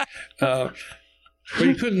 but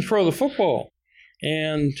he couldn't throw the football.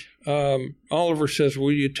 And Oliver says,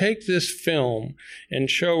 will you take this film and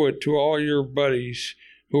show it to all your buddies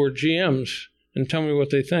who are GMs and tell me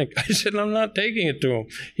what they think? I said, I'm not taking it to him.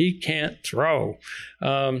 He can't throw.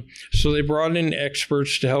 So they brought in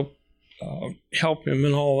experts to help him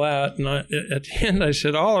and all that. And at the end, I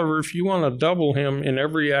said, Oliver, if you want to double him in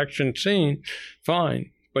every action scene,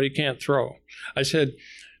 fine, but he can't throw. I said,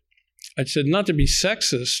 not to be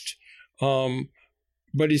sexist,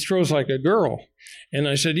 but he throws like a girl. And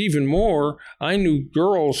I said, even more, I knew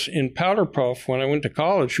girls in Powder Puff when I went to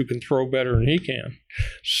college who can throw better than he can.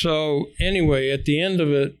 So anyway, at the end of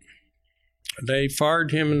it, they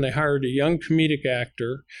fired him and they hired a young comedic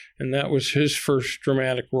actor, and that was his first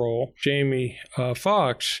dramatic role, Jamie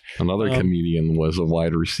Foxx. Another comedian was a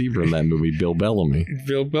wide receiver in that movie, Bill Bellamy.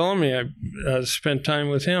 Bill Bellamy, I spent time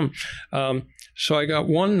with him. So I got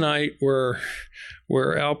one night where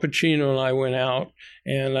Al Pacino and I went out,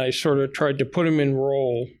 and I sort of tried to put him in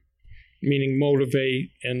role, meaning motivate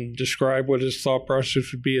and describe what his thought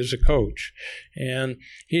process would be as a coach. And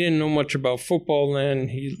he didn't know much about football then.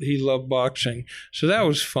 He loved boxing. So that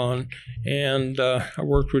was fun. And I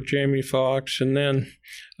worked with Jamie Foxx, and then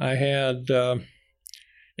I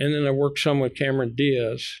worked some with Cameron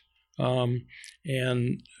Diaz. And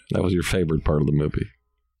that was your favorite part of the movie?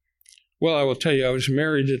 Well, I will tell you, I was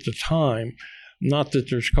married at the time. not that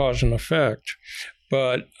there's cause and effect,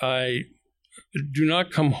 but I do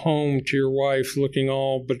not come home to your wife looking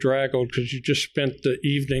all bedraggled because you just spent the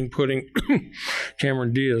evening putting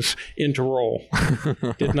Cameron Diaz into role.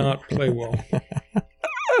 Did not play well.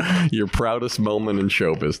 Your proudest moment in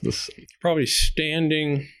show business? Probably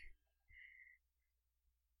standing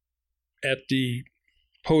at the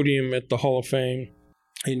podium at the Hall of Fame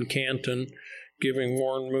in Canton, giving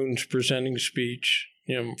Warren Moon's presenting speech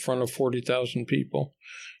in front of 40,000 people,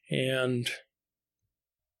 and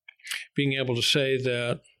being able to say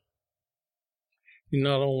that he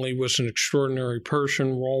not only was an extraordinary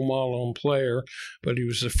person, role model, and player, but he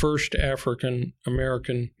was the first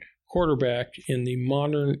African-American quarterback in the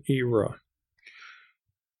modern era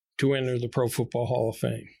to enter the Pro Football Hall of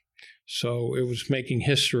Fame. So it was making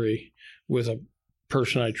history with a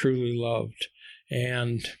person I truly loved.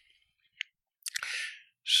 And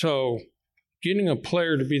so getting a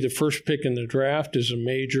player to be the first pick in the draft is a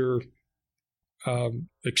major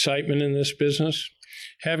excitement in this business.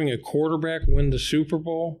 Having a quarterback win the Super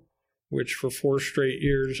Bowl, which for 4 straight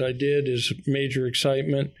years I did, is major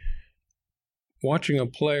excitement. Watching a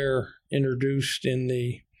player introduced in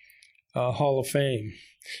the Hall of Fame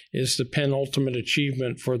is the penultimate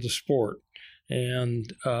achievement for the sport.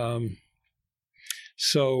 And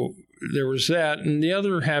so there was that. And the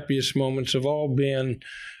other happiest moments have all been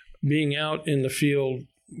being out in the field,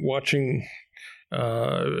 watching,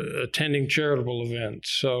 attending charitable events.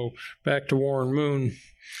 So back to Warren Moon,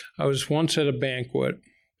 I was once at a banquet,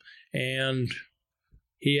 and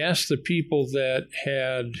he asked the people that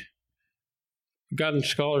had gotten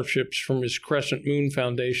scholarships from his Crescent Moon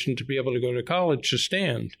Foundation to be able to go to college to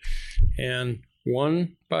stand. And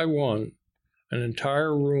one by one, an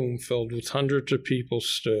entire room filled with hundreds of people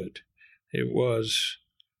stood. It was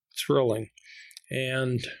thrilling.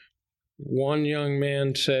 And one young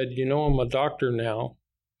man said, "You know, I'm a doctor now,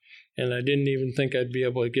 and I didn't even think I'd be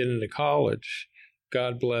able to get into college.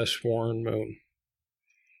 God bless Warren Moon."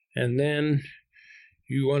 And then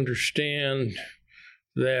you understand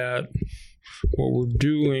that what we're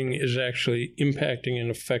doing is actually impacting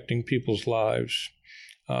and affecting people's lives,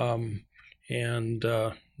 and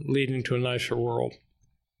leading to a nicer world.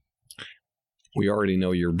 We already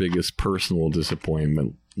know your biggest personal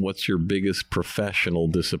disappointment. What's your biggest professional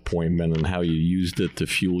disappointment, and how you used it to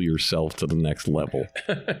fuel yourself to the next level?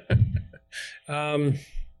 My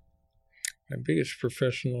biggest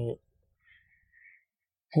professional...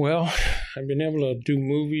 Well, I've been able to do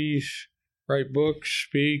movies, write books,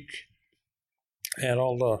 speak, had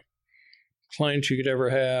all the clients you could ever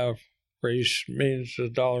have, raise millions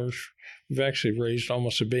of dollars. We've actually raised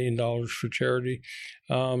almost $1 billion for charity.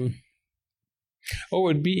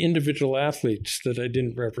 It'd be individual athletes that I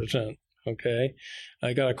didn't represent, okay?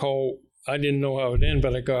 I got a call. I didn't know how it would end,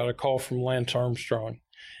 but I got a call from Lance Armstrong,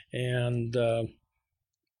 and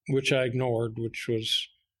which I ignored, which was,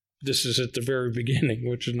 this is at the very beginning,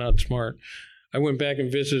 which is not smart. I went back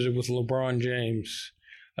and visited with LeBron James.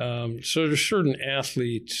 So there's certain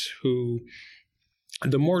athletes who,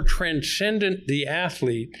 the more transcendent the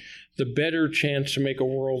athlete, the better chance to make a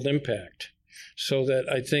world impact. So that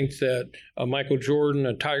I think that a Michael Jordan,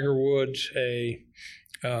 a Tiger Woods, a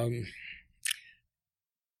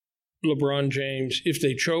LeBron James, if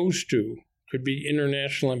they chose to, could be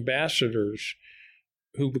international ambassadors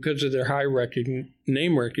who, because of their high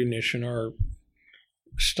name recognition, are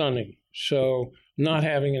stunning. So not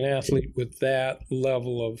having an athlete with that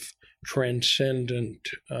level of transcendent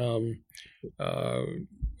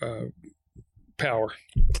power.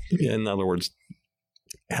 In other words,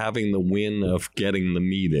 having the win of getting the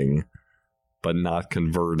meeting, but not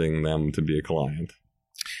converting them to be a client.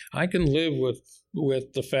 I can live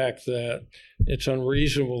with the fact that it's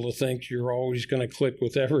unreasonable to think you're always going to click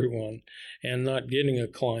with everyone and not getting a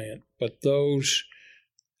client. But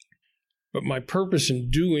my purpose in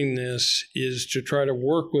doing this is to try to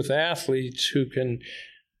work with athletes who can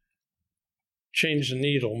change the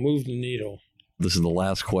needle, move the needle. This is the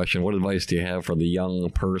last question. What advice do you have for the young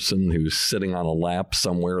person who's sitting on a lap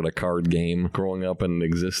somewhere at a card game, growing up in an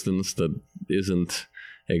existence that isn't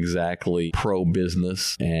exactly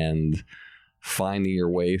pro-business, and finding your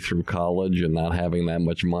way through college and not having that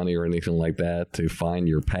much money or anything like that to find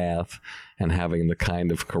your path and having the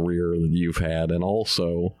kind of career that you've had? And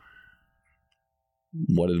also,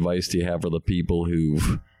 what advice do you have for the people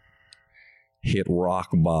who've hit rock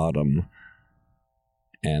bottom,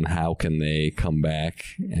 and how can they come back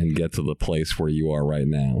and get to the place where you are right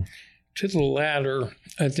now? To the latter,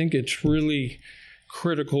 I think it's really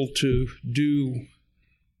critical to do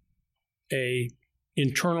a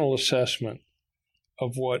internal assessment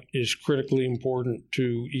of what is critically important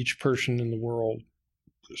to each person in the world,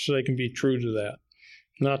 so they can be true to that,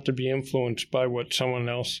 not to be influenced by what someone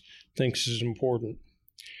else thinks is important.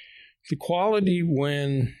 The quality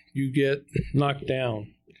when you get knocked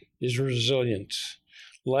down is resilience.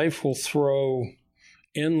 Life will throw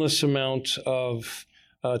endless amounts of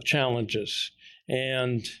challenges,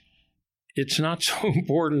 and it's not so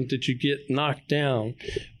important that you get knocked down,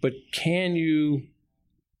 but can you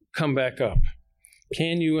come back up?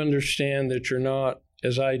 Can you understand that you're not,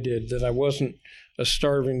 as I did, that I wasn't a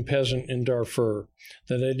starving peasant in Darfur,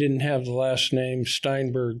 that I didn't have the last name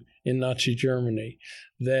Steinberg in Nazi Germany,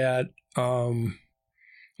 that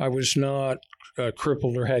I was not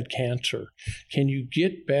crippled or had cancer? Can you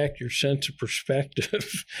get back your sense of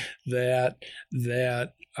perspective that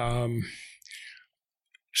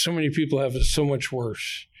so many people have it so much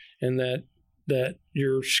worse, and that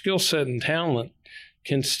your skill set and talent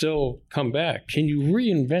can still come back? Can you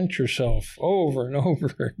reinvent yourself over and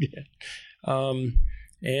over again?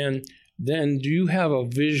 And then, do you have a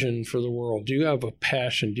vision for the world? Do you have a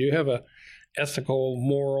passion? Do you have a ethical,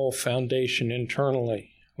 moral foundation internally?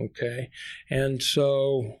 Okay. And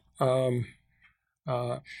so, and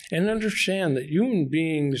understand that human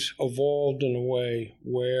beings evolved in a way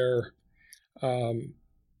where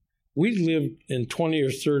we lived in 20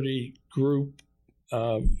 or 30 group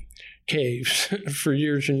caves for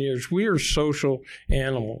years and years. We are social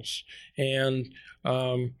animals. And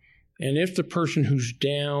if the person who's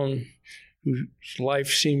down, whose life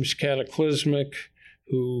seems cataclysmic,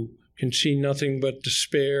 who can see nothing but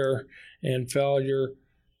despair and failure,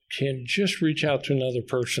 can just reach out to another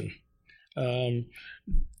person, that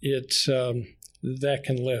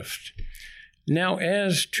can lift. Now,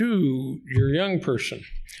 as to your young person,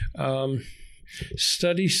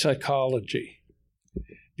 study psychology,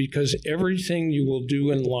 because everything you will do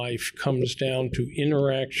in life comes down to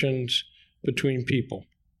interactions between people.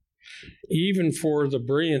 Even for the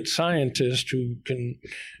brilliant scientist who can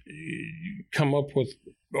come up with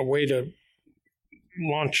a way to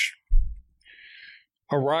launch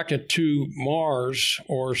a rocket to Mars,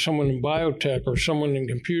 or someone in biotech, or someone in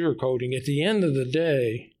computer coding, at the end of the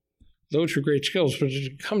day, those are great skills, but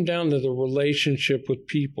it come down to the relationship with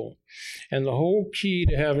people. And the whole key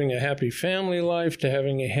to having a happy family life, to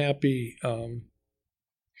having a happy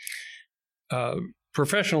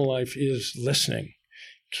professional life, is listening.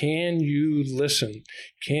 Can you listen?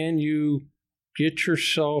 Can you get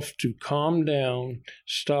yourself to calm down,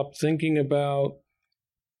 stop thinking about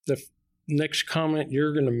the next comment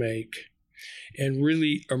you're going to make, and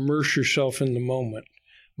really immerse yourself in the moment?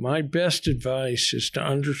 My best advice is to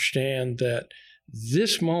understand that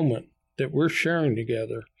this moment that we're sharing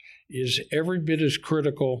together is every bit as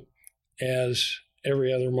critical as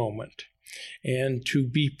every other moment, and to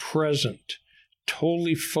be present,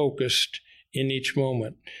 totally focused in each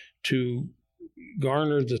moment, to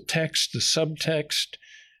garner the text, the subtext,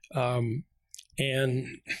 and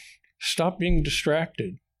stop being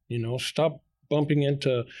distracted. Stop bumping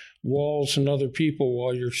into walls and other people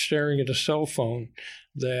while you're staring at a cell phone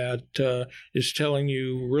that is telling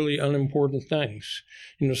you really unimportant things.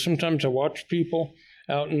 Sometimes I watch people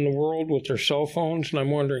out in the world with their cell phones, and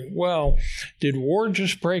I'm wondering, well, did war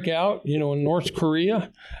just break out, in North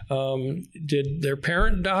Korea? Did their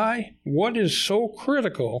parent die? What is so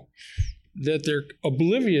critical that they're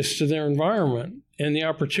oblivious to their environment and the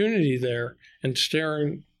opportunity there and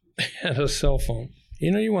staring at a cell phone?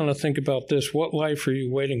 You want to think about this. What life are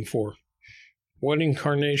you waiting for? What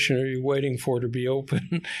incarnation are you waiting for to be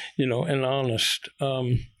open, and honest?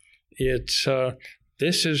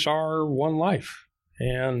 This is our one life.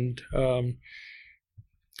 And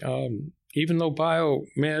even though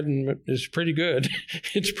Biomed is pretty good,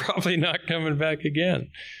 it's probably not coming back again.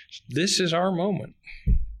 This is our moment.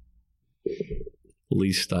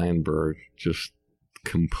 Lee Steinberg, just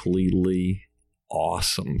completely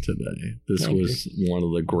awesome today. This was one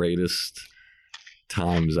of the greatest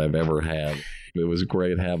times I've ever had. It was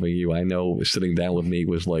great having you. I know sitting down with me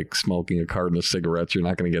was like smoking a carton of cigarettes. You're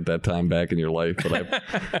not going to get that time back in your life, but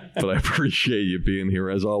I appreciate you being here.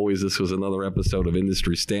 As always, this was another episode of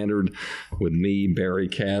Industry Standard with me, Barry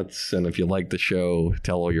Katz. And if you like the show,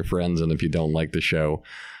 tell all your friends. And if you don't like the show,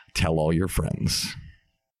 tell all your friends.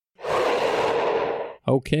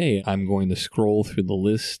 Okay, I'm going to scroll through the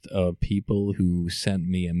list of people who sent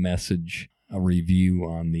me a message, a review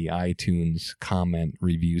on the iTunes comment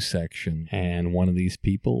review section, and one of these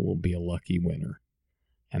people will be a lucky winner,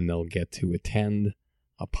 and they'll get to attend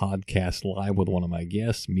a podcast live with one of my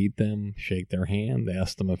guests, meet them, shake their hand,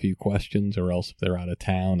 ask them a few questions, or else if they're out of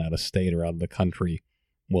town, out of state, or out of the country,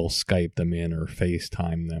 we'll Skype them in or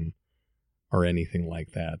FaceTime them or anything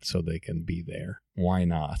like that so they can be there. Why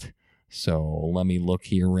not? So let me look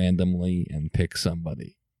here randomly and pick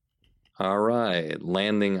somebody. All right,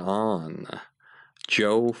 landing on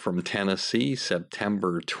Joe from Tennessee,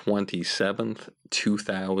 September 27th,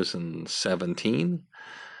 2017.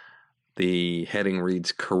 The heading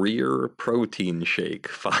reads Career Protein Shake,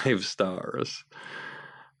 5 stars.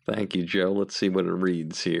 Thank you, Joe. Let's see what it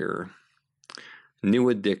reads here. New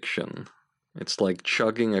addiction. It's like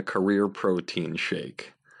chugging a career protein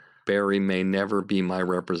shake. Barry may never be my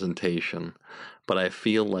representation, but I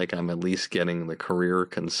feel like I'm at least getting the career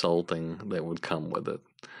consulting that would come with it.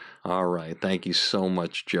 All right. Thank you so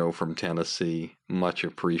much, Joe from Tennessee. Much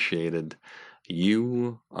appreciated.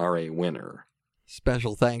 You are a winner.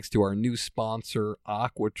 Special thanks to our new sponsor,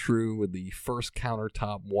 AquaTrue, the first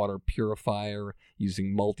countertop water purifier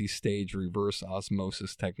using multi-stage reverse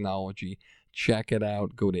osmosis technology. Check it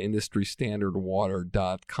out. Go to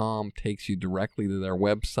industrystandardwater.com. Takes you directly to their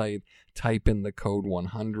website. Type in the code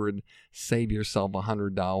 100. Save yourself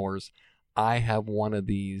 $100. I have one of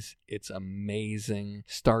these. It's amazing.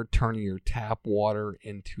 Start turning your tap water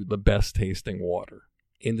into the best tasting water.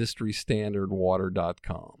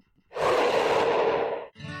 industrystandardwater.com.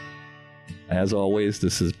 As always,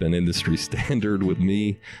 this has been Industry Standard with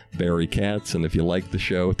me, Barry Katz. And if you like the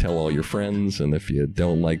show, tell all your friends. And if you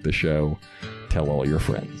don't like the show, tell all your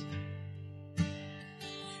friends.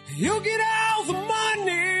 You get all the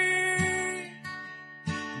money,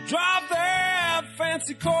 drive that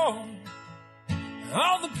fancy car.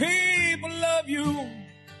 All the people love you,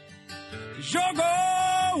 'cause you're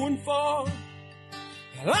going far.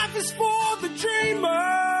 Life is for the dreamers.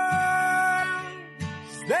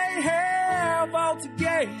 They have all to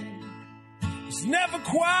gain. It's never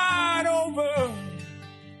quite over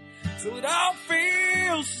till it all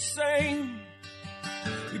feels the same.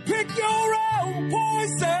 You pick your own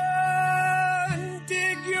poison,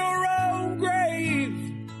 dig your own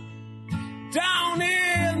grave down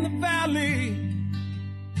in the valley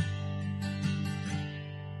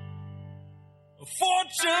of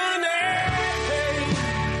fortune.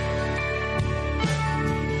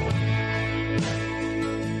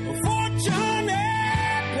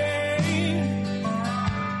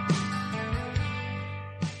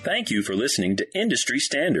 Thank you for listening to Industry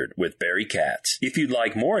Standard with Barry Katz. If you'd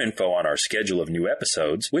like more info on our schedule of new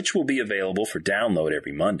episodes, which will be available for download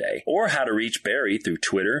every Monday, or how to reach Barry through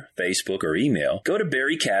Twitter, Facebook, or email, go to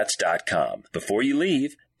barrykatz.com. Before you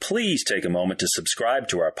leave, please take a moment to subscribe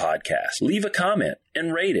to our podcast, leave a comment,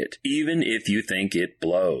 and rate it, even if you think it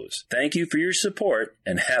blows. Thank you for your support,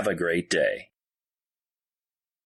 and have a great day.